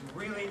politics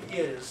really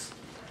is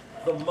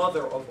the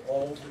mother of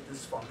all the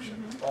dysfunction,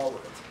 all of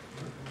it.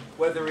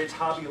 Whether it's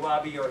Hobby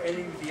Lobby or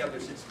any of the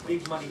others, it's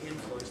big money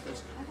influence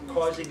that's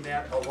causing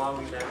that,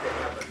 allowing that to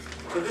happen.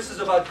 So this is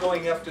about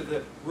going after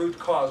the root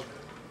cause.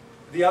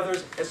 The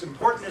others, as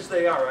important as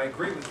they are, I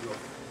agree with you,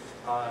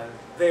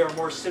 they are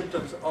more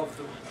symptoms of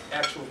the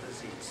actual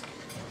disease.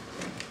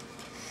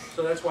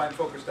 So that's why I'm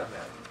focused on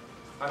that.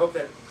 I hope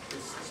that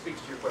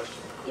speaks to your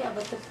question. Yeah,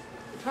 but the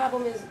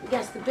problem is,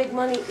 yes, the big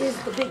money is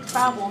the big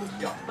problem.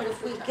 Yeah. But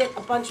if we get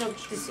a bunch of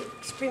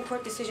Supreme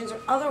Court decisions or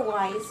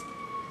otherwise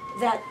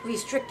that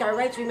restrict our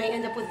rights, we may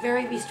end up with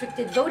very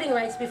restricted voting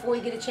rights before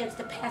we get a chance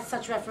to pass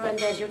such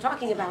referenda as you're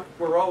talking about.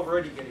 We're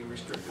already getting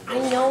restricted. I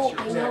know, You're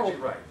I know. exactly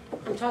right.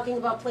 I'm talking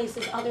about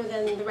places other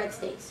than the red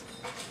states.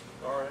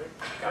 All right,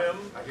 Tim?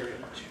 I hear you.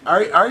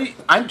 Are you,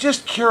 I'm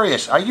just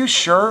curious, are you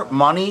sure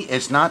money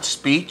is not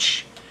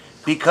speech?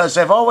 Because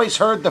I've always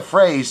heard the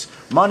phrase,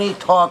 money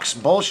talks,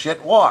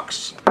 bullshit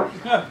walks.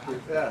 Tim,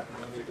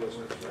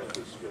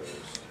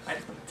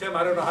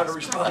 I don't know how to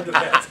respond to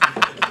that.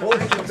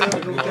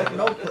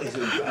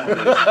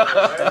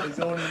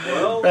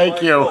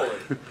 Thank you.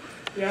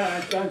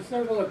 Yeah, on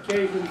several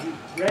occasions, you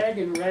drag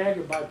and rag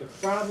about the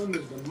problem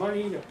is the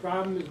money, the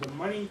problem is the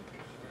money.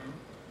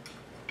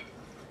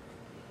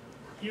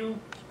 You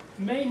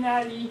may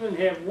not even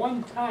have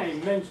one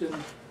time mentioned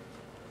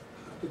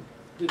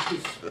the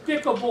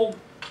despicable,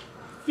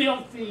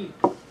 filthy,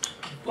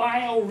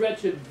 vile,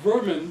 wretched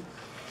vermin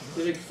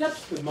that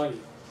accepts the money.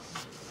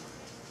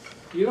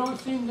 You don't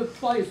seem to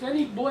place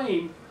any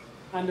blame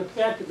on the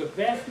fact that the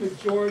vast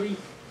majority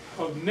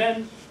of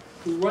men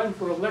who run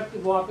for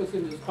elective office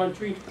in this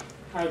country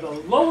are the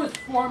lowest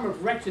form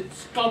of wretched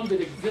scum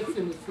that exists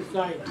in this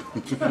society.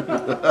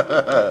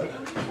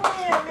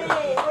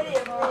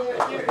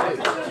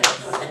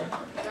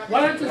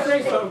 Why don't you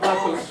say something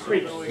about those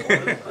streets?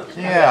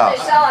 Yeah. They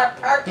sell our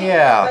parking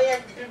Yeah.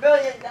 for $1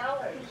 billion.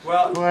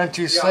 Well, Why don't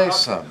you say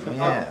something?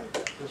 Yeah.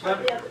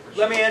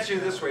 Let me answer you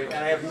this way, and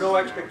I have no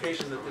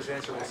expectation that this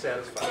answer will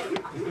satisfy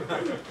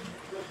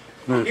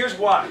you. Here's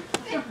why.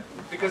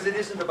 Because it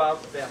isn't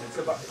about them. It's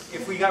about,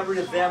 if we got rid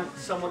of them,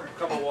 someone would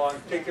come along,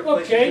 take their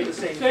place and do the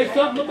same say thing.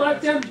 something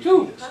about them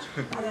too.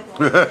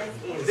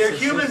 They're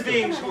human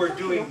beings who are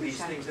doing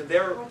these things, and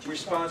they're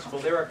responsible,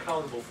 they're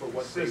accountable for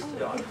what they've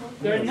done.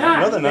 They're not.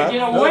 No, they're not. They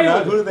get No, away they're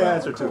not. with Who do it. they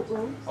answer to?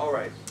 All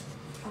right.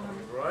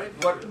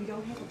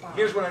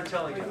 Here's what I'm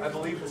telling you. I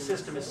believe the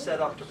system is set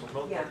up to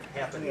promote that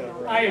happening.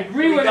 I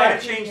agree with that. We've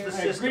got to change the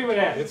I system. agree with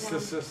that. It's the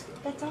system.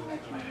 That's all I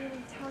can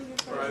really tell you.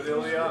 All right,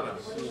 Ileana.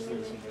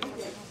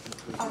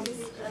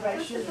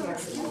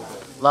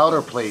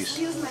 Louder, please.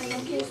 Excuse my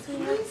English,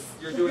 please.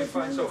 You're doing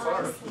fine so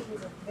far. I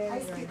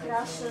speak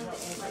Russian,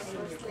 it's my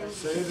first language.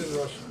 Say it in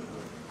Russian.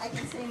 I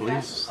can say in Please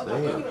Russian.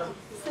 say it. Okay.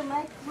 So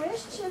my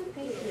question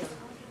is,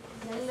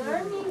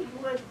 learning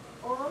what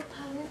all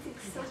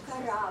politics so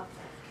corrupt,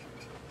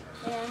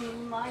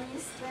 and money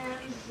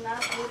spent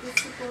not what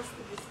it's supposed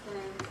to be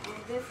spent,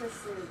 and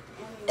deficit,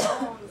 and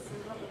loans,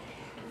 and blah, blah.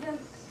 Then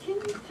can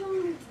you tell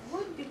me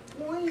what the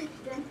point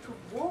then to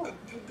vote,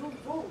 to do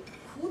vote?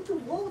 Who to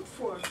vote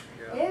for?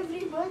 Yeah.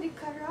 Everybody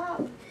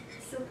corrupt.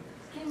 So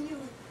can you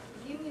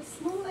give me a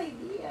small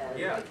idea?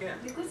 Yeah, I can.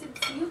 Because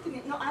it's new to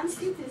me. No, I'm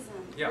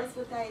citizen. Yeah. That's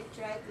what I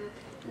try to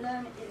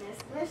learn in this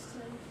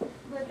question.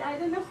 But I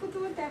don't know who to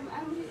vote. I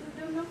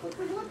don't know who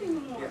to vote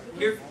anymore.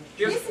 Yeah.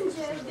 This in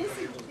jail, this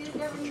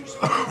government, this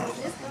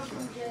come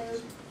from jail,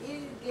 he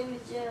gave me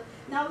jail.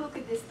 Now look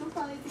at this, two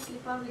politics,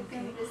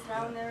 Republican, this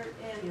Rauner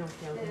and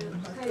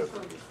how you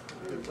call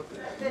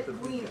it? That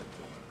Green.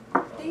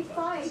 They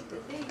fight,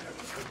 they,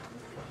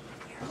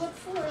 what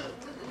for?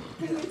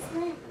 Can you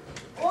explain?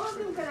 All of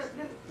them corrupt.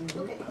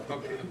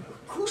 Okay.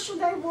 Who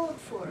should I vote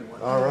for?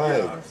 All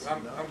right.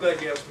 I'm glad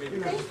you asked me.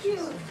 Thank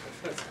you.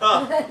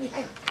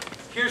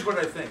 Here's what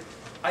I think.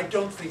 I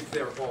don't think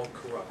they're all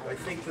corrupt. I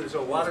think there's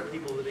a lot of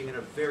people living in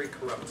a very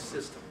corrupt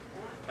system.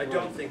 I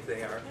don't think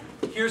they are.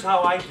 Here's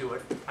how I do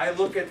it. I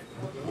look at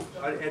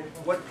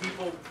what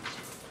people,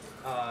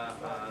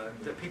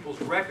 the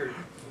people's record.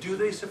 Do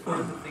they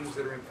support the things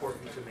that are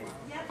important to me?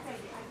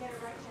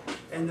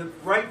 And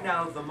right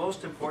now, the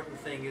most important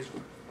thing is,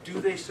 do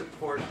they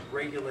support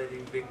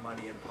regulating big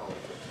money in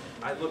politics?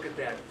 I look at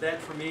that.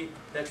 That, for me,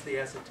 that's the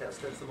acid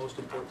test. That's the most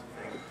important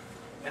thing.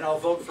 And I'll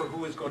vote for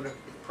who is going to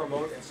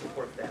promote and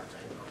support that.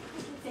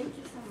 Thank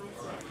you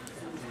so much.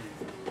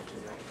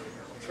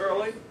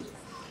 Charlie?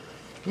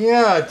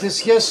 Yeah,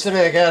 just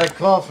yesterday I got a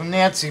call from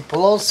Nancy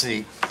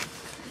Pelosi,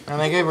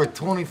 and I gave her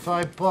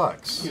 $25.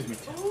 Excuse me.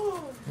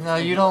 Now,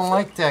 you don't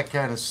like that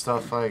kind of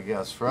stuff, I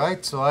guess,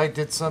 right? So I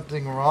did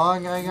something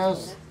wrong, I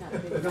guess?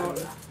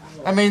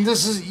 I mean,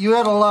 you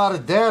had a lot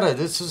of data.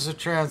 This is a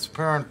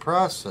transparent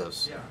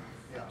process.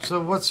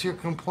 So what's your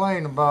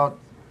complaint about?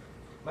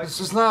 This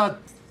is not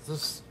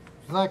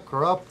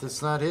corrupt.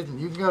 It's not hidden.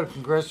 You can go to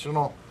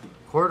Congressional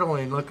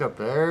Quarterly and look up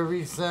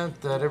every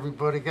cent that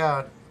everybody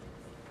got.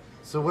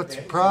 So what's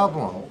the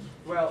problem?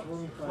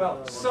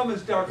 Well, some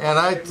is dark.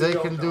 And they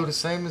can do the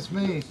same as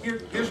me.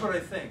 Here's what I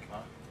think.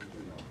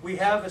 We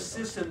have a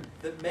system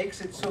that makes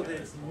it so that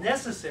it's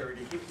necessary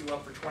to hit you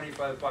up for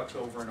 $25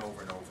 over and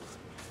over and over.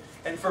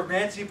 And for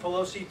Nancy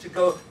Pelosi to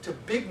go to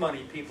big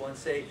money people and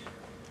say,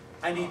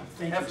 I need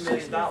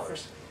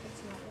 $500,000,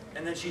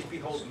 and then she's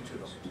beholden to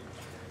them.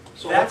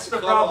 So that's the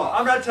problem.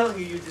 I'm not telling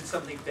you did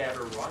something bad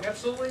or wrong.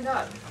 Absolutely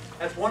not.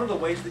 That's one of the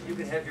ways that you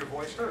can have your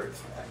voice heard.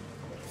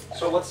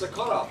 So what's the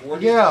cutoff?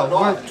 Yeah,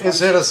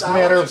 is it a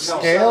matter of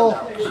scale?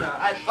 How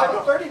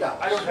about $30?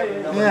 I don't have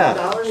a number.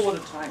 Yeah. $1 at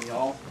a time,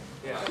 y'all.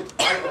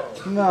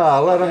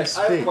 No, let him I have a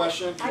speak.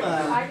 question.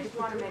 I just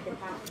want to make a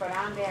comment, but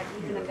on that,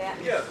 even in that.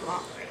 Yes.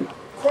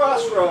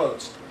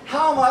 Crossroads.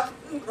 How much?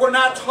 We're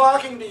not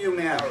talking to you,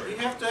 ma'am. You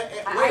have to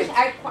wait.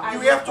 You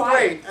have to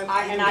wait and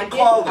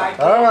call them.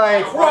 All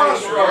right.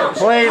 Crossroads.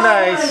 Play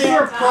nice.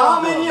 How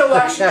many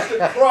elections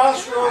did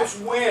Crossroads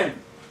win?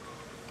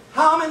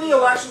 How many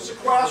elections did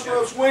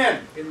Crossroads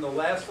win? In the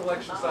last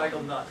election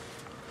cycle, none.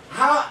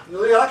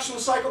 The election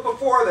cycle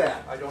before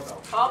that? I don't know.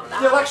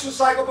 The election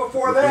cycle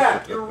before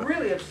that? You're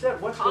really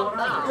upset. What's going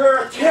on?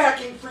 You're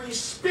attacking free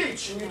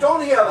speech, and you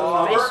don't have a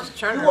number.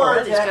 You are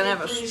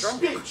attacking free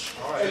speech,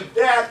 and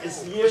that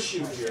is the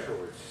issue here.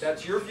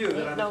 That's your view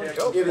that I'm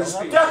attacking. It is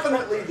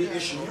definitely the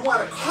issue. You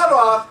want to cut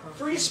off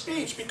free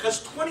speech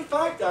because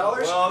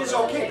 $25 is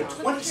okay, but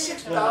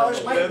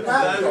 $26 might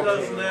not be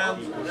okay.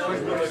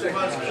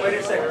 Wait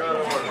a second.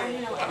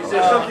 Is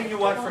there something you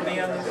want from me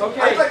on this?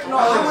 Okay. I'd like to know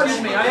how much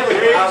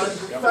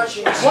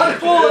One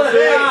fool at a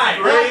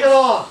time. Back it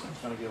off.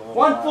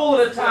 One fool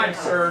at a time,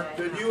 sir.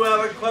 Did you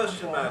have a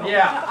question, madam?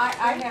 Yeah.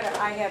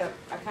 I had a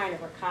kind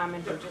of a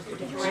comment or just a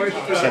different.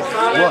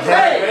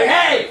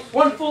 Hey!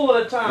 One fool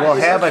at a time. We'll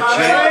have a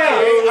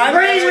chance.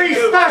 Very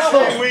special.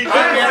 I'm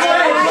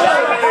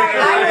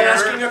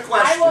asking a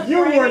question. You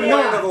were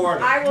not.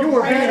 You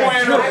were being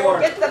a jerk.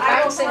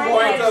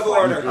 Point of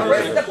order.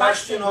 Is it a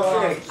question or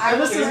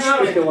This is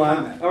not a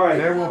comment. All right,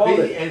 There will hold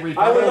be it. a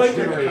I would like rebuttal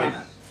to period.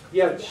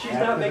 Yeah, she's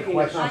not making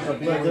a comment.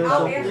 But there's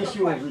an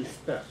issue of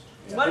respect.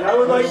 And I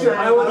would like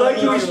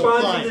to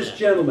respond to this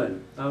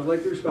gentleman. I would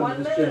like to respond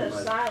to this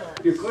gentleman.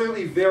 You're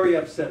clearly very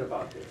upset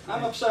about this.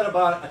 I'm upset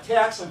about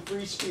attacks on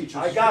free speech.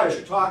 I got What it.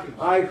 you're talking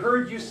about. I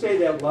heard you say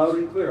that loud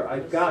and clear.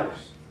 I've got it.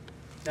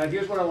 Now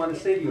here's what I want to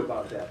say to you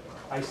about that.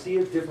 I see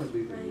it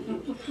differently than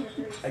you.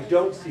 I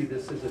don't see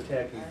this as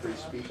attacking free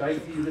speech. I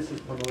view this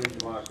as promoting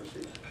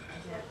democracy.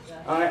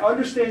 I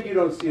understand you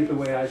don't see it the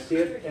way I see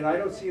it, and I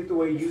don't see it the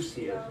way you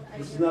see it.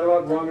 This is not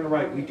about wrong and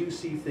right. We do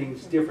see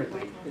things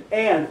differently.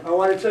 And I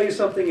want to tell you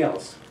something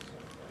else.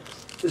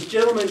 This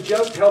gentleman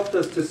just helped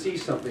us to see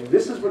something.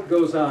 This is what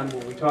goes on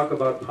when we talk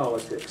about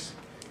politics.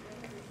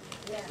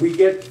 We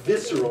get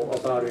visceral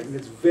about it, and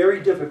it's very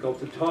difficult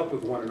to talk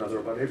with one another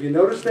about it. Have you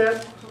noticed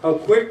that? How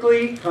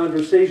quickly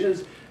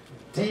conversations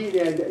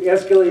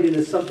escalate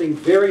into something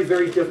very,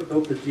 very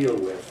difficult to deal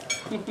with.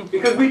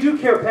 Because we do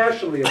care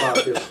passionately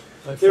about this.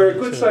 There are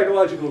good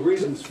psychological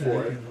reasons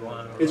for it.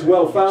 It's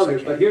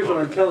well-founded, but here's what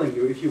I'm telling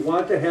you. If you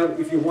want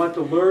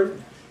to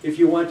learn, if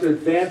you want to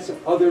advance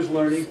others'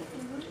 learning,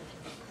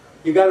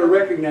 you got to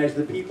recognize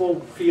that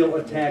people feel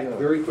attacked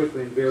very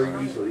quickly and very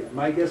easily.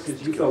 My guess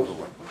is you felt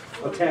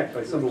attacked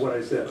by some of what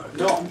I said.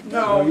 No,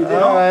 you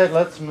didn't. All right,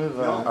 let's move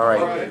on. All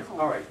right.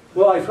 All right.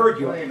 Well, I've heard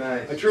you.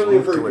 I truly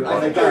have heard you. I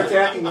think they're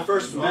attacking the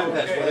First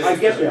Amendment. I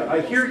get that.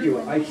 I hear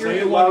you. I hear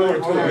you loud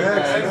and clear.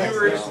 And you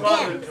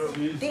responded to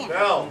him.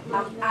 Now,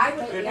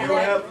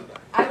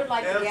 I would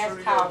like to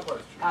answer ask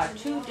how your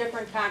two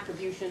different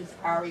contributions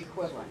are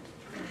equivalent.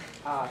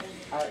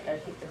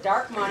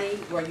 Dark money,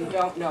 where you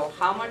don't know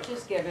how much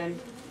is given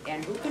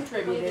and who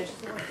contributed,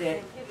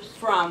 that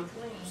from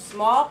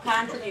small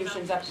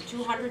contributions up to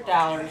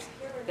 $200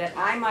 that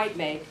I might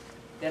make,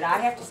 that I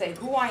have to say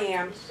who I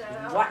am,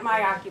 what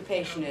my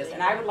occupation is,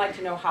 and I would like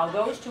to know how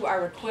those two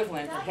are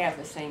equivalent and have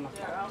the same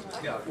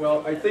effect. Yeah,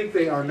 well, I think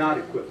they are not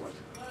equivalent.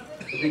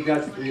 I think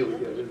that's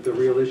the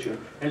real issue.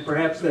 And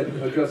perhaps that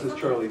addresses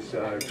Charlie's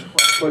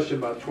question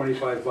about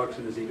 $25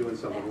 and is he doing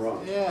something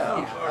wrong?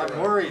 Yeah, I'm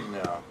worried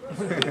now.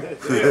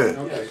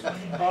 Okay.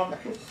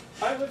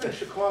 I live in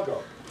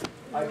Chicago.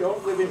 I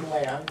don't live in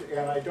land,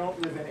 and I don't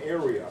live in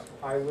area.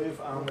 I live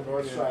on the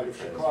north side of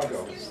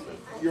Chicago.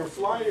 Your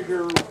flyer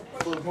here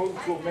for Move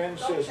to Amend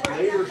says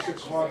Greater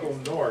Chicago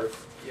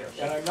North,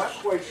 and I'm not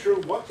quite sure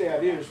what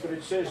that is, but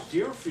it says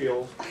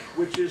Deerfield,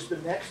 which is the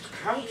next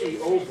county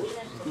over.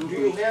 Do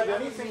you have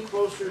anything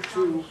closer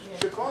to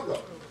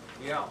Chicago?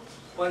 Yeah,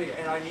 plenty,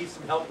 and I need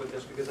some help with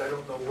this because I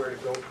don't know where to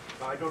go.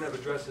 I don't have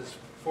addresses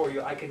for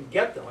you. I can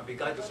get them. I'd be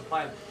glad to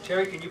supply them.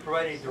 Terry, can you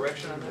provide any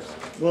direction on this?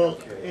 Well,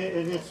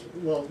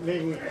 well,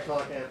 maybe we can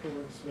talk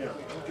afterwards, yeah.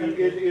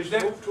 Is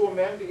Move to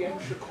Amend in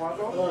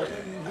Chicago?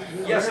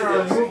 Yes, it There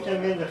are is. Move to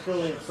Amend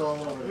affiliates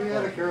all over. We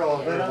had a girl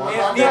over there.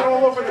 Not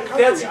all over the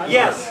country. That's,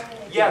 yes,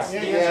 yes,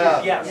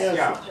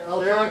 Yes.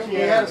 I'll talk to We you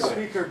had a afterwards.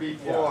 speaker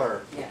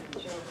before.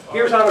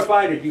 Here's how to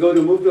find it. You go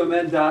to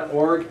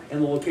movetoamend.org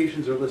and the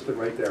locations are listed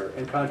right there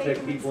and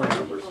contact people and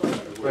numbers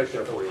right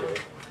there for you.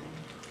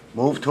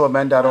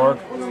 MoveToAmend.org?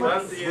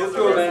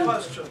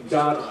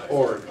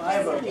 MoveToAmend.org.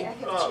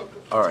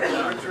 All right.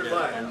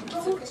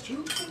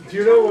 Do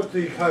you know what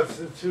the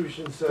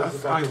Constitution says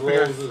about the role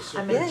of the I'm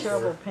Supreme in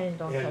terrible Court? pain,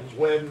 don't touch And me.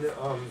 when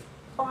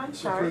I'm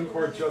sorry. Supreme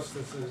Court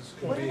justices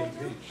can be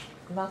impeached?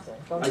 Nothing,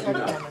 don't I do touch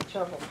me, not. I'm in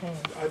terrible pain.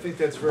 I think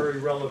that's very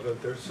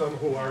relevant. There's some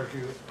who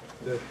argue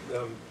that,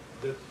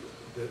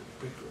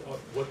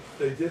 what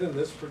they did in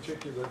this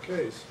particular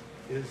case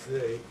is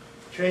they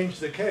changed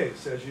the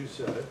case, as you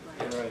said.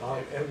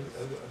 And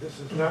this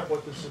is not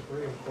what the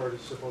Supreme Court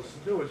is supposed to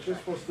do. It's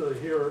just supposed to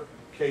hear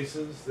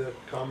cases that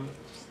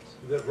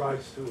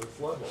rise to its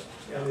level.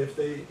 And if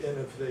they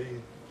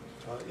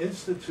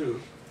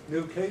institute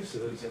new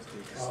cases,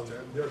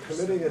 they're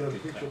committing an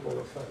impeachable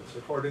offense,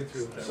 according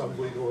to some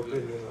legal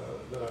opinion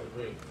that I've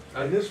heard.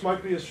 And this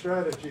might be a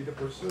strategy to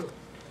pursue.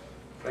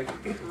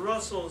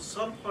 Russell, at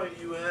some point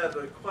you had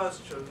a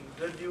question.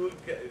 Did you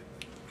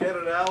get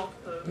it out?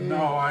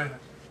 No,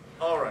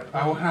 All right.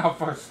 I went out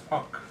for a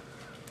smoke.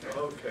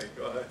 Okay,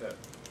 go ahead.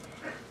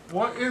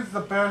 What is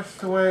the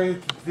best way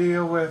to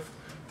deal with,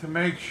 to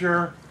make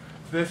sure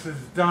this is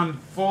done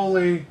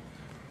fully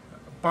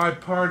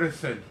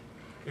bipartisan?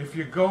 If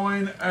you're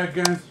going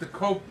against the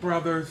Koch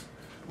brothers,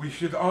 we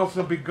should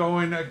also be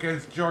going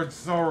against George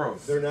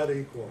Soros. They're not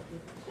equal.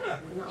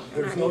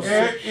 There's no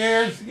It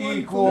is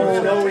equal.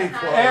 There's no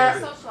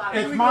equality.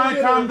 It's my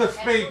time to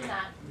speak.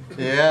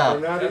 Yeah.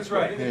 That's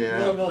right.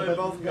 Yeah.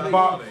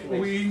 But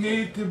we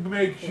need to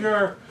make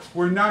sure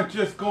we're not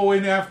just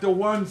going after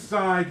one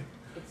side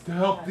to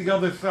help the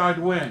other side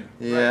win.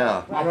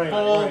 Yeah. A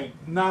full,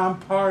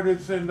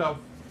 nonpartisan,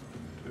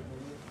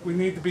 we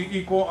need to be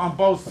equal on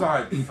both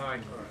sides.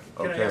 Fine.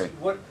 Can I ask,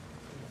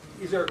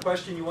 is there a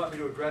question you want me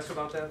to address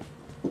about that?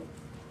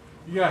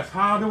 Yes,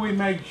 how do we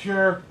make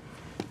sure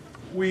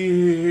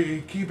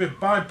we keep it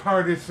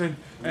bipartisan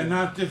and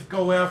not just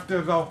go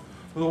after the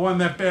one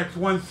that backs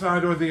one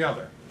side or the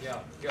other? Yeah.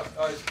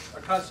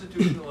 A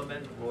constitutional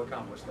amendment will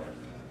accomplish that.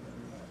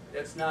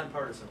 That's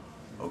nonpartisan.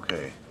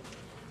 Okay.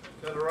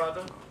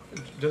 Colorado?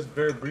 Just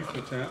very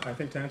briefly, I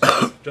think to answer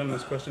this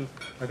gentleman's question,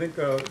 I think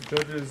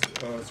judges,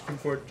 Supreme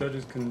Court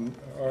judges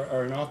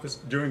are in office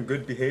during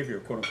good behavior,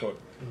 quote unquote,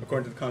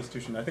 according to the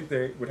Constitution. I think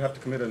they would have to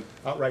commit an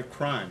outright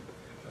crime.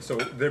 So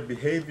their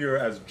behavior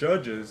as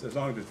judges, as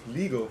long as it's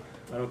legal,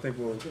 I don't think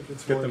will get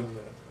them.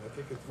 I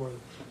think it's more.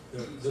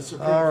 The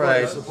Supreme Court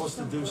is supposed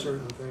to do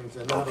certain things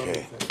and not other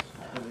things.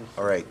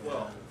 All right.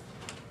 Well,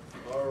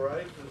 all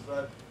right. Is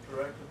that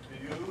directed to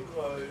you?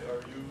 Are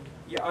you?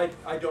 Yeah,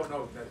 I don't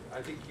know.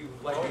 I think you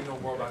likely know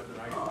more about it than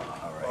I do.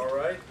 All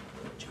right.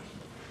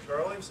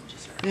 Charlie?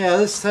 Yeah,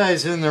 this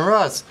ties into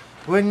Russ.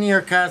 Wouldn't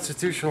your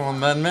constitutional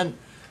amendment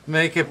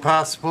make it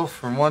possible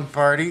for one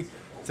party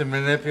to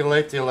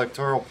manipulate the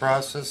electoral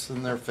process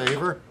in their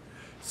favor,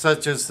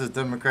 such as the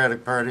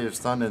Democratic Party has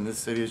done in the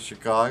city of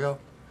Chicago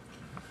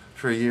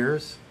for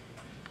years?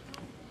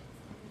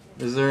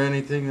 Is there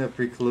anything that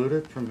preclude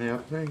it from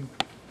happening?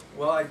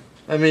 Well,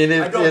 I mean,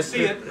 I don't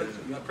see it, but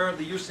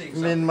apparently you're seeing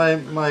something. I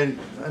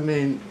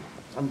mean,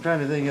 I'm trying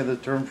to think of the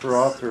term for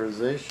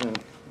authorization.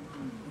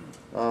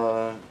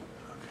 But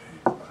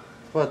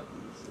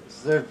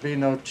there'd be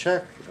no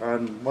check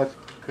on what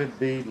could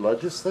be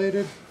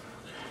legislated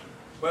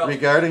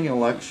regarding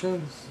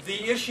elections?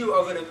 The issue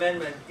of an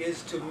amendment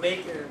is to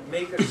make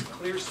a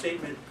clear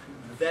statement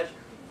that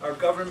our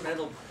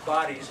governmental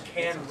bodies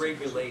can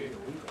regulate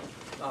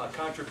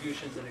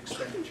contributions and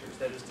expenditures.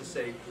 That is to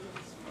say,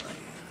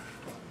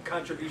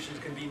 contributions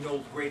can be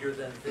no greater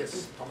than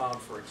this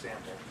amount, for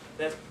example.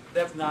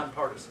 That's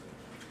nonpartisan.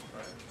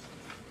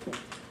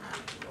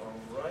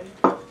 All right.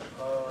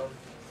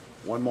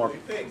 One more.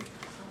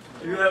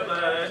 Do you have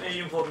any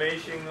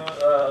information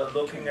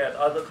looking at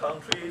other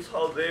countries,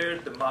 how their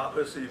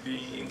democracy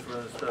being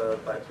influenced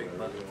by big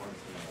money?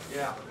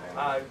 Yeah.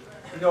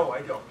 No,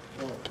 I don't.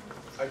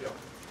 I don't.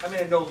 I mean,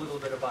 I know a little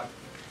bit about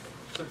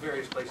some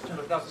various places,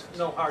 but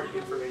no hard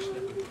information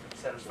that would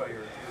satisfy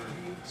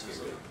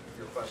your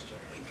your question.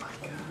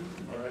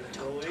 All right,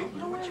 Julie?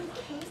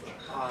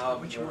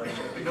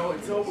 You know,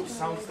 it almost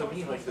sounds to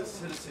me like the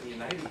Citizen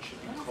United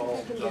should be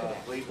called,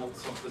 labeled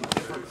something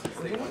different since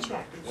they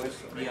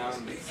went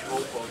beyond the scope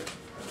of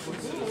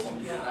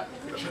Citizens United.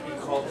 It should be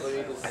called the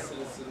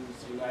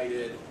Citizens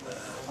United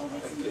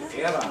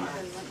add-on.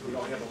 We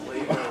don't have a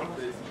label,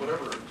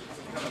 whatever,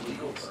 some kind of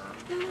legal term.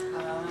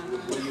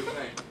 What do you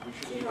think?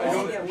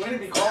 We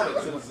shouldn't be called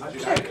it Citizens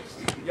United.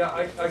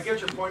 Yeah, I get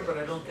your point, but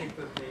I don't think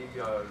that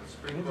the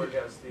Supreme Court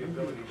has the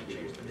ability to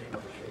change the name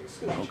of the case.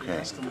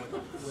 Okay.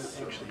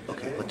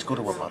 Okay, let's go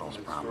to rebuttals,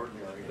 Brom.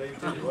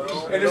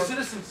 And the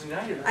Citizens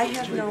United. I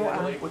have no,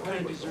 what kind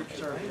of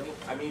research are available?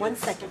 I mean, 1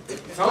 second. it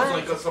sounds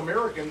like us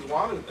Americans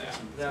wanted that.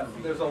 Yeah,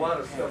 there's a lot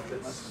of stuff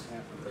that's,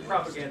 the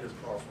propaganda is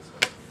powerful.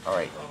 All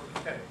right.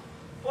 Okay.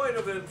 Point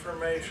of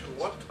information,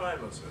 what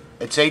time is it?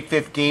 It's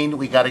 8:15.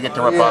 We got to get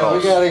to Yeah, rebuttals.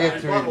 we gotta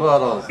get to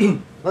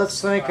rebuttals.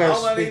 Let's thank our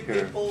How many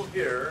speaker. people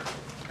here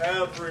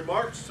have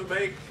remarks to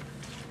make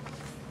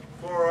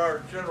for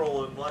our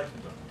general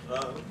enlightenment?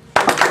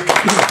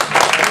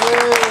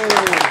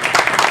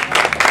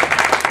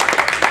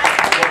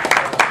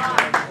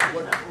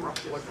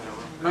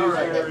 All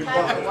right.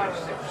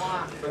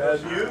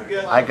 As you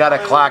get I got a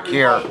clock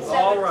here.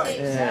 All right.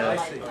 Yeah.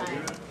 I see.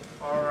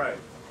 all right,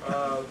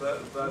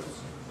 that's,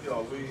 you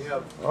know, we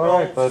have All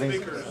right, 12 buddy.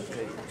 speakers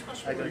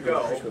to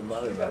go.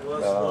 Unless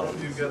one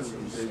of you gets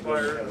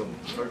inspired.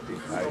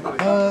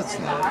 That's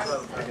nice.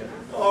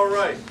 All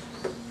right.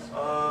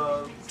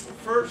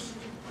 First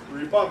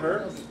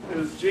rebutter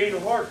is Gene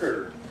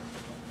Horker.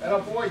 And a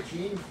boy,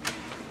 Gene.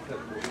 There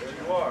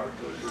you are.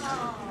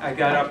 I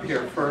got up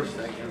here first,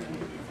 I guess.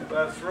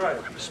 That's right.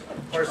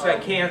 Of course, I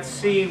can't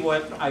see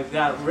what I've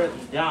got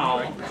written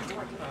down,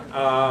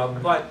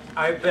 but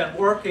I've been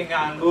working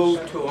on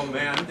move to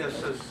amend.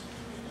 This is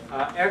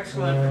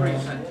excellent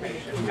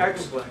presentation,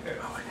 excellent.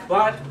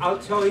 But I'll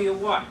tell you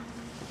what,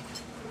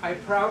 I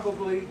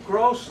probably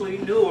grossly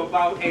knew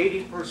about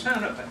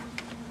 80% of it.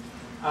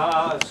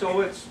 So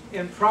it's,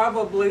 and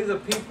probably the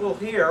people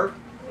here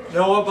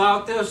know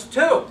about this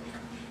too.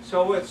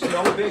 So it's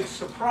no big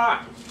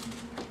surprise.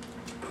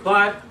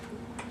 But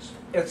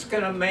it's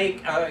going to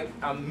make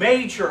a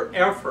major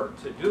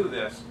effort to do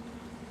this.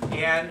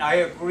 And I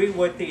agree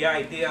with the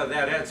idea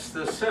that it's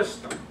the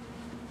system.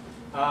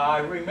 I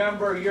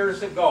remember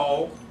years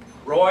ago,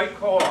 Roy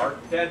Corr,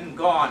 dead and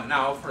gone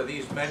now for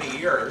these many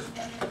years,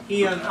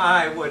 he and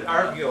I would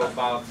argue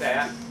about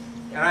that.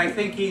 And I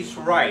think he's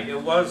right.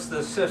 It was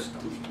the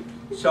system.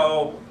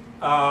 So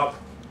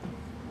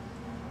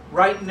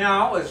right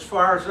now, as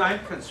far as I'm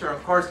concerned,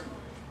 of course,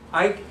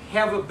 I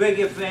have a big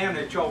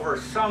advantage over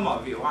some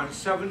of you. I'm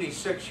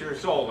 76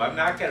 years old. I'm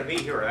not going to be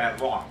here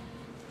that long.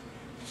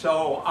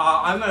 So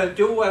I'm going to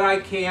do what I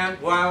can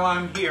while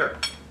I'm here.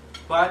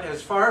 But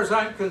as far as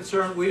I'm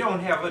concerned, we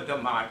don't have a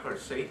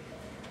democracy.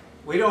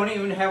 We don't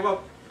even have a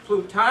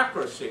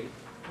plutocracy.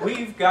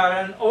 We've got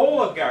an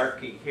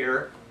oligarchy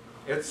here.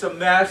 It's a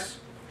mess.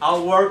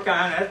 I'll work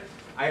on it.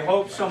 I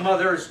hope some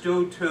others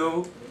do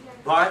too.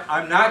 But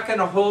I'm not going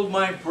to hold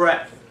my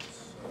breath.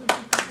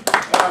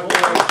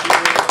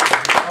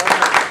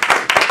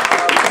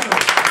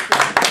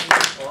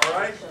 All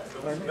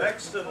right,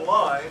 next in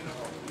line,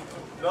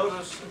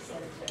 notice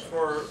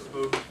for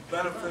the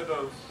benefit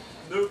of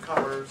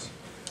newcomers,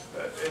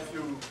 if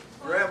you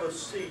grab a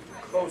seat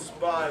close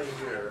by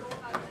here,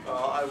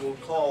 I will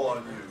call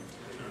on you.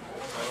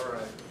 All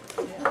right.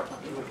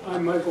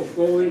 I'm Michael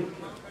Foley.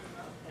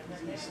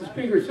 The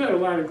speaker said a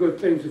lot of good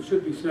things that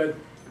should be said,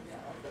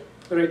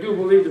 but I do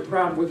believe the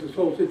problem with this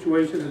whole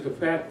situation is the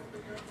fact,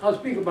 I'll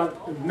speak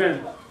about the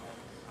men.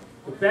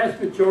 The vast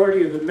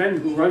majority of the men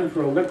who run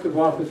for elective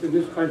office in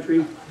this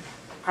country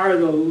are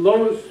the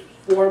lowest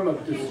form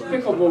of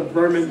despicable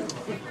vermin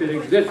that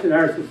exists in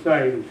our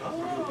society.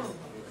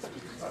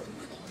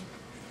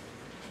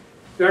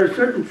 There are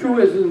certain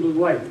truisms of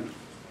life.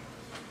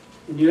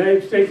 In the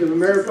United States of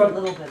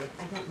America,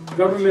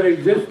 government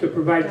exists to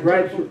provide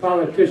bribes for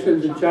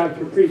politicians and jobs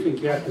for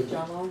precinct captains.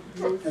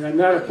 And I'm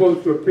not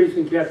opposed to a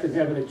precinct captain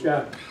having a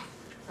job.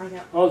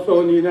 Also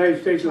in the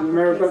United States of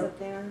America,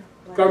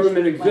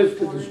 government exists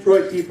to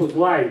destroy people's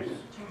lives.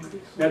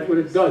 That's what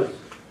it does.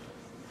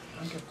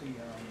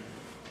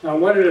 Now,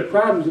 one of the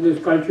problems in this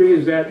country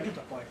is that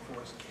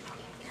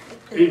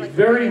a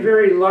very,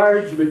 very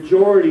large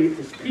majority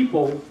of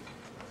people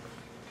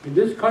in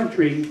this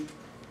country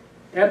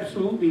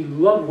absolutely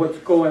love what's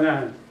going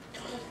on.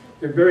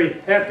 They're very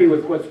happy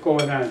with what's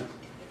going on.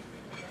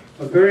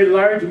 A very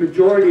large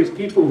majority of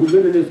people who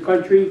live in this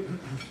country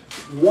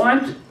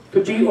want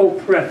to be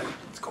oppressed.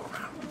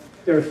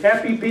 They're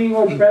happy being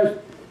oppressed,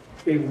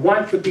 they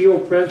want to be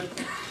oppressed,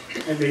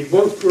 and they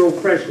vote for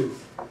oppression.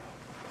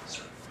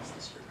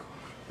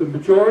 The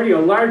majority, a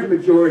large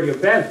majority, a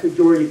vast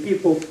majority of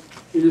people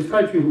in this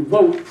country who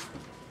vote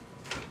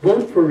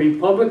for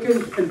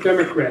Republicans and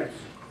Democrats.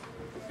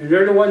 And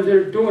they're the ones that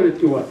are doing it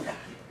to us.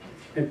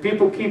 And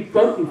people keep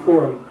voting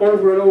for them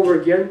over and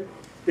over again.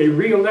 They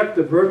re-elect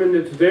the vermin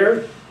that's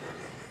there,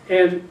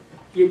 and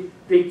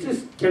they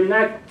just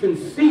cannot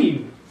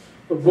conceive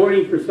of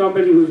voting for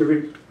somebody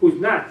who's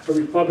not a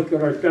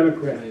Republican or a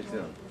Democrat.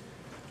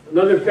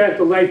 Another fact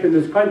of life in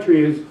this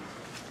country is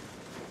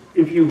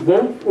if you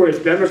vote for a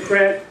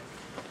Democrat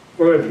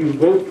or if you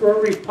vote for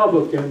a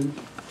Republican,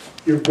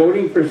 you're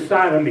voting for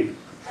sodomy.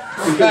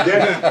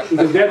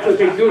 Because that's what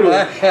they do to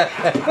us.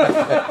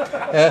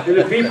 And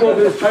the people of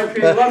this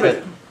country love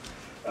it.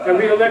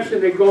 Every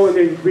election they go and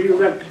they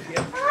re-elect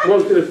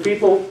most of the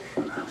people.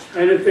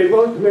 And if they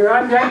vote,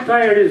 I'm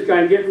tired of this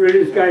guy, I'm getting rid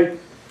of this guy,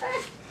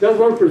 they'll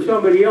vote for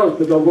somebody else,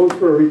 but they'll vote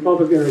for a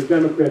Republican or a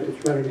Democrat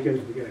that's running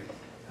against the guy.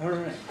 All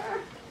right.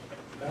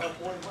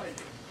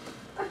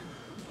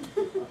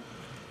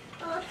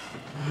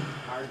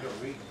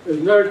 There's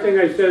another thing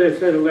I said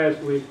it last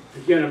week,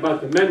 again,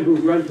 about the men who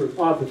run for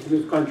office in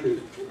this country.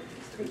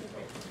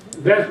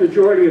 The vast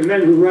majority of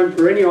men who run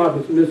for any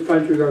office in this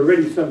country are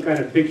already some kind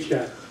of big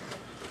shot.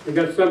 They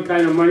got some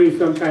kind of money,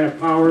 some kind of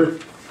power,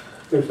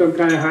 they're some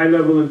kind of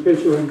high-level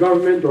official in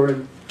government,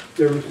 or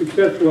they're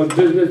successful in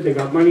business, they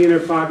got money in their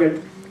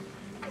pocket.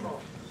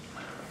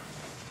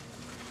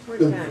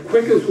 The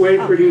quickest way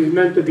for these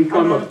men to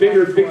become a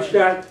bigger big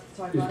shot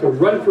is to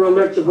run for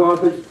elective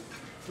office,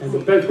 and the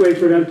best way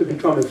for them to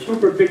become a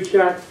super big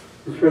shot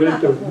is for them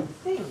to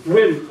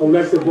win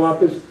elective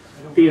office,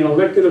 be an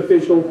elected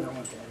official,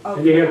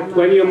 and they have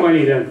plenty of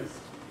money then.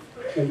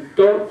 And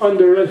don't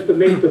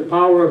underestimate the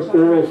power of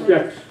oral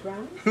sex.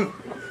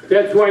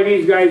 That's why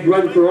these guys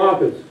run for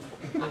office.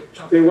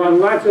 They want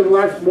lots and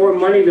lots more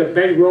money to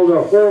bankroll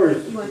their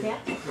whores.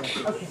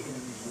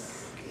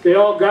 They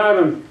all got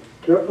them.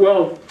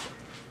 Well,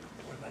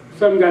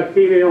 some got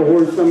female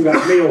whores, some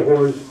got male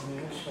whores.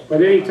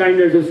 But anytime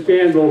there's a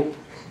scandal,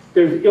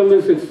 there's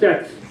illicit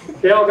sex.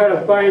 They all got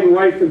a fine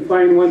wife and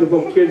fine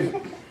wonderful kids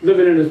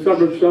living in a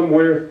suburb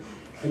somewhere,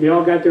 and they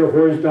all got their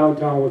whores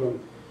downtown with them.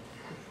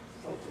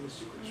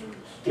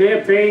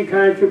 Campaign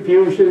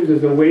contributions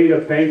is a way to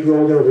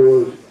bankroll their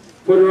whores.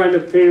 Put her on the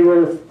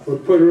payroll or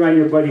put her on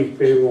your buddy's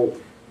payroll.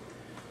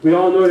 We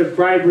all know that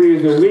bribery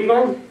is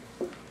illegal,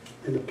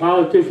 and the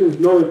politicians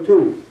know it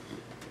too.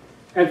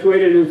 That's why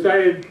they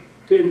decided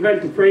to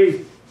invent the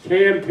phrase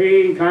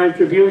campaign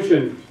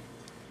contributions.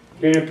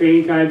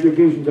 Campaign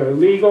contributions are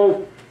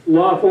legal,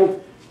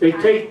 lawful. They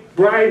take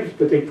bribes,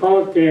 but they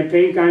call it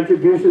campaign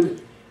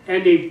contributions,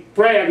 and they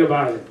brag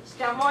about it. It's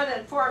got more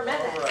than 4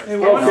 minutes.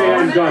 Okay,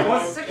 I'm done.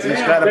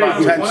 He's got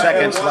about 10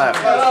 seconds left.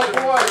 When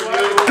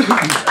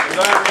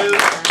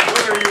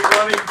are you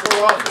running for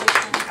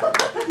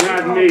office?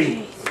 Not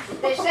me.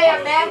 They say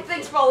a man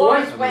thinks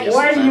Malloy's waste.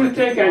 Why do you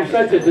think I'm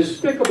such a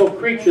despicable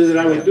creature that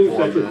I would do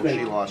such a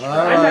thing? I'm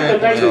not the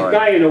nicest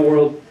guy in the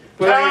world,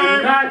 but I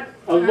am not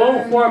a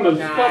low form of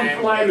scum,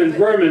 slime, and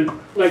vermin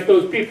like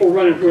those people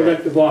running for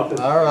elective office.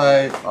 All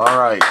right. All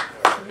right.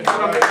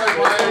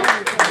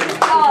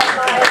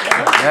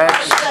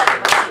 Next.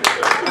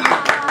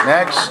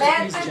 Next.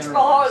 Man thinks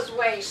Malloy's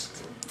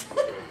waste.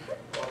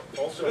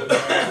 Also,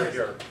 over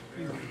here.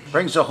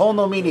 Brings a whole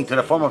new meaning to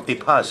the form of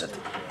deposit.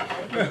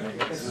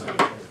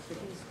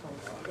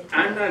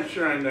 I'm not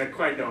sure I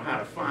quite know how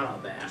to follow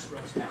that.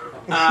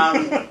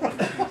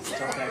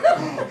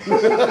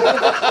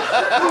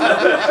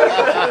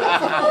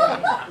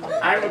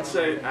 I would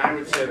say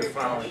the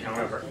following,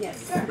 however.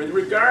 With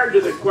regard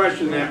to the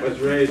question that was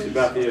raised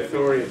about the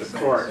authority of the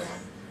court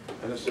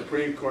and the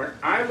Supreme Court,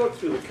 I looked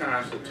through the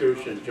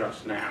Constitution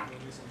just now,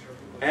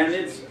 and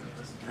it's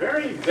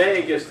very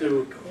vague as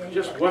to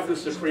just what the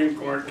Supreme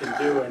Court can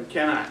do and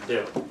cannot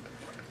do,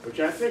 which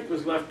I think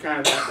was left kind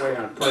of that way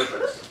on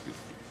purpose.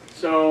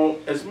 So,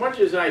 as much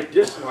as I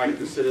dislike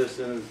the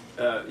Citizens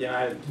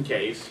United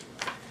case,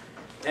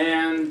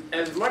 and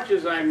as much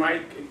as I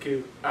might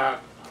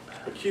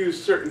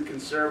accuse certain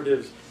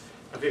conservatives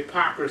of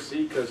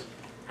hypocrisy, because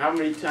how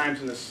many times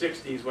in the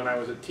 60s when I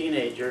was a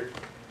teenager,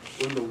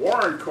 when the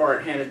Warren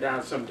Court handed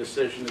down some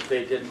decision that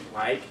they didn't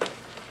like,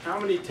 how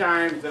many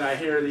times did I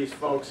hear these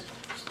folks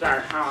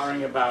start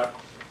hollering about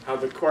how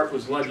the court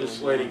was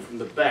legislating from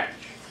the bench?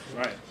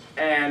 Right.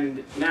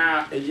 And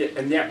now,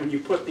 and yet when you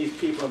put these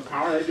people in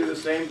power, they do the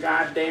same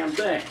goddamn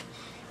thing.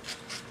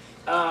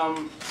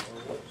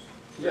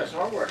 Yes,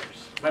 or worse.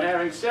 But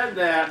having said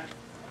that,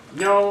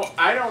 no,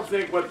 I don't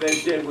think what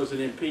they did was an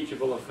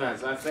impeachable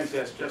offense. I think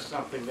that's just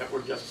something that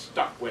we're just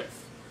stuck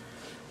with.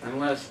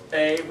 Unless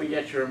A, we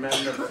get your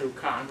amendment through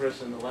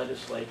Congress and the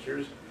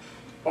legislatures,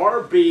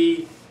 or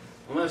B,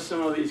 unless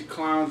some of these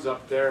clowns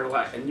up there,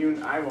 like,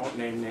 and I won't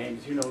name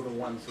names, you know the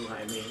ones who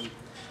I mean,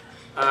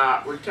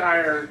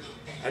 retire,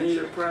 and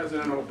either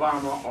President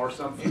Obama or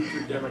some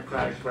future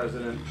Democratic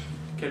president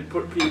can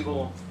put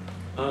people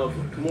of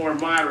more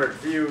moderate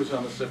views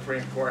on the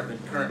Supreme Court than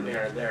currently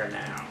are there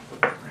now.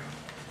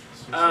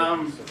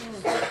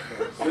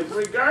 With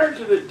regard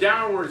to the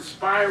downward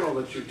spiral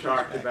that you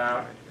talked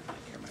about,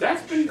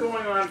 that's been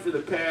going on for the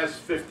past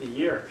 50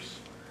 years.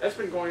 That's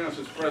been going on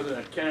since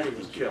President Kennedy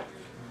was killed.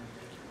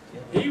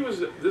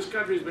 This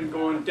country's been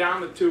going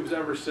down the tubes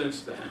ever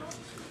since then.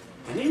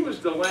 And he was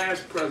the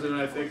last president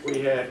I think we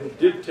had who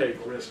did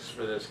take risks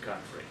for this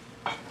country.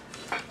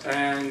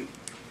 And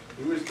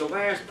he was the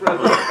last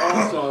president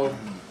also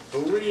who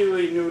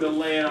really knew the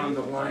lay on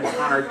the line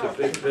hard to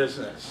big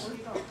business.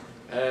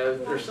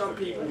 There's some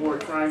people who are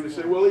trying to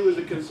say, well, he was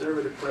a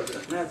conservative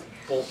president. That's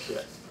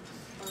bullshit.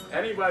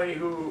 Anybody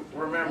who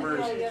remembers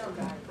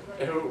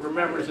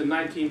in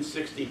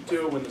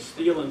 1962 when the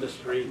steel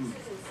industry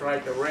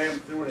tried to ram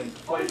through an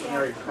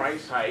inflationary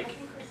price hike,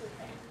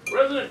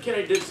 President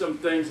Kennedy did some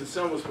things that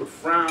some of us would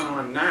frown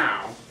on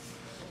now,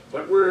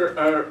 but were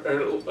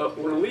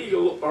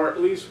legal, or at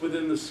least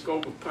within the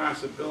scope of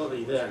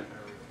possibility then.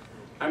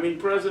 I mean,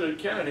 President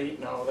Kennedy,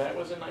 no, that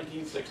was in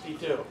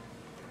 1962.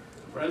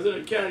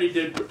 President Kennedy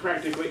did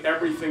practically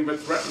everything but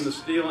threaten the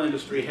steel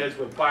industry heads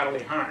with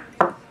bodily harm.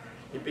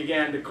 He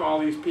began to call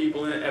these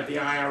people in, at the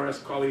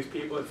IRS, call these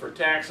people in for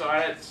tax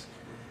audits,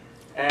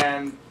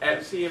 and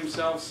as he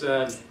himself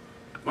said,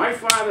 my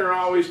father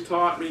always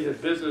taught me that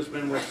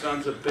businessmen were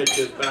sons of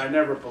bitches, but I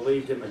never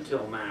believed him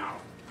until now.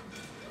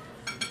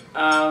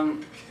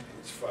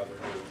 His father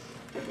knew.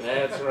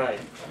 That's right.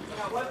 You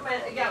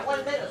got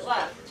 1 minute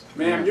left.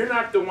 Ma'am, you're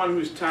not the one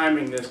who's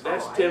timing this.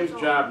 That's Tim's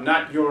job,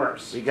 not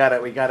yours. We got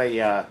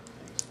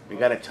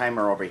a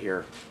timer over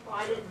here. Oh,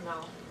 I didn't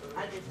know.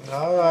 I didn't know.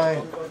 All right.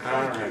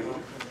 All right.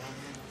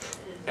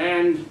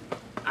 And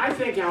I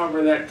think,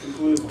 however, that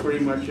concludes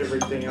pretty much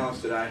everything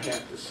else that I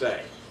have to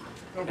say.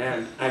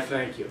 And I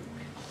thank you.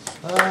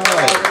 All right.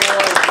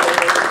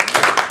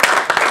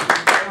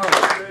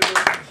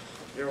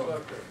 You're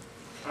welcome.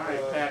 All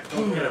right, Pat,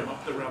 don't get him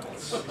up the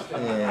rebels. Yeah.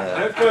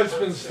 That guy's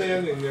been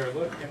standing there,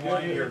 look,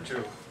 get in here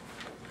too.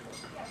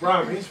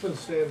 Ron, he's been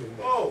standing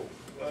there. Oh,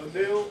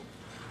 Neil?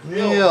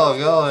 Neil,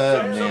 go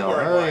ahead, Neil.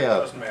 Somewhere Hurry mine,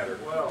 up. doesn't matter.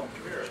 Well,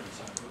 here, as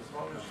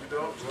long as you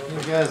don't.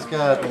 You guys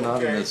got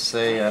nothing to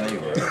say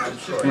anyway.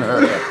 That's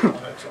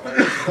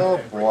all.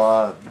 So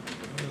blah.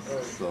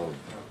 So.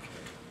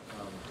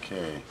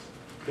 Okay.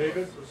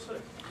 David?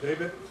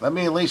 David? Let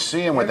me at least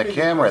see him with the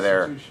camera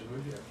there.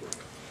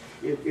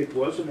 It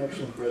was an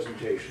excellent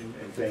presentation,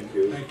 and thank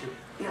you. Thank you.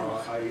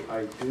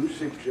 I do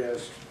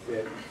suggest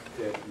that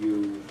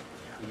you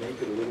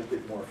make it a little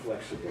bit more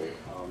flexible.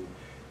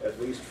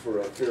 At least for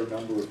a fair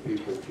number of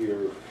people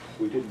here,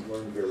 we didn't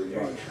learn very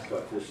much,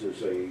 but this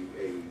is a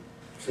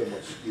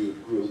somewhat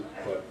skewed group,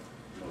 but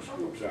most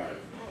groups are.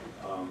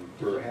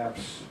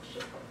 Perhaps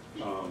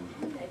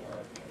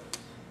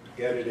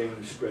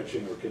editing,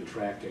 stretching, or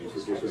contracting for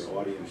different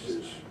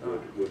audiences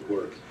would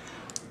work.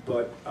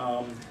 But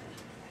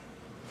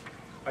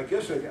I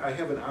guess I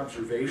have an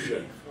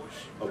observation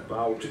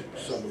about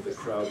some of the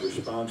crowd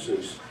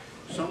responses,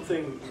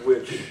 something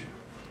which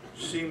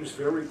seems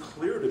very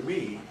clear to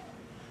me,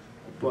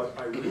 but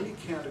I really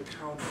can't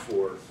account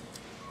for,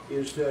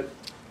 is that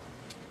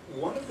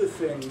one of the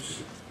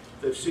things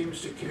that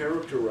seems to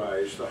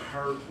characterize the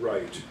hard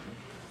right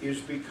is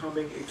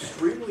becoming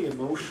extremely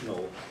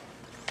emotional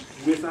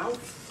without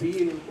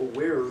being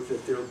aware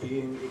that they're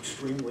being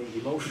extremely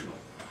emotional.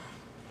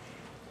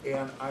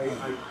 And I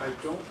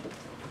don't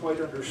quite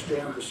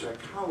understand the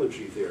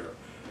psychology there,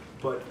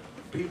 but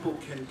people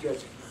can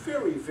get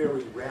very,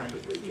 very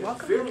rapidly,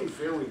 get very,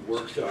 very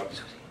worked up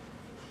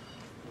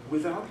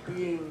without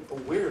being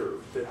aware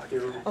that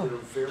they're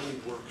very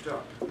worked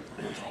up.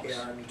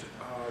 And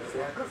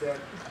that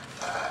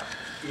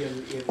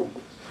in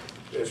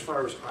as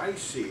far as I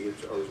see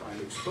it, or as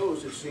I'm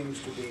exposed, it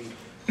seems to be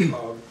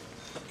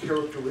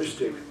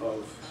characteristic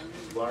of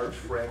large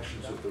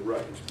fractions of the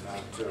right,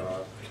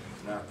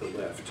 not the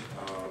left.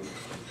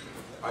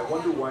 I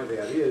wonder why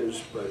that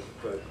is, but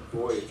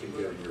boy, it can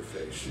get in your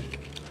face.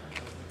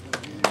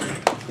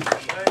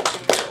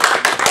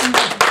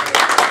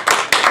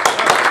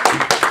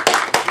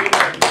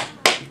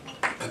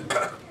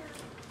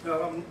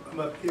 Now, I'm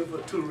up here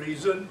for 2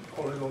 reasons,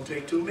 only gonna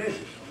take 2 minutes.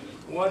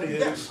 One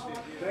is,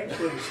 thanks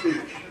for the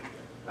speech.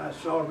 I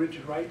saw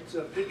Richard Wright's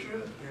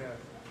picture,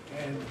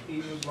 and he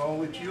was along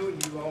with you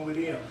and you along with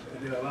him.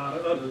 And there are a lot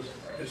of others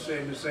that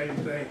saying the same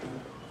thing,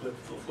 but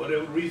for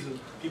whatever reason,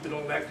 people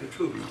don't like the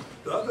truth.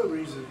 The other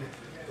reason,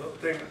 the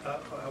thing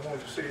I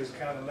want to say is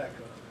kind of like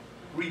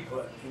a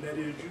rebut, and that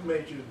is you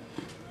mentioned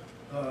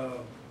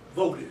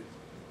voted.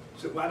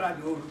 So why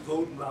not go to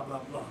vote and blah, blah,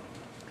 blah.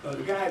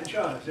 The guy in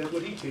charge, that's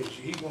what he tells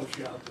you. He wants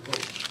you out to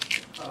vote.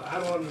 I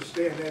don't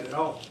understand that at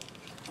all.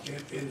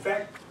 In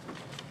fact,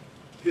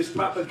 his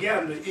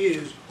propaganda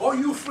is, oh,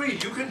 you free,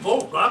 you can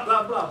vote, blah,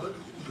 blah, blah. But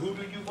who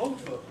do you vote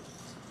for?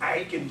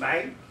 Ike and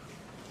Mike?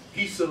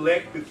 He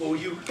select before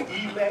you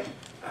elect?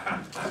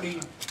 I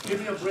mean, give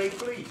me a break,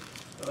 please.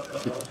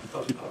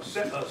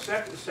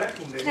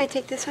 Secondly, Can I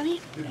take this, honey?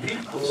 the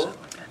people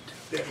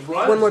that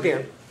run One more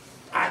beer.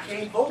 I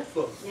can't vote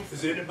for.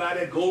 Is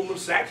anybody at Goldman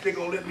Sachs they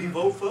gonna let me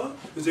vote for?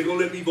 Is they gonna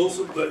let me vote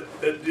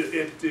at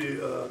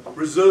the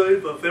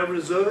Reserve, Federal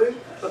Reserve?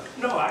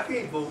 No, I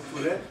can't vote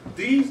for that.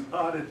 These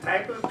are the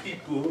type of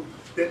people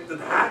that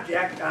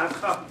hijacked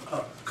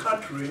our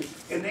country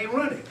and they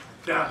run it.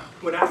 Now,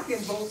 when I can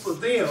vote for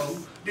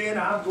them, then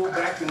I'll go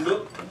back and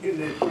look in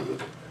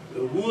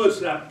the woods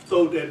and I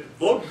throw that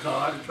voting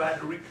card and try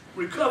to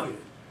recover it.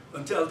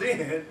 Until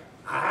then,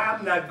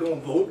 I'm not going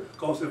to vote,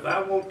 because if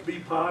I want to be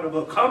part of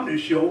a comedy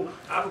show,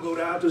 I will go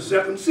down to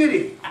Second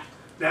City.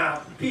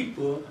 Now,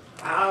 people,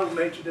 I'll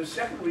mention the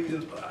second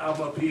reason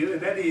I'm up here,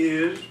 and that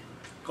is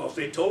because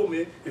they told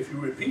me if you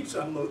repeat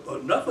something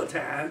enough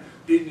time,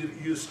 then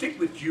you stick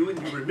with you and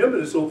you remember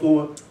and so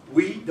forth.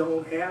 We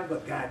don't have a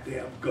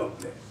goddamn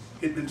government.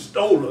 It's been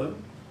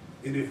stolen,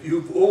 and if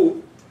you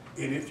vote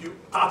and if you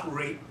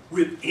operate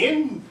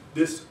within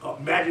this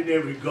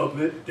imaginary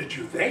government that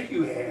you think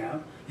you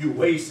have, you're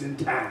wasting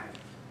time.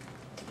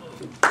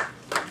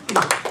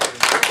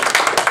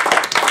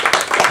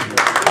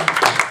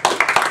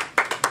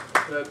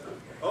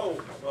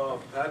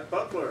 Pat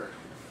Butler.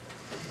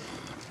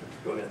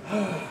 Go ahead.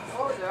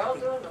 Oh, they're all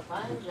doing a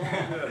fine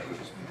job.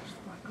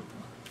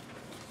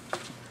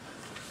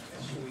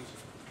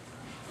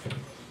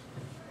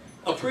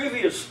 A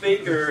previous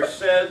speaker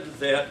said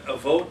that a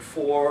vote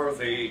for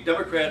the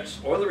Democrats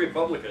or the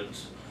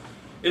Republicans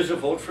is a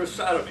vote for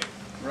sodomy.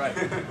 Right.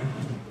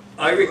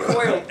 I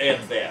recoil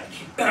at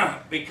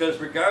that because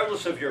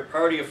regardless of your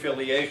party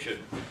affiliation,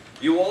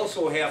 you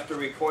also have to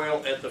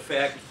recoil at the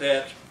fact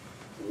that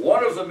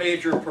one of the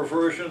major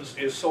perversions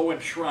is so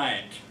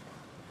enshrined.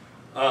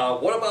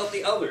 What about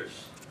the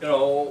others? You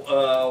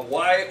know,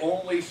 why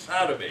only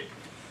sodomy?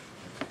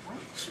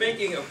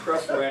 Speaking of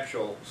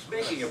preferential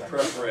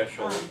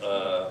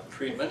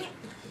treatment,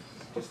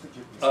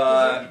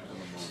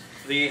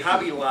 the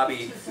Hobby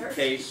Lobby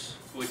case,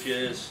 which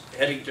is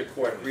heading to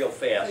court real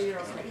fast,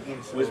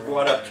 was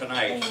brought up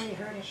tonight.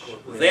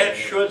 That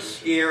should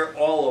scare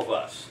all of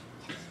us.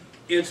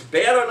 It's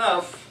bad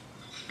enough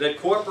that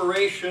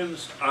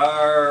corporations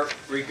are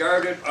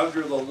regarded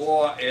under the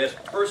law as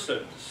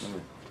persons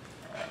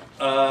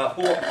who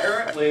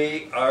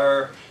apparently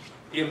are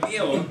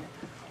immune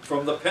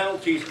from the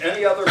penalties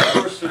any other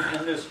person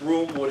in this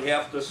room would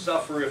have to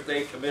suffer if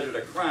they committed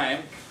a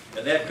crime,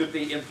 and that could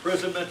be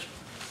imprisonment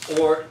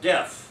or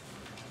death.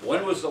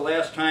 When was the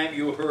last time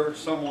you heard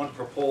someone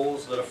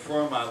propose that a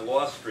firm on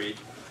Law Street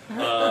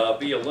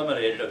be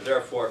eliminated and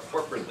therefore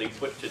corporately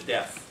put to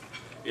death?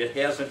 It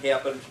hasn't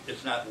happened,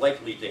 it's not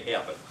likely to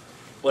happen.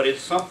 But it's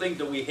something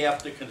that we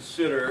have to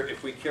consider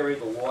if we carry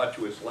the law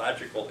to its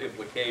logical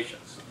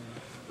implications.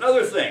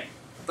 Another thing,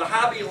 the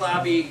Hobby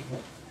Lobby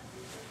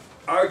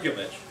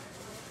argument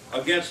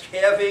against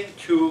having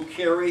to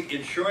carry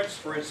insurance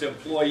for its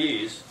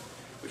employees,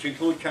 which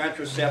include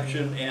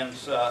contraception and,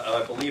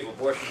 I believe,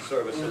 abortion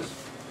services,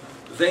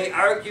 they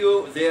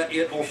argue that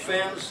it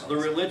offends the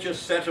religious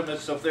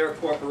sentiments of their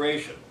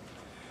corporation.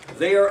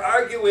 They are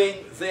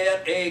arguing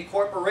that a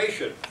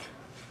corporation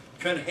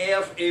can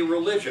have a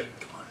religion.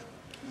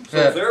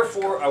 So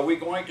therefore, are we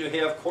going to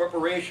have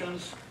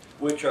corporations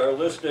which are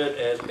listed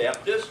as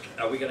Baptist?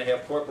 Are we going to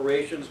have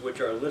corporations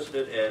which are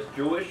listed as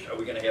Jewish? Are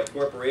we going to have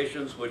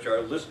corporations which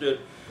are listed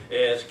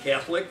as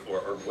Catholic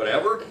or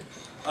whatever?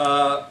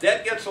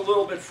 That gets a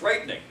little bit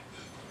frightening.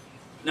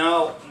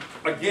 Now,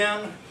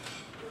 again,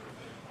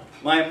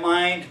 my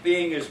mind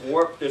being as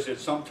warped as it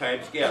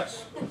sometimes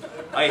gets,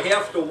 I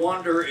have to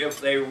wonder if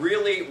they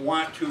really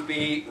want to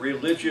be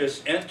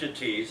religious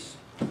entities,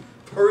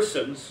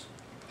 persons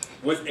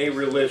with a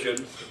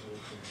religion.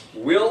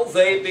 Will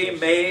they be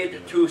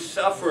made to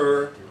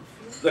suffer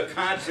the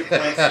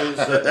consequences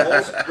that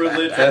most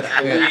religions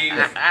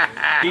believe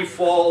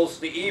befalls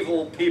the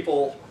evil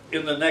people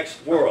in the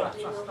next world?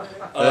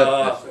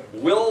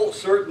 Will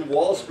certain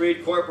Wall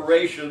Street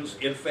corporations,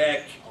 in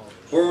fact,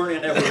 burn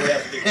in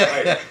everlasting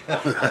fire,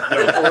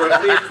 or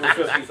at least for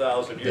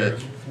 50,000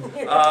 years?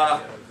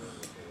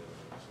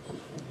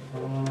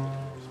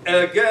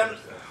 And again,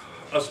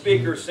 a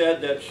speaker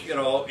said that, you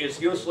know, it's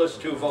useless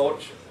to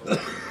vote.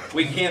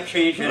 We can't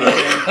change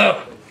anything.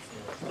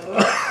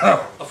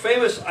 A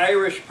famous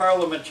Irish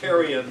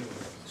parliamentarian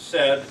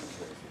said,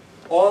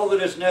 all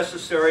that is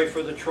necessary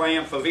for the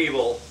triumph of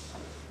evil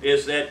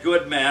is that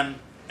good men,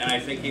 and I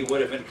think he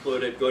would have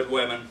included good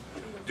women,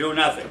 do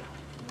nothing.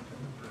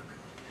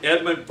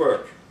 Edmund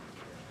Burke.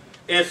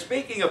 And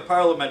speaking of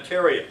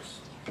parliamentarians,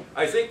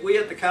 I think we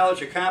at the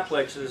College of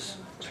Complexes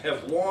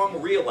have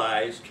long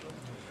realized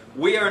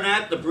we are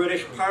not the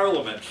British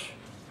Parliament.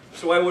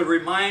 So I would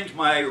remind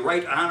my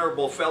right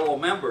honorable fellow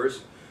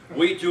members,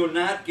 we do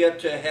not get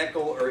to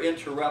heckle or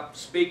interrupt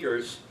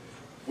speakers.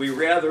 We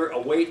rather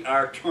await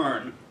our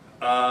turn.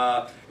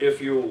 If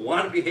you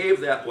want to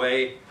behave that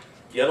way,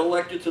 get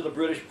elected to the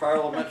British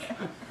Parliament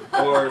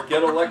or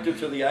get elected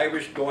to the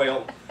Irish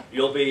Dáil.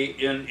 You'll be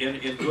in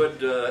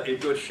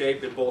good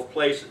shape in both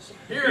places.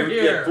 Here, you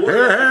here. Get booed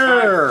Here, at the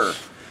here.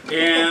 times.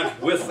 And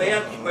with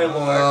that, my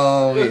lord.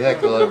 Oh, we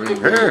heckle every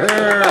Here,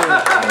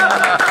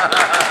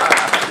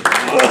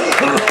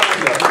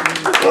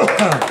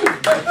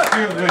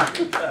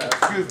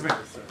 Excuse me.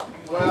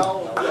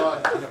 Well,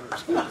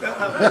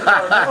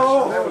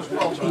 that was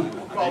well done.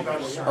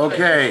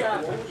 Okay.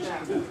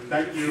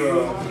 Thank you.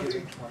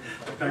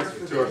 Thanks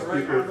to our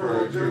speaker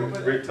for doing a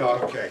great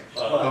talk. Okay.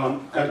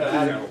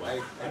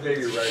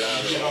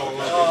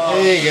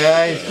 Hey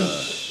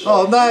guys.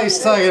 Oh,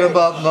 nice talking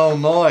about no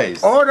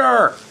noise.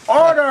 Order!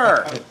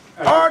 Order!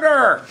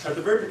 Order! At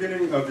the very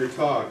beginning of your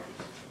talk,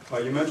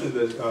 you mentioned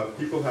that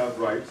people have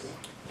rights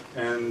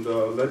and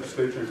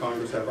legislature and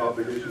Congress have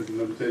obligations and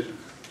limitations.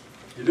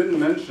 You didn't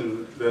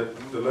mention that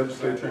the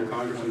legislature and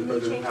Congress and the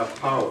President have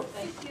power.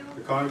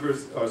 The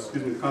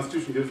the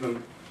Constitution gives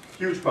them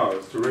huge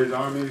powers to raise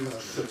armies,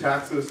 to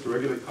tax us, to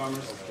regulate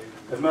commerce.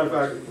 As a matter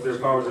of fact, their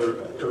powers are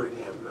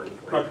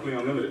practically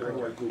unlimited.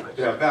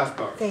 They have vast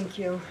powers. Thank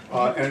you.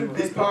 And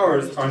these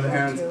powers are in the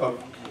hands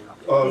of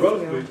a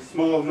relatively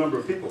small number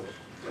of people,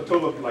 a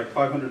total of like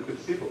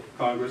 550 people,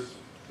 Congress,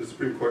 the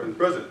Supreme Court, and the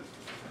President.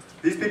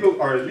 These people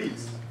are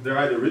elites. They're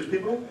either rich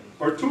people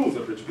or tools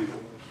of rich people.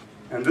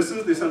 And this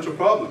is the essential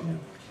problem.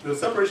 The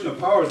separation of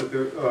powers that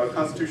the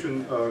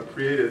Constitution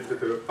created, that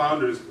the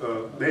founders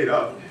made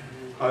up,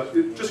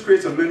 it just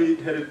creates a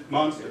many-headed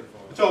monster.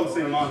 It's all the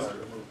same monster.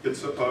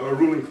 It's a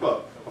ruling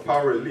club, a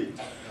power elite.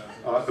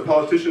 The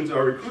politicians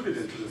are recruited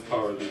into this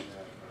power elite.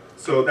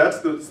 So that's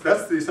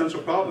the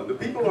essential problem. The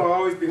people are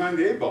always behind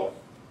the 8 ball.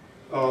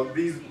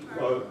 These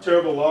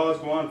terrible laws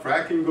go on,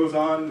 fracking goes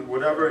on,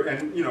 whatever,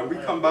 and we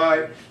come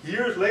by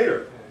years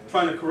later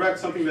trying to correct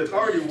something that's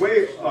already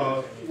way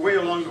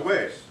along the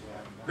way.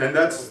 And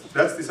that's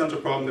the essential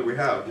problem that we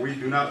have. We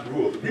do not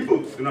rule. The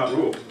people do not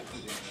rule.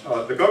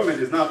 The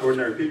government is not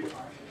ordinary people.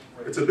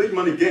 It's a big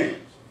money game,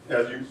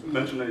 as you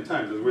mentioned many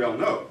times, as we all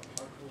know.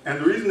 And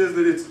the reason is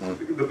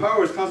that the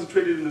power is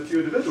concentrated in a few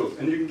individuals,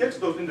 and you can get to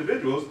those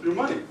individuals through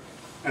money.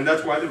 And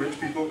that's why the rich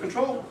people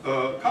control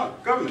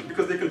government,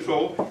 because they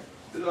control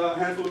a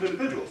handful of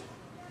individuals.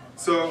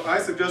 So I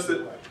suggest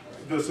that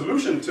the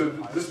solution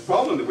to this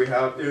problem that we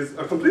have is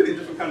a completely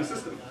different kind of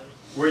system,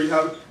 where you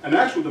have an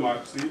actual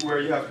democracy, where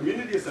you have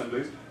community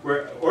assemblies,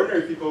 where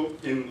ordinary people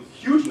in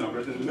huge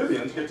numbers, in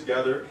millions, get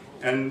together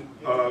and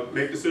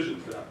make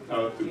decisions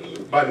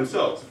by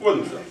themselves, for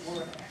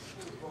themselves.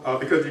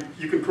 Because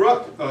you can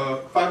corrupt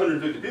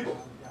 550 people,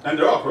 and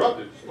they're all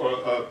corrupted,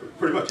 or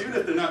pretty much. Even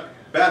if they're not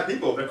bad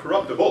people, they're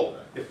corruptible.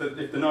 If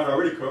they're not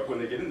already corrupt when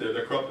they get in there,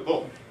 they're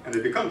corruptible, and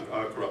they become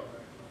corrupt.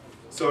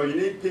 So you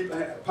need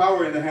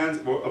power in the hands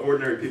of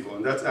ordinary people,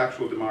 and that's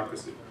actual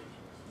democracy.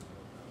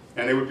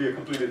 And it would be a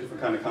completely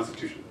different kind of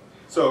constitution.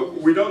 So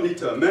we don't need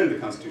to amend the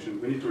Constitution,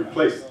 we need to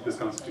replace this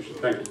Constitution.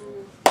 Thank you.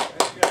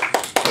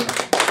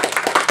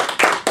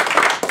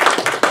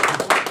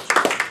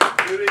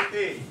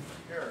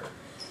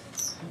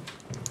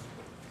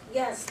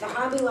 Yes, the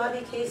Hobby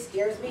Lobby case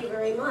scares me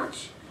very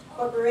much.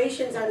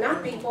 Corporations are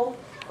not people.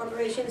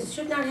 Corporations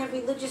should not have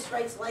religious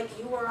rights like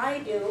you or I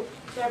do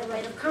to have a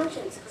right of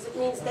conscience, because it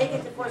means they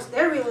get to force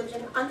their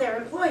religion on their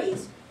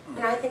employees.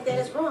 And I think that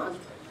is wrong.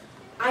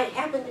 I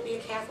happen to be a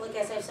Catholic,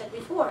 as I've said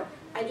before.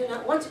 I do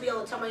not want to be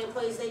able to tell my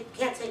employees they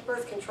can't take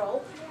birth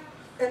control.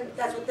 And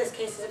that's what this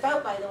case is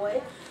about, by the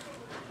way.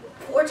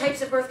 4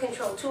 types of birth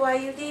control. 2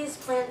 IUDs,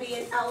 Plan B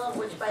and Ella,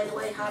 which, by the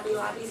way, Hobby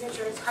Lobby's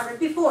insurance covered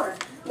before.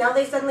 Now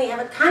they suddenly have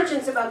a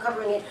conscience about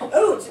covering it.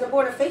 Oh, it's an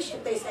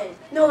abortifacient, they say.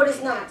 No, it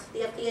is not. The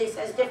FDA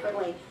says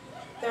differently.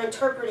 They're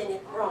interpreting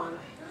it wrong.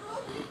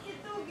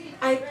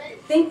 I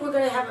think we're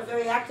going to have a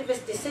very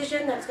activist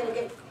decision that's going to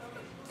give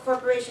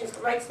corporations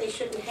rights they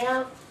shouldn't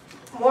have.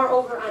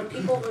 Moreover, on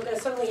people, we're going to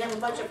suddenly have a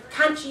bunch of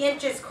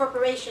conscientious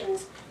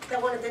corporations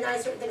that want to deny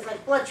certain things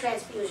like blood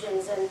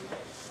transfusions and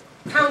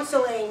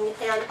counseling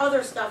and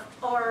other stuff,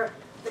 or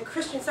the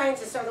Christian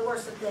Scientists are the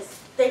worst of this.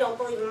 They don't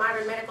believe in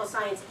modern medical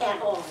science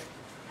at all.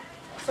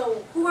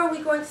 So who are we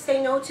going to say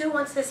no to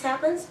once this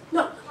happens?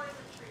 No.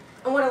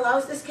 And what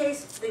allows this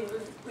case? The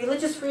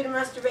Religious Freedom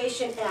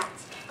Restoration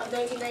Act of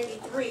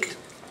 1993,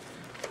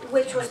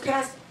 which was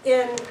passed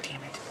as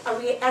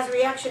a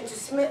reaction to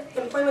Smith,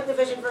 Employment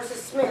Division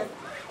versus Smith,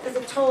 because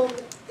it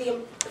told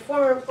the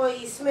former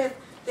employee Smith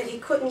that he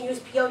couldn't use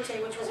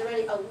peyote, which was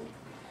already an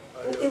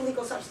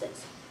illegal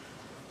substance.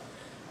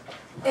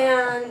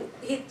 And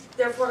he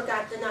therefore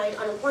got denied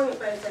unemployment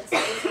benefits.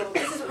 So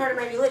this is part of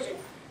my religion.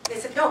 They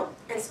said no,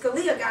 and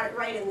Scalia got it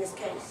right in this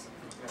case.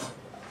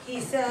 He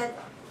said,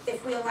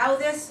 if we allow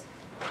this,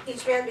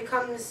 each man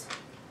becomes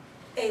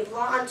a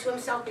law unto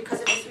himself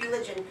because of his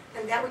religion,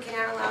 and that we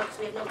cannot allow because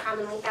we have no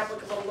commonly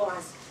applicable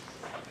laws.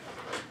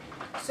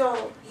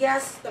 So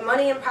yes, the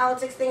money and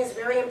politics thing is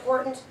very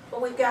important,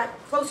 but we've got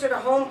closer to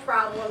home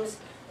problems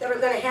that are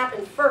going to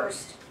happen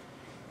first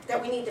that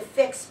we need to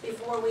fix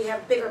before we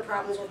have bigger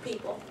problems with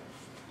people.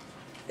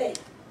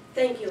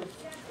 Thank you.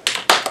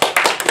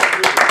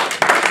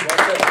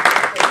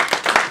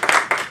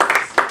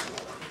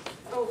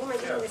 Oh, who am I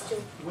giving this to?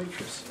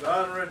 Waitress.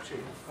 Don Ritchie.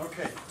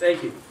 Okay,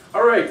 thank you.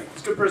 All right,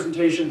 it's a good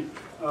presentation.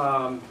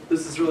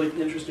 This is really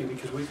interesting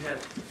because we've had,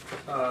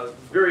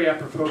 very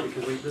apropos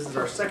because this is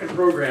our second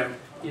program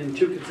in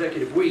 2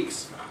 consecutive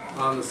weeks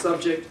on the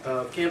subject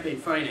of campaign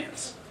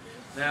finance.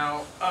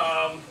 Now,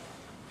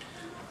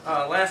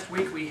 last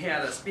week we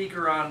had a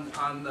speaker on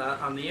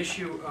the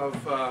issue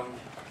of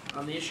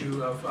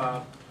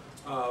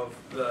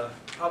the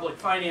public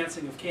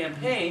financing of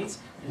campaigns,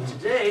 and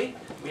today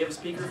we have a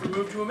speaker for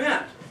Move to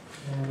Amend.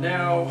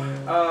 Now,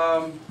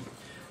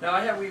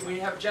 we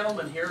have a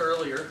gentleman here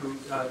earlier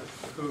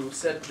who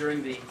said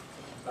during the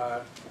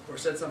or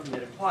said something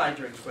that implied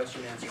during the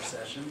question and answer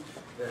session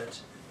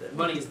that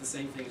money is the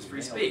same thing as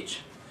free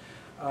speech.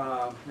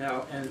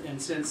 Now,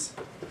 and since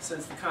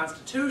the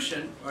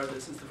Constitution, or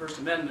since the First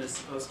Amendment is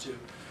supposed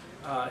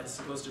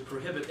to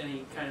prohibit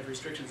any kind of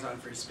restrictions on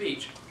free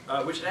speech,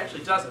 which it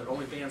actually doesn't. It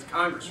only bans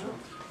Congress from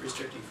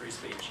restricting free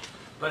speech.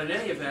 But in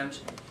any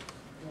event,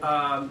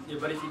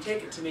 but if you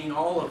take it to mean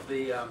all of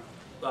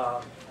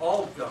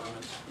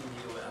government in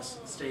the U.S.,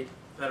 state,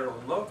 federal,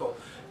 and local,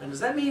 then does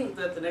that mean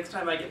that the next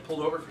time I get pulled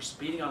over for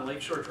speeding on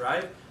Lakeshore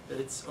Drive, that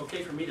it's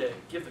okay for me to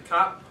give the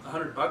cop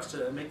 $100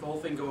 to make the whole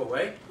thing go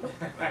away?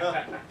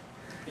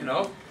 You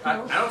know, I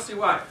don't see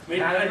why. I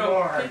mean, I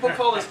know people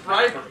call this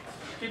bribery.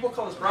 People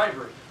call this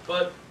bribery.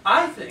 But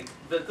I think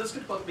that this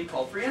could be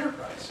called free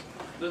enterprise.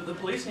 The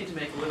police need to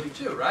make a living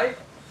too, right?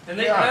 And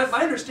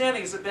my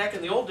understanding is that back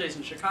in the old days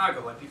in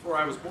Chicago, like before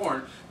I was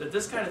born, that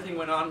this kind of thing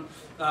went on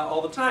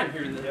all the time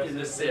here in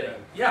this city.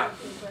 Yeah.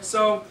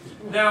 So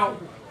now,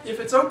 if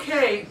it's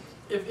okay,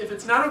 if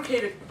it's not okay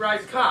to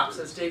bribe cops,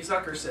 as Dave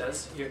Zucker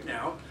says here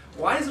now,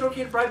 why is it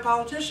okay to bribe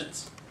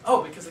politicians?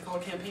 Oh, because they call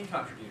it campaign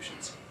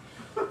contributions.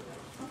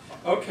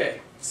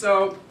 Okay,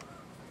 so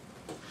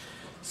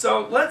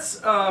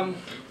let's.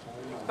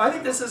 I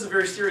think this is a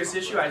very serious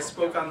issue. I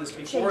spoke on this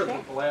before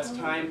the last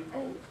time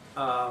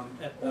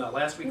at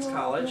last week's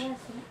college.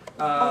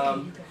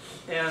 One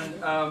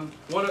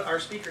of our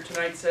speaker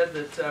tonight said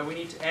that we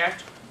need to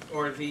act,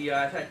 or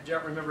I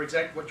don't remember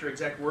exactly what your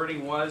exact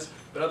wording was,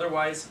 but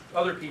otherwise,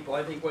 other people,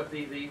 I think what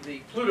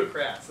the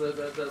plutocrats,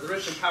 the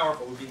rich and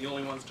powerful would be the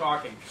only ones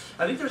talking.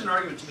 I think there's an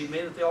argument to be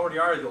made that they already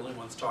are the only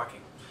ones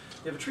talking.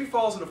 If a tree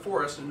falls in a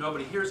forest and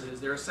nobody hears it, is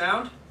there a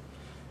sound?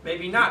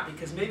 Maybe not,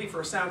 because maybe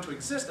for a sound to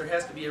exist, there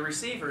has to be a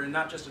receiver and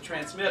not just a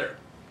transmitter.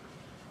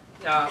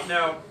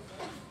 Now,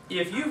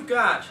 if you've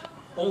got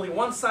only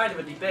one side of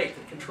a debate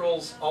that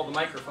controls all the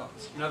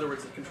microphones, in other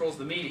words, that controls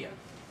the media,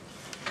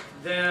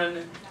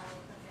 then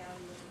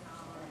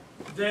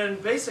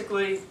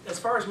basically, as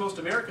far as most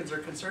Americans are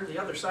concerned,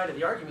 the other side of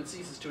the argument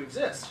ceases to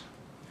exist.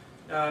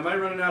 Am I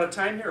running out of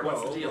time here, or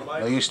what's the deal?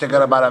 Well, you still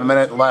got about a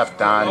minute left,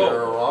 Don.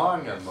 You're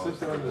wrong.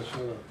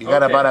 You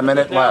got about a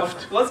minute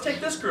left. Let's take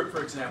this group,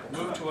 for example,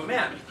 Move to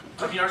Amend.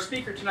 I mean, our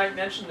speaker tonight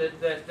mentioned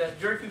that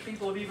very few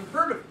people have even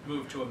heard of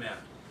Move to Amend.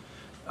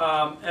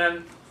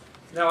 And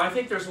now I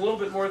think there's a little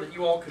bit more that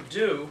you all could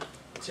do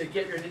to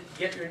get your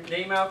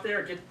name out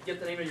there, get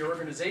the name of your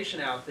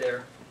organization out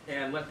there,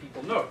 and let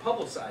people know,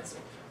 publicize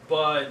it.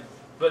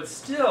 But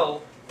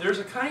still, there's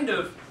a kind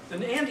of,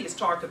 and Andy has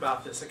talked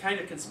about this, a kind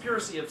of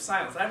conspiracy of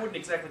silence. I wouldn't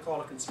exactly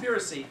call it a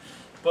conspiracy,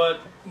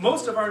 but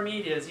most of our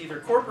media is either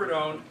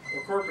corporate-owned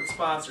or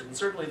corporate-sponsored, and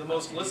certainly the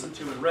most listened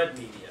to and read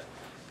media.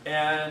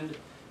 And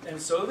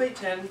so they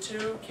tend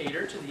to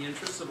cater to the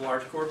interests of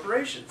large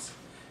corporations.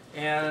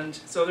 And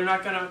so they're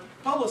not going to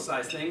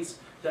publicize things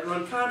that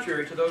run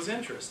contrary to those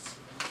interests.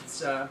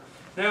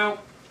 Now,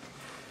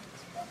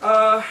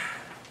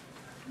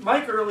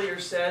 Mike earlier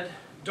said,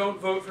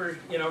 don't vote for,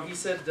 he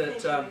said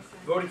that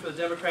voting for the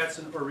Democrats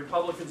or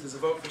Republicans is a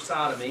vote for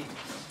sodomy.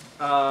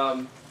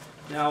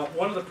 Now,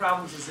 one of the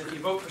problems is if you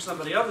vote for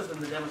somebody other than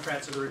the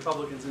Democrats or the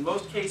Republicans, in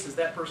most cases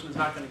that person is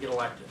not going to get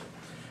elected.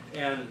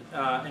 And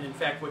in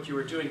fact, what you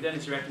were doing then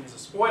is you're acting as a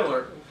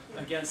spoiler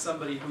against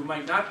somebody who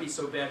might not be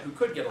so bad who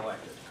could get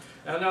elected.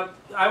 Now,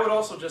 I would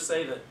also just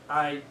say that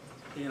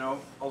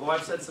although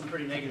I've said some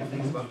pretty negative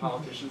things about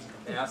politicians in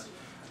the past,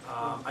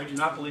 I do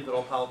not believe that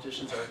all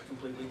politicians are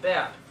completely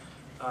bad.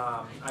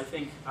 I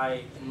think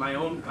in my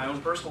own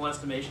personal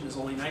estimation is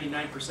only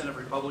 99% of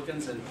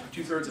Republicans and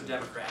 2/3 of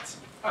Democrats.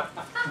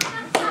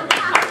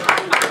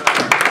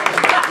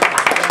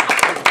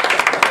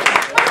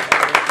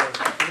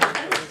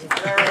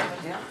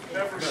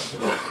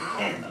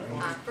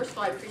 First of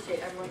all, I appreciate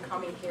everyone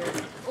coming here.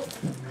 Oh,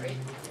 great.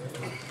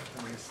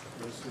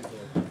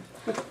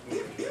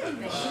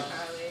 Thank you,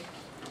 Charlie.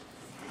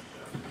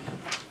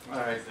 All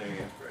right, there you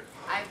go.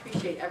 I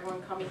appreciate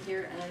everyone coming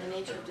here, and in the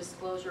nature of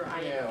disclosure,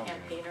 I am a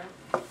campaigner,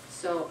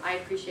 so I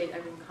appreciate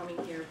everyone coming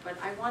here. But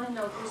I want to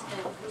know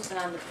who's been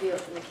on the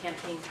field in the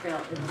campaign trail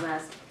in the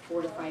last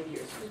 4 to 5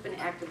 years. Who's been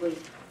actively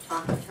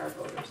talking to our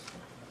voters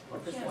or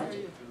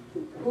persuading?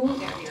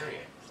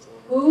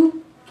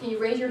 Who? Can you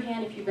raise your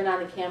hand if you've been on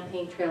the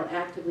campaign trail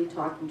actively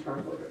talking to our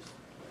voters?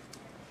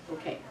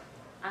 Okay.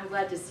 I'm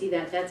glad to see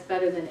that. That's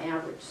better than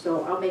average.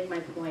 So I'll make my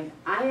point.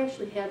 I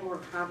actually have more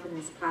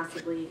confidence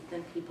possibly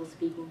than people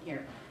speaking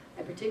here.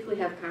 I particularly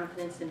have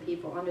confidence in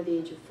people under the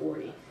age of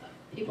 40.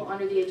 People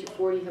under the age of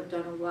 40 have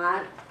done a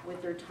lot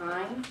with their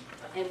time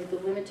and with the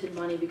limited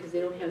money because they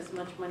don't have as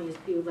much money as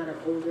people that are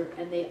older,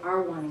 and they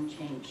are wanting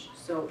change.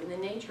 So in the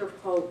nature of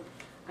hope,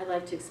 I'd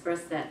like to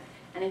express that.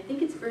 And I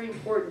think it's very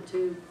important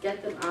to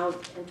get them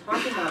out and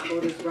talk about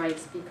voters'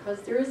 rights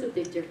because there is a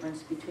big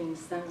difference between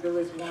Senator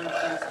Liz Warren,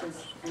 for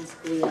instance, and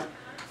Scalia.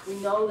 We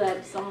know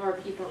that some of our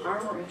people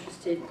are more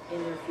interested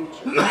in their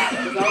future.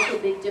 There's also a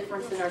big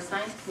difference in our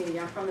science community.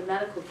 I'm from the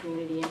medical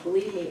community, and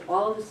believe me,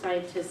 all of the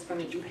scientists from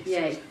the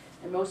EPA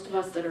and most of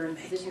us that are in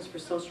positions for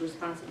social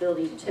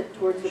responsibility tip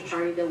towards the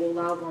party that will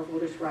allow more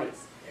voters'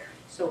 rights.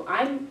 So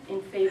I'm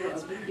in favor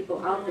of you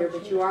people out there,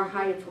 but you are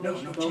high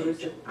information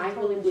voters, and I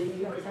really believe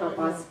you could help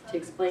us to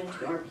explain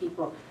to our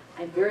people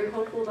I'm very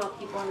hopeful about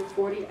people under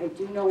 40. I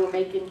do know we're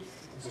making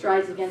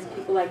strides against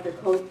people like the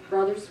Koch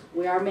brothers.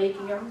 We are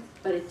making them,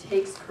 but it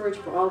takes courage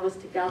for all of us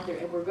to get out there,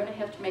 and we're going to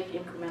have to make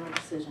incremental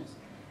decisions.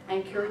 I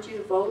encourage you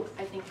to vote.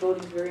 I think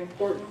voting is very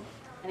important,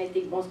 and I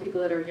think most people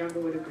that are younger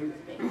would agree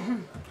with me.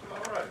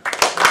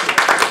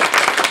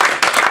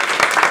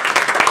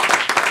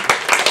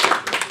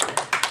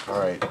 All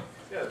right.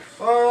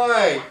 All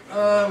right.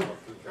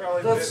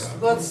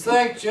 Let's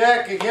thank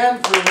Jack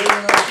again for leading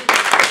us.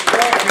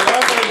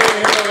 I'm going to get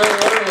here a little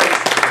early,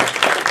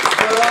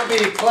 but I'll be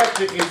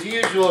eclectic as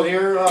usual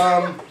here.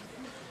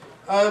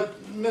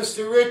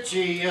 Mr.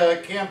 Ritchie,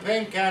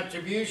 campaign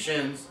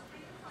contributions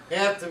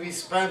have to be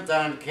spent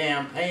on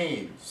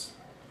campaigns.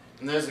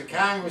 And there's a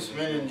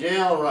congressman in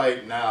jail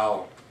right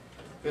now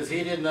because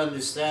he didn't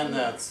understand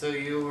that. So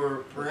you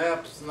were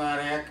perhaps not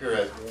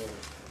accurate.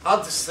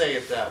 I'll just say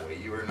it that way.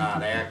 You were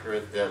not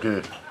accurate. That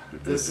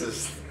this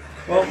is...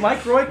 Well,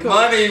 Mike Royko.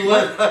 Money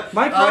with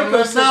Mike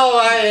Royko said,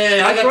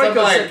 I got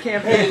the mic.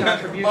 campaign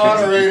contributions.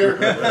 Moderator.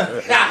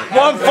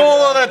 One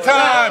full at a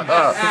time.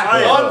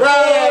 One full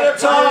at a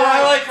time.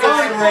 I like this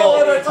rule.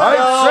 I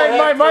say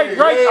my mic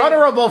right,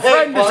 honorable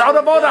friend is out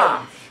of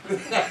order.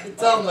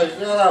 Tell me,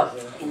 shut up.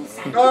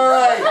 All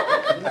right.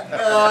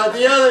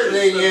 The other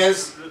thing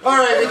is, all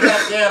right, we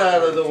got that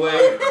out of the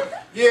way.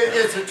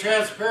 It's a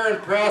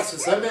transparent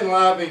process. I've been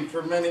lobbying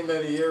for many,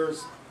 many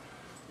years.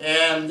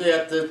 And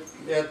at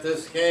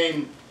this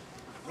game,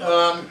 the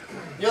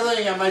other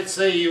thing I might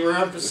say, you were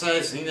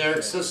emphasizing their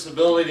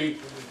accessibility.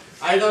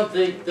 I don't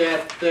think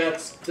that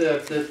that's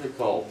that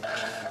difficult.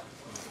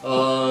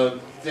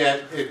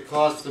 That it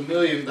costs $1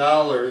 million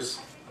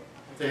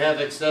to have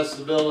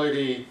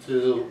accessibility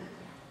to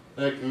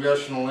the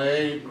congressional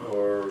aid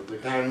or the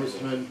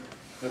congressman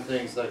and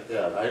things like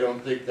that. I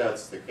don't think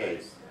that's the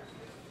case.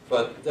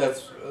 But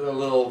that's a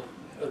little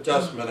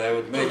adjustment I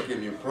would make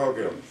in your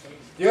program.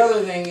 The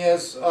other thing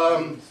is,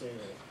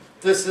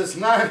 this is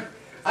not,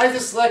 I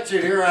just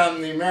lectured here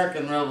on the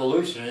American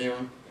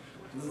Revolution.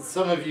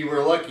 Some of you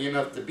were lucky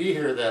enough to be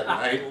here that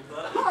night.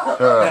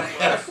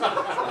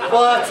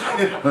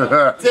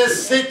 But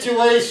this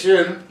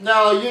situation,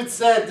 now you'd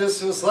said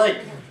this was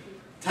like,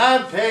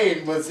 Tom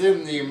Paine was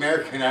in the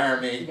American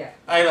Army,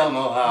 I don't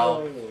know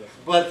how,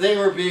 but they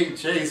were being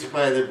chased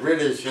by the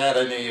British out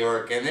of New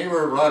York, and they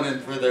were running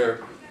for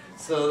their,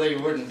 so they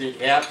wouldn't be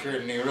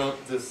captured, and he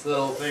wrote this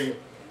little thing.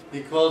 He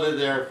quoted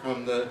there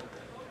from the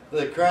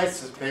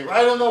crisis paper.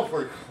 I don't know if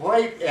we're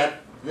quite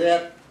at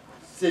that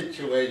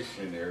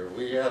situation here.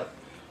 We have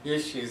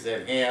issues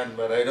at hand,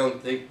 but I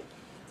don't think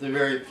the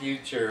very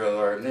future of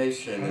our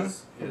nation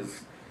is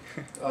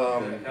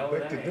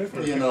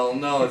you know,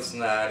 no it's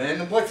not.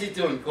 And what's he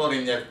doing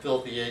quoting that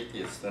filthy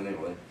atheist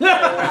anyway?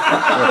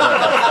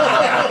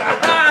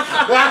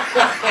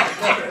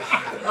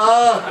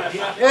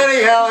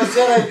 Anyhow, I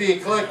said I'd be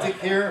eclectic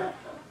here.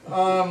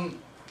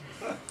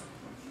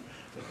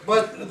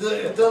 But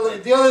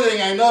the other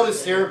thing I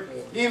noticed here,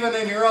 even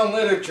in your own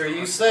literature,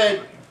 you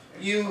said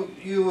you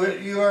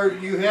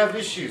have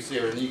issues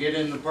here, and you get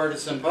into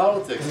partisan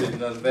politics on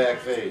the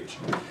back page.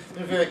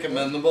 It's very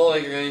commendable.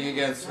 You're going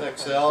against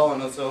XL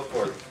and so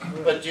forth.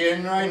 But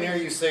right here,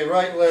 you say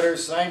write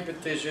letters, sign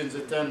petitions,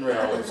 attend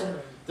rallies.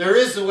 There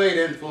is a way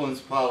to influence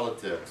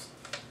politics.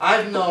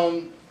 I've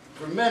known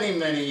for many,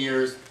 many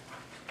years,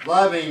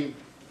 lobbying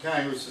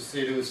Congress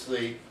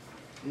assiduously,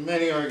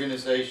 many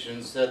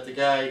organizations, that the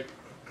guy.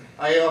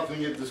 I often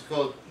get this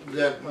quote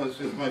that was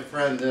with my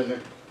friend, and the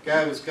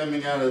guy was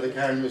coming out of the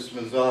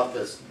congressman's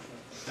office,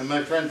 and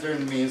my friend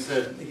turned to me and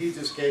said, he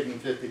just gave him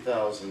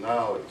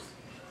 $50,000.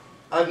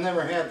 I've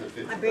never had the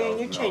 $50,000. I'm bringing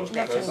you change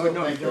next I still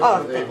think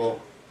I was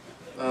able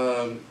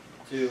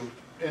to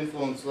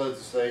influence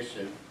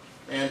legislation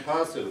and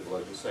positive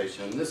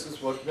legislation. This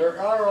is what, there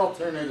are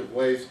alternative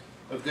ways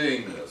of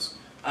doing this.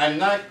 I'm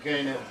not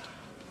going to,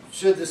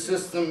 should the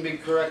system be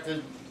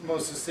corrected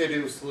most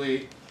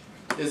assiduously?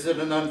 Is it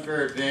an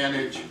unfair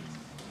advantage?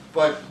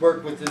 But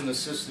work within the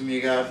system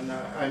you got.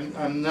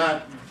 I'm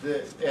not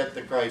at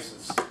the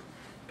crisis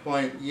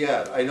point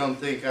yet. I don't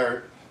think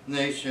our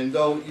nation,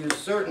 though you're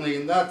certainly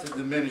not to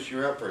diminish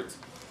your efforts,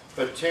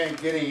 but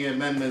getting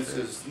amendments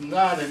is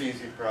not an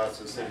easy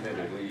process,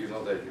 admittedly. You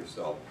know that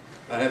yourself.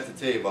 I have to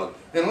tell you about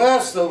it. And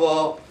last of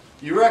all,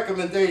 your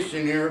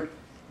recommendation here,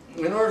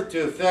 in order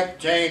to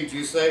effect change,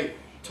 you say,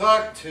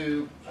 talk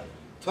to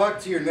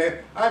your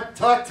neighbor. I've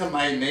talked to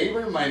my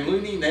neighbor. My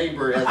loony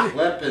neighbor has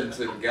weapons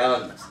and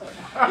guns.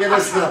 It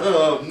is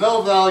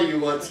no value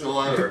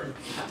whatsoever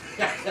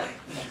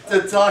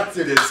to talk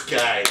to this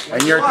guy.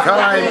 And your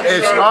time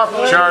is up,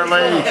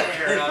 Charlie.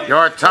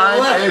 Your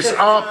time is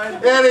up.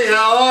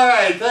 Anyhow, all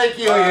right. Thank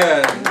you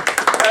again.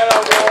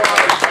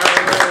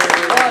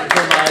 Talk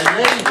to my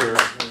neighbor.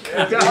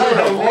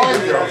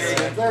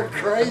 They're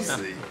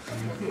crazy.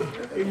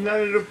 He's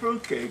not in a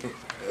fruitcake.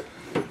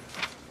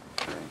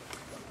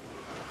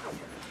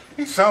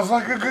 He sounds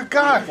like a good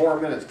guy. 4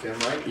 minutes, Tim,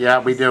 right? Yeah,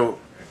 we do.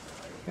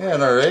 Yeah,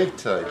 and our egg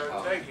type.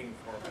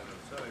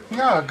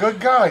 Yeah, a good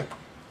guy. I'd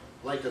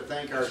like to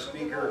thank our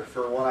speaker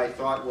for what I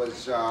thought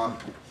was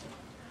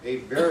a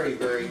very,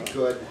 very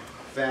good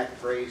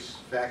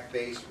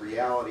fact-based,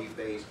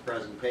 reality-based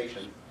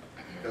presentation,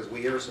 because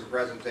we hear some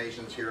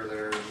presentations here that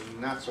are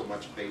not so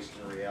much based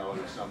in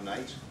reality some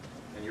nights,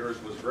 and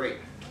yours was great.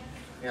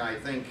 And I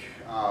think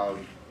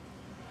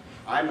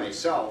I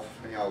myself,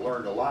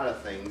 learned a lot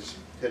of things,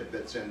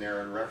 tidbits in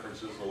there and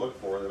references to look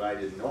for that I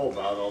didn't know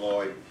about,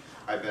 although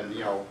I've been,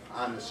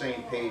 on the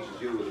same page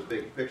as you with a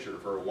big picture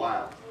for a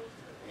while.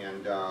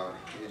 And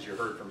as you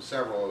heard from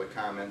several of the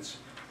comments,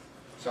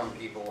 some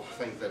people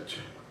think that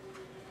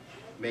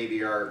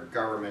maybe our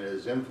government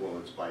is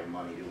influenced by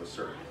money to a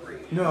certain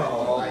degree.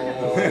 No.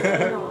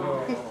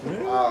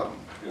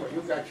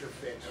 You got your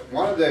fix.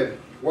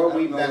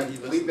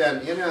 We've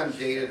been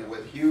inundated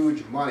with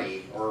huge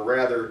money, or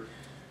rather,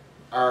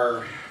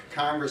 our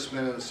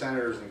congressmen and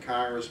senators and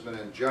congressmen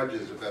and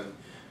judges have been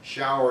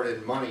showered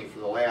in money for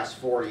the last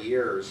 40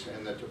 years,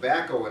 and the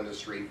tobacco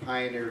industry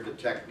pioneered the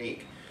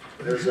technique.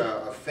 There's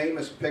a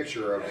famous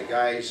picture of the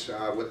guys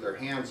with their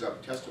hands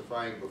up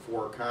testifying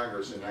before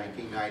Congress in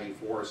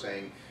 1994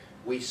 saying,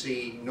 "We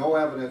see no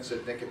evidence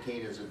that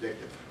nicotine is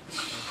addictive."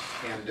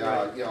 And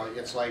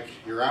it's like,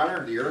 Your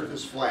Honor, the earth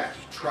is flat,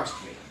 trust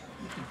me.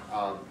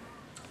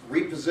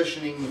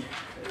 Repositioning,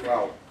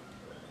 well,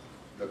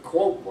 the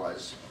quote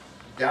was,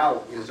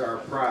 "Doubt is our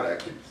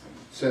product,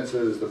 since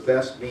it is the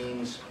best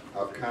means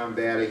of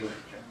combating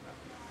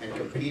and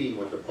competing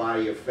with the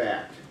body of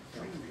fact."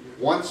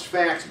 Once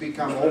facts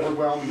become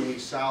overwhelmingly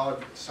solid,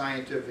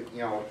 scientific,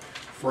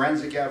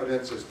 forensic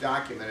evidence is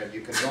documented,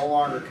 you can no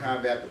longer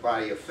combat the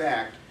body of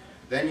fact,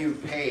 then you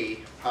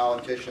pay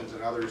politicians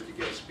and others to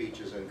give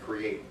speeches and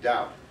create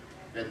doubt.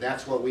 And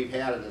that's what we've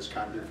had in this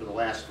country for the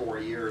last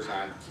 40 years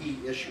on key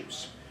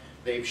issues.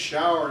 They've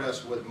showered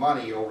us with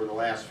money over the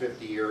last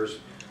 50 years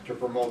to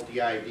promote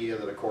the idea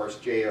that, of course,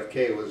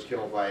 JFK was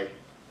killed by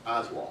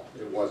Oswald.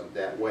 It wasn't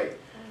that way.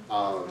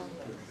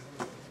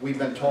 We've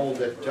been told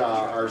that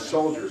our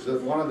soldiers,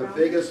 that one of the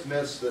biggest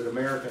myths that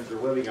Americans are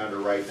living under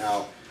right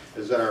now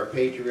is that our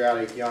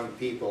patriotic young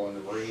people in the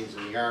Marines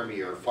and the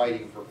Army are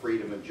fighting for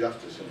freedom and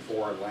justice in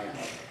foreign lands.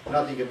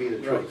 Nothing can be the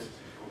truth.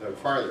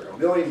 Farther,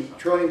 $1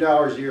 trillion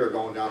a year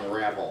going down the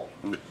rat hole.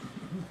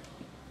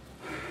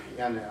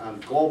 And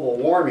on global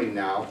warming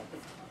now,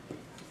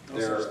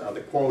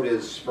 the quote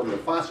is from the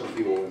fossil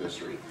fuel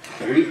industry: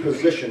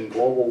 "Reposition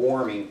global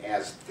warming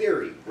as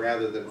theory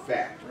rather than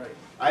fact."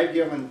 I've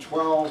given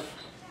 12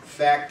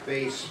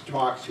 fact-based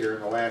talks here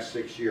in the last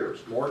 6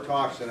 years, more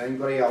talks than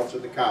anybody else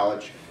at the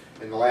college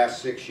in the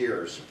last 6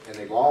 years, and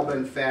they've all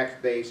been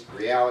fact-based,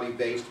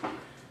 reality-based.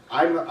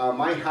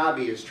 My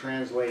hobby is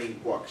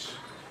translating books,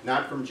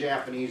 not from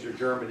Japanese or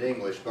German to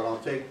English, but I'll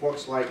take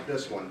books like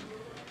this one,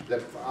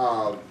 that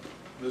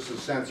this is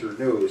censored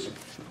news,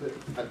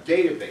 a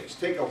database.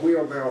 Take a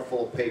wheelbarrow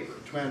full of paper,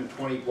 10,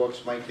 20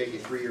 books, might take you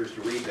 3 years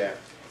to read that.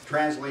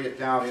 Translate it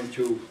down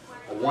into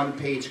a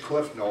one-page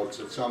cliff notes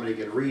that somebody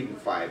can read in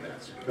 5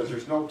 minutes, because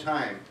there's no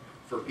time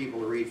for people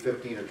to read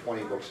 15 or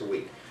 20 books a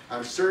week.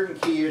 On certain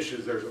key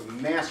issues, there's a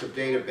massive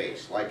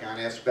database, like on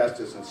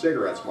asbestos and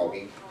cigarette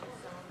smoking,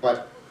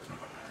 but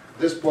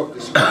this book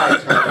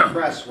describes how the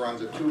press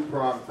runs a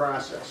two-pronged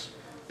process.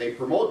 They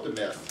promote the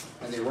myth,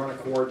 and they run a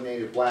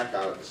coordinated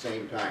blackout at the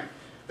same time.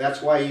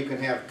 That's why you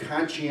can have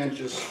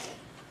conscientious,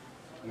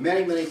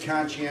 many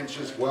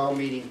conscientious,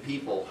 well-meaning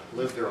people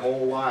live their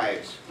whole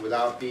lives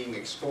without being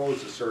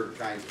exposed to certain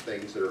kinds of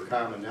things that are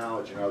common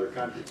knowledge in other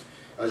countries.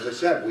 As I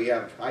said,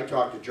 I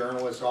talk to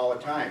journalists all the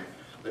time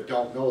that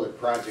don't know that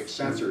Project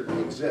Censored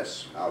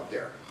exists out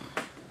there.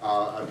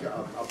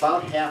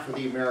 About half of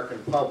the American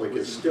public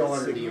is still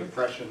under the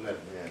impression that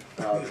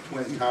the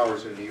Twin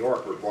Towers in New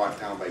York were brought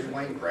down by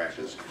plane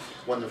crashes,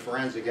 when the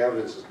forensic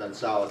evidence has been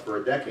solid for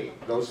a decade.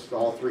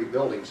 All 3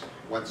 buildings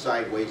went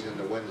sideways in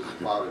the wind as a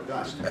cloud of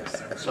dust.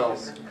 So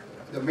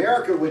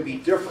America would be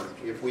different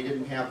if we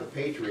didn't have the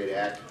Patriot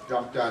Act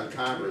dumped on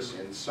Congress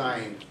and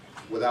signed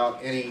without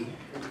any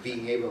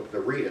being able to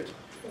read it.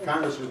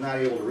 Congress was not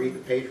able to read the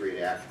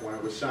Patriot Act when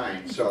it was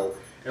signed. So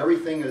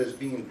everything that is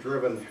being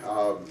driven,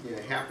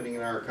 happening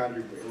in our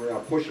country,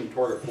 pushing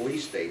toward a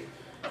police state,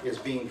 is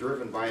being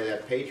driven by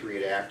that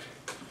Patriot Act,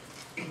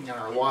 and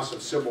our loss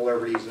of civil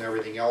liberties and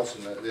everything else,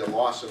 and the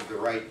loss of the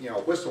right,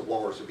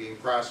 whistleblowers are being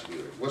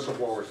prosecuted.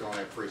 Whistleblowers don't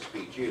have free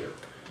speech either.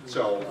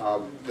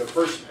 So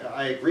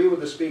I agree with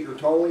the speaker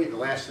totally. The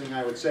last thing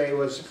I would say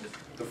was,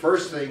 the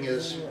first thing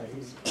is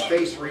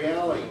face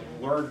reality,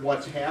 learn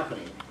what's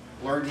happening.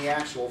 Learn the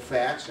actual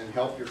facts and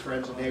help your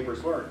friends and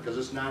neighbors learn, because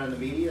it's not in the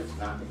media, it's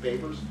not in the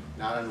papers,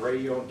 not on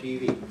radio and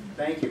TV.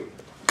 Thank you.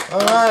 All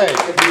right,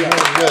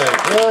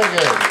 really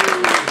good.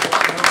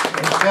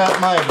 He's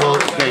got my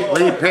vote. Okay,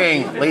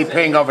 Lee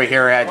Ping over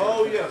here had.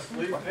 Oh yes,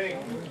 Lee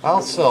Ping.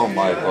 I'll sell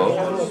my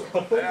vote.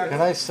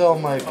 Can I sell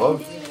my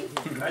vote?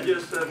 I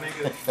just make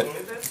it.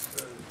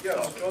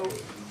 Yeah, go.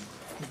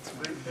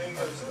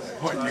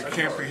 What you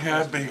can't be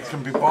had, but you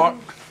can be bought.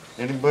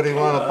 Anybody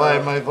want to buy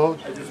my vote?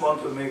 I just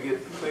want to make it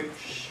quick.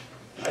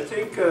 I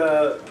think,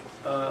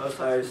 as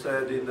I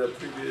said in the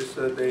previous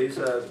days,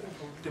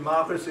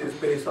 democracy is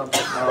based on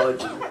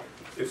technology.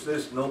 if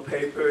there's no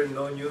paper,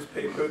 no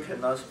newspaper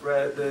cannot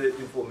spread the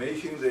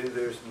information, then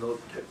there's no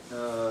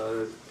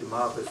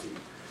democracy.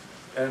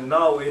 And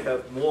now we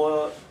have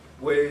more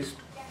ways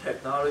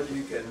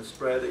technology can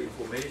spread the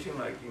information,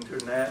 like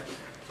internet.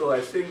 So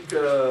I think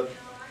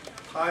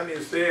time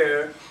is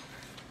there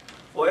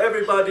for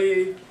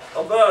everybody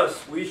of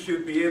us. We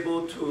should be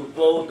able to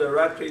vote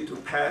directly to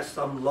pass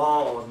some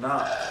law or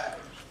not.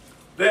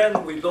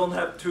 Then we don't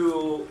have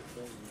to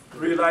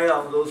rely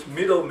on those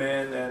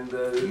middlemen and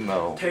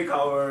take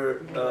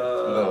our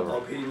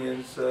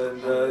opinions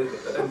and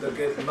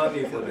get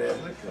money for them.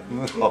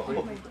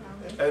 No.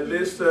 At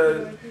least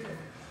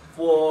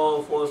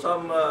for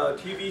some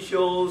TV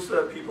shows,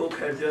 people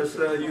can just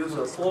use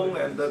a phone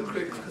and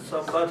click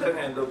some button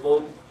and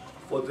vote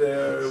for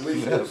their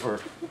wishes. Never.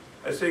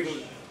 I think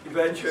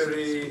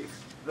eventually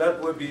that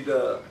would be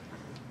the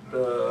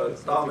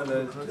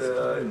dominant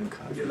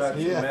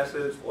election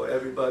message for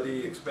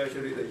everybody,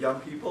 especially the young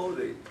people.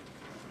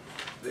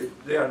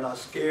 They are not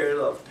scared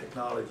of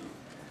technology.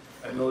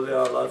 I know there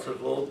are lots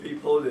of old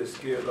people, they're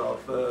scared of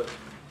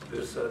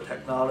this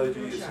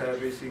technology,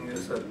 everything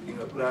is in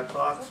a black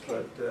box,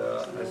 but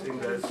I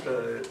think that's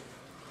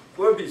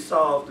will be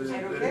solved.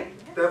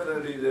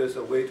 Definitely there's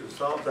a way to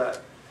solve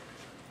that.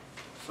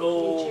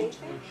 So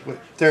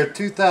there are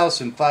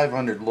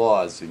 2,500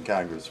 laws in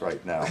Congress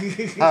right now.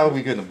 How are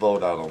we going to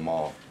vote on them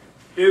all?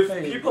 if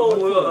people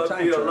will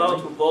be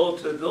allowed to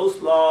vote,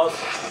 those laws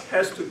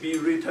has to be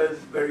written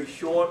very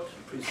short,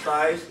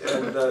 precise,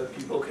 and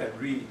people can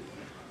read.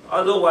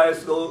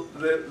 Otherwise, those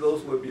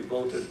will be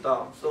voted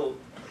down. So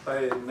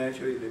by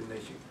natural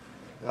elimination.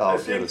 I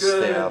think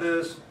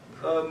this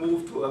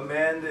move to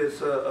amend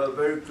is a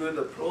very good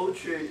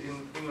approach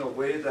in a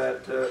way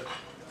that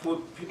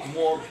put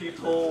more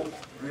people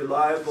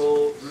realize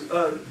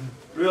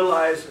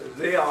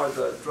they are in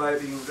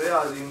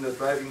the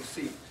driving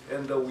seat,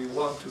 and we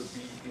want to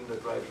be in the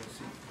driving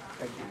seat.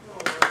 Thank you.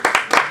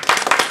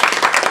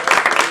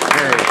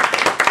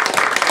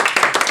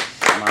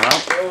 Come on up.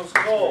 Let's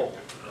go.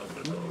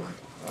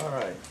 All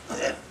right.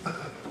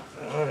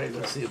 All right,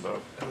 let's see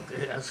about.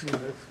 Okay, I see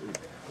that.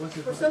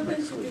 For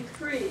something to be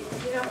free,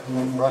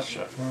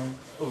 Russia.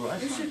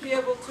 You should be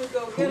able to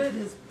go get it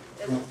as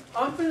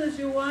often as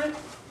you want.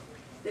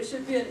 There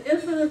should be an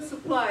infinite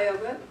supply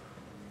of it.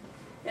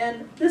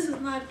 And this is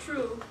not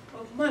true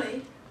of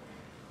money.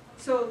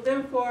 So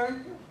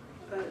therefore,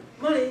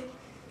 money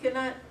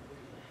cannot,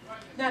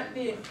 not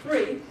being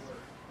free,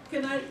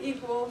 cannot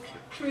equal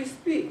free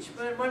speech.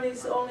 But money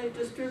is only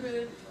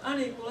distributed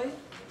unequally.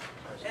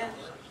 And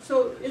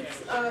so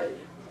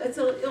it's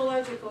an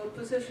illogical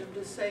position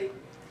to say,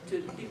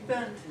 to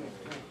defend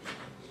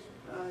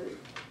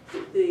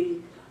the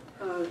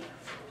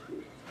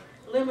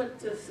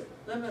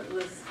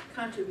limitless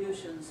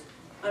contributions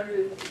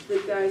under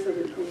the guise of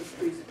it being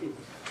free speech.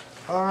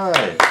 All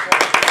right.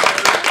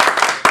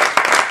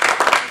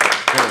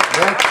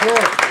 That's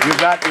it. You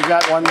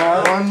got one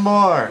more? One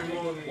more.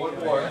 One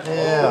more.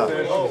 Yeah.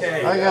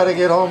 Okay. I got to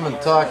get home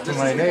and talk to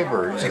my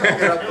neighbors.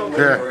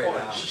 Sure.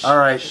 All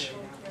right.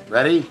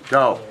 Ready?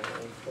 Go.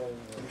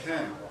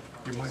 Okay.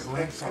 You might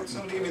learn something.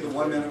 Somebody give me the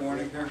 1 minute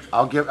warning here.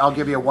 I'll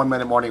give you a 1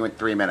 minute warning with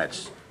 3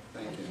 minutes.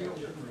 Thank you.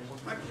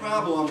 My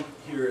problem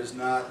here is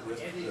not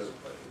with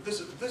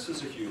this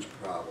is a huge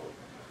problem.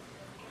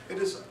 It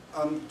is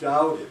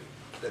undoubted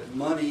that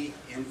money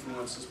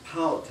influences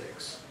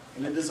politics,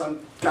 and it is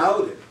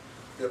undoubted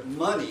that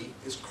money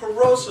is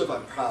corrosive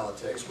on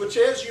politics, which,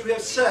 as you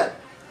have said,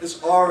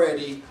 is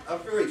already a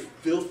very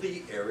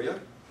filthy area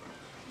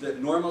that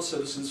normal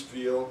citizens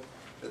feel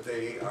that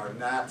they are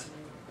not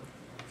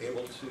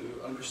able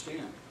to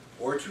understand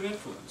or to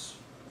influence.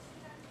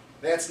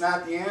 That's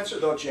not the answer,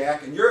 though,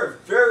 Jack, and you're a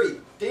very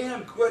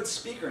damn good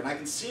speaker, and I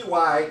can see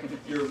why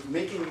you're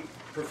making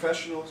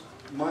professional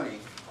money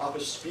off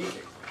of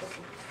speaking.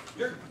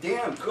 You're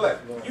damn good.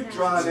 You've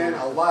drawn in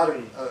a lot of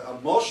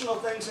emotional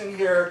things in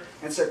here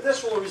and said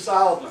this will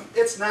resolve them.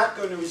 It's not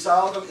going to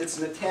resolve them. It's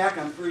an attack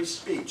on free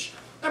speech.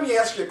 Let me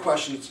ask you a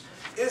question.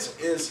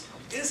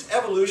 Is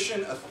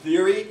evolution a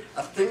theory,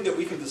 a thing that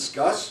we can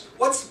discuss?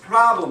 What's the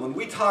problem when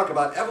we talk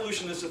about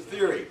evolution as a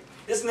theory?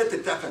 Isn't it the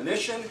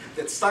definition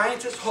that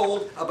scientists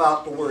hold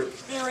about the word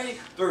theory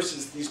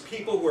versus these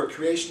people who are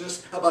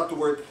creationists about the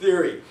word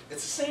theory?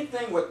 It's the same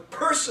thing with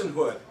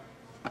personhood.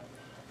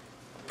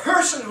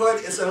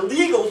 Personhood is a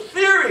legal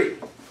theory,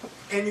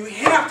 and you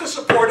have to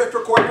support it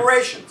for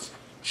corporations.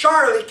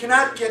 Charlie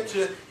cannot get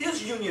to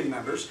his union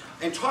members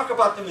and talk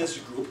about them as a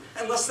group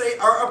unless they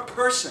are a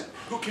person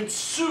who can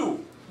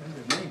sue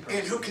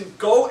and who can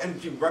go and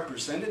be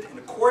represented in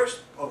a court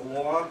of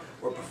law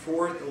or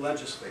before the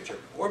legislature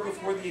or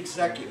before the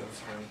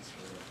executive.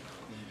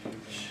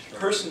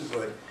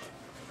 Personhood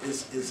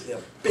is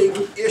a big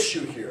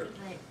issue here.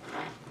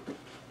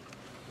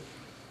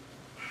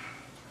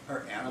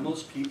 Are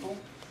animals people?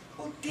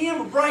 Well,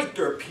 damn right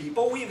they're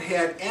people. We've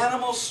had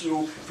animals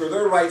sue for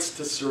their rights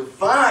to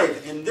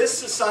survive in this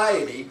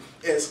society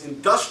as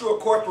industrial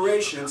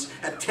corporations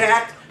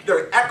attack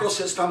their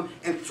ecosystem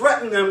and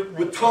threaten them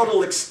with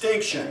total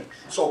extinction.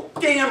 So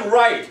damn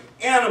right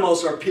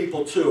Animals are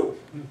people too.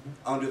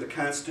 Under the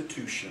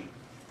Constitution,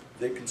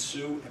 they can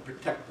sue and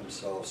protect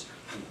themselves.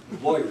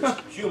 And lawyers,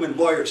 human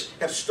lawyers,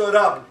 have stood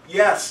up,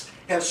 yes,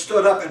 have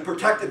stood up and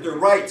protected their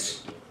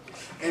rights.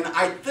 And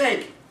I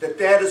think that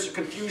that is a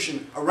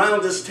confusion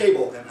around this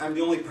table, and I'm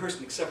the only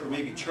person except for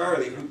maybe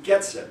Charlie who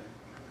gets it.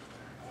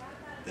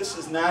 This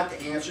is not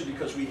the answer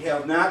because we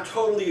have not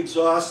totally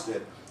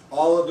exhausted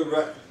all of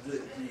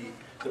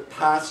the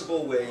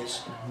possible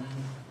ways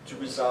to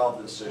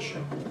resolve this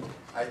issue.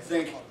 I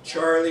think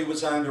Charlie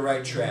was on the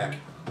right track.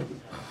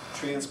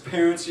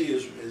 Transparency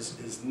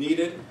is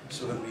needed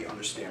so that we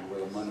understand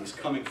where the money is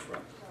coming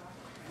from.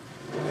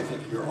 I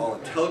think you're all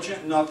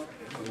intelligent enough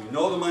when you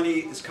know the money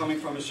is coming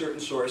from a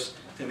certain source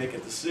to make a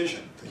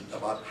decision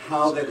about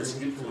how that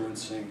is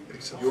influencing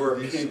your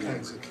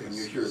opinion when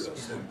you hear those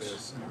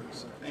things.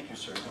 Thank you,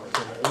 sir.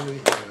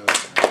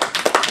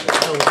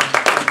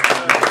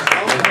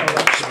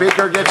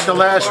 Speaker gets the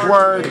last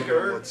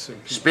word.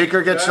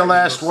 Speaker gets the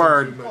last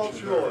word.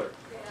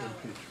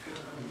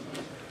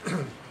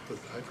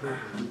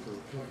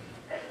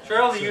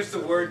 Charlie used the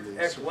word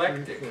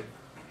eclectic.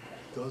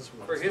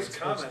 For his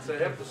comments,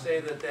 I'd have to say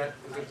that that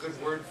is a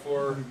good word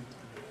for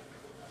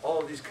all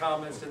of these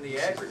comments in the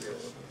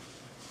aggregate.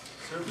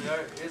 Certainly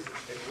is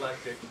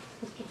eclectic.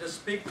 To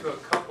speak to a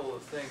couple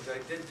of things, I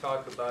did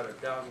talk about a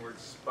downward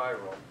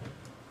spiral.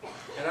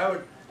 And I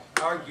would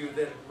argue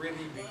that it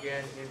really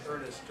began in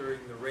earnest during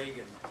the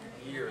Reagan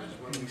years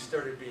when we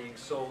started being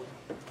sold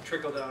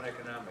trickle-down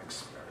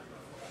economics.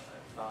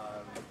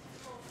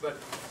 But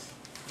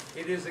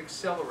it is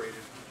accelerated.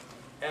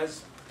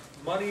 As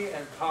money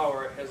and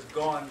power has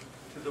gone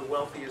to the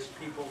wealthiest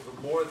people,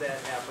 the more that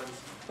happens,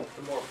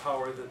 the more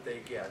power that they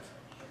get.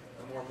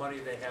 The more money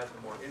they have,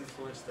 the more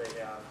influence they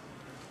have.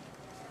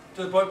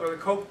 To the point where the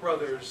Koch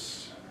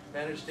brothers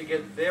managed to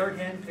get their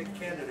hand-picked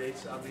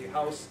candidates on the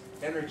House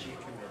Energy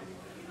Committee.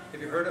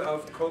 Have you heard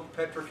of Koch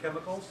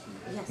Petrochemicals?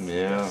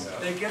 Yes. Yeah.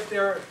 They get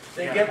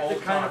the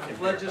kind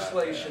of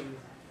legislation.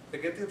 They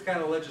get the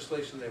kind of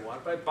legislation they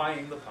want by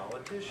buying the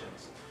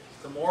politicians.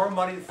 The more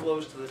money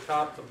flows to the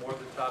top, the more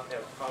the top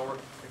have power,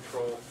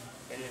 control,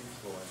 and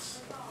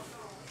influence.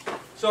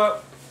 So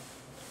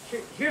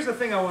here's the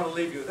thing I want to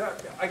leave you with.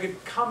 I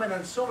could comment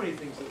on so many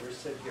things that were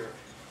said here.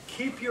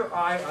 Keep your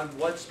eye on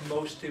what's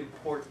most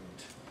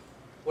important.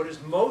 What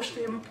is most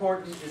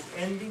important is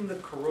ending the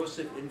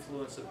corrosive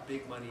influence of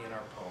big money in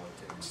our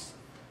politics.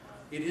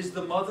 It is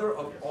the mother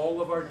of all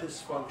of our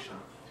dysfunction.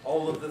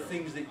 All of the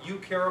things that you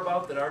care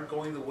about that aren't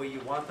going the way you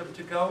want them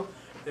to go,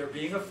 they're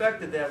being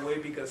affected that way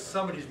because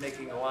somebody's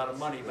making a lot of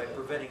money by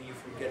preventing you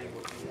from getting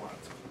what you want.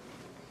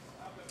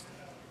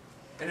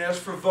 And as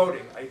for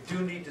voting, I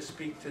do need to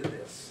speak to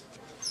this.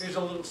 Here's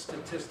a little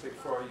statistic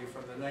for you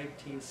from the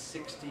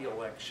 1960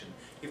 election.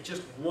 If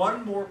just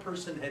one more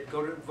person had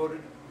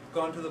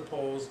gone to the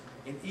polls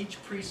in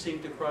each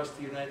precinct across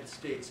the United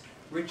States,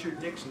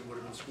 Richard Nixon would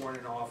have been sworn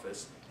in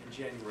office in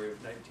January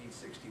of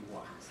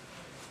 1961.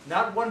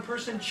 Not one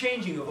person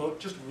changing a vote,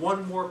 just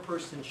one more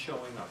person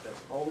showing up.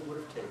 That's all it would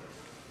have taken.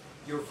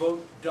 Your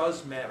vote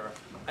does matter.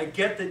 I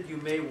get that you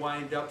may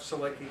wind up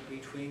selecting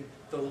between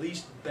the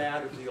least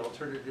bad of the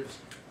alternatives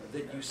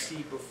that you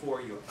see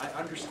before you. I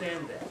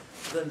understand that.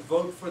 Then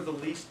vote for the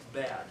least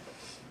bad.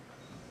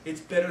 It's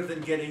better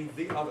than getting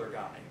the other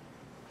guy.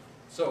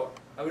 So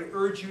I would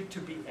urge you to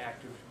be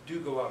active.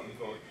 Do go out and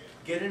vote.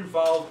 Get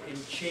involved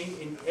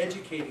in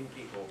educating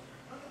people.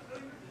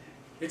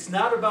 It's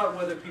not about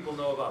whether people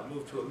know about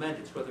Move to Amend,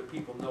 it's whether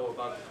people know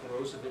about the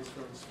corrosive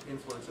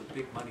influence of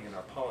big money in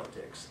our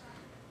politics.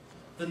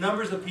 The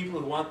numbers of people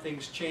who want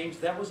things changed,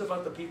 that was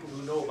about the people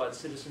who know about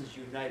Citizens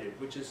United,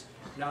 which is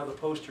now the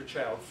poster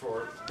child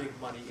for big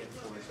money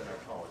influence in our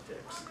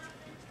politics.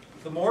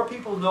 The more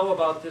people know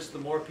about this, the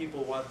more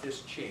people want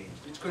this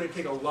changed. It's going to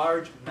take a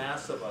large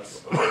mass of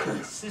us to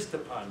insist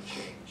upon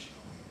change.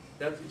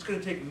 It's going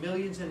to take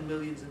millions and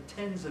millions and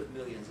tens of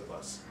millions of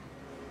us.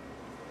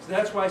 So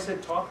that's why I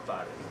said talk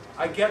about it.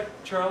 I get,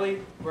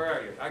 Charlie, where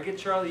are you? I get,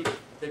 Charlie,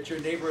 that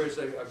your neighbor is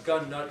a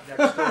gun nut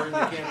next door and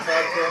you can't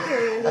talk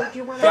to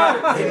him. Got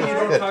it. Maybe you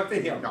don't talk to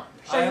him.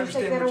 I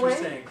understand what you're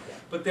saying.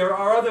 But there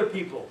are other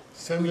people.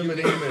 Send them an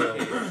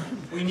email.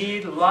 We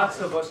need lots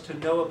of us to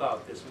know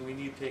about this, and we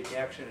need to take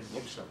action and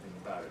do something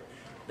about it.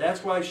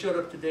 That's why I showed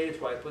up today.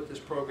 It's why I put this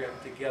program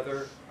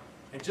together.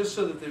 And just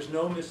so that there's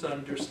no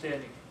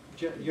misunderstanding.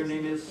 Your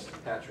name is?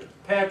 Patrick.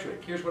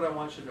 Patrick, here's what I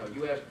want you to know.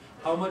 You asked,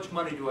 how much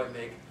money do I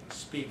make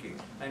speaking?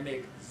 I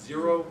make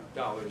 $0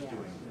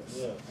 doing this.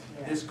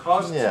 This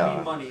costs me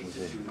money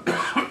to do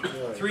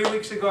this. 3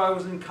 weeks ago, I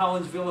was in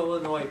Collinsville,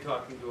 Illinois,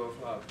 talking to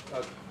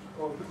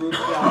a group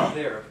down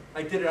there.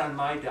 I did it on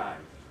my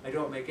dime. I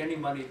don't make any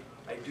money.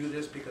 I do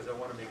this because I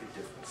want to make a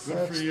difference.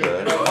 Good for you.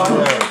 And I want you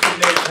to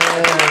make a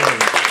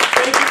difference.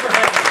 Thank you for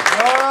having me.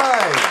 All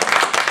right.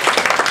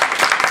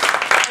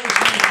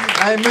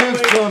 I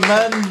move to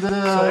amend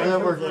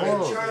that we're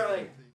closed.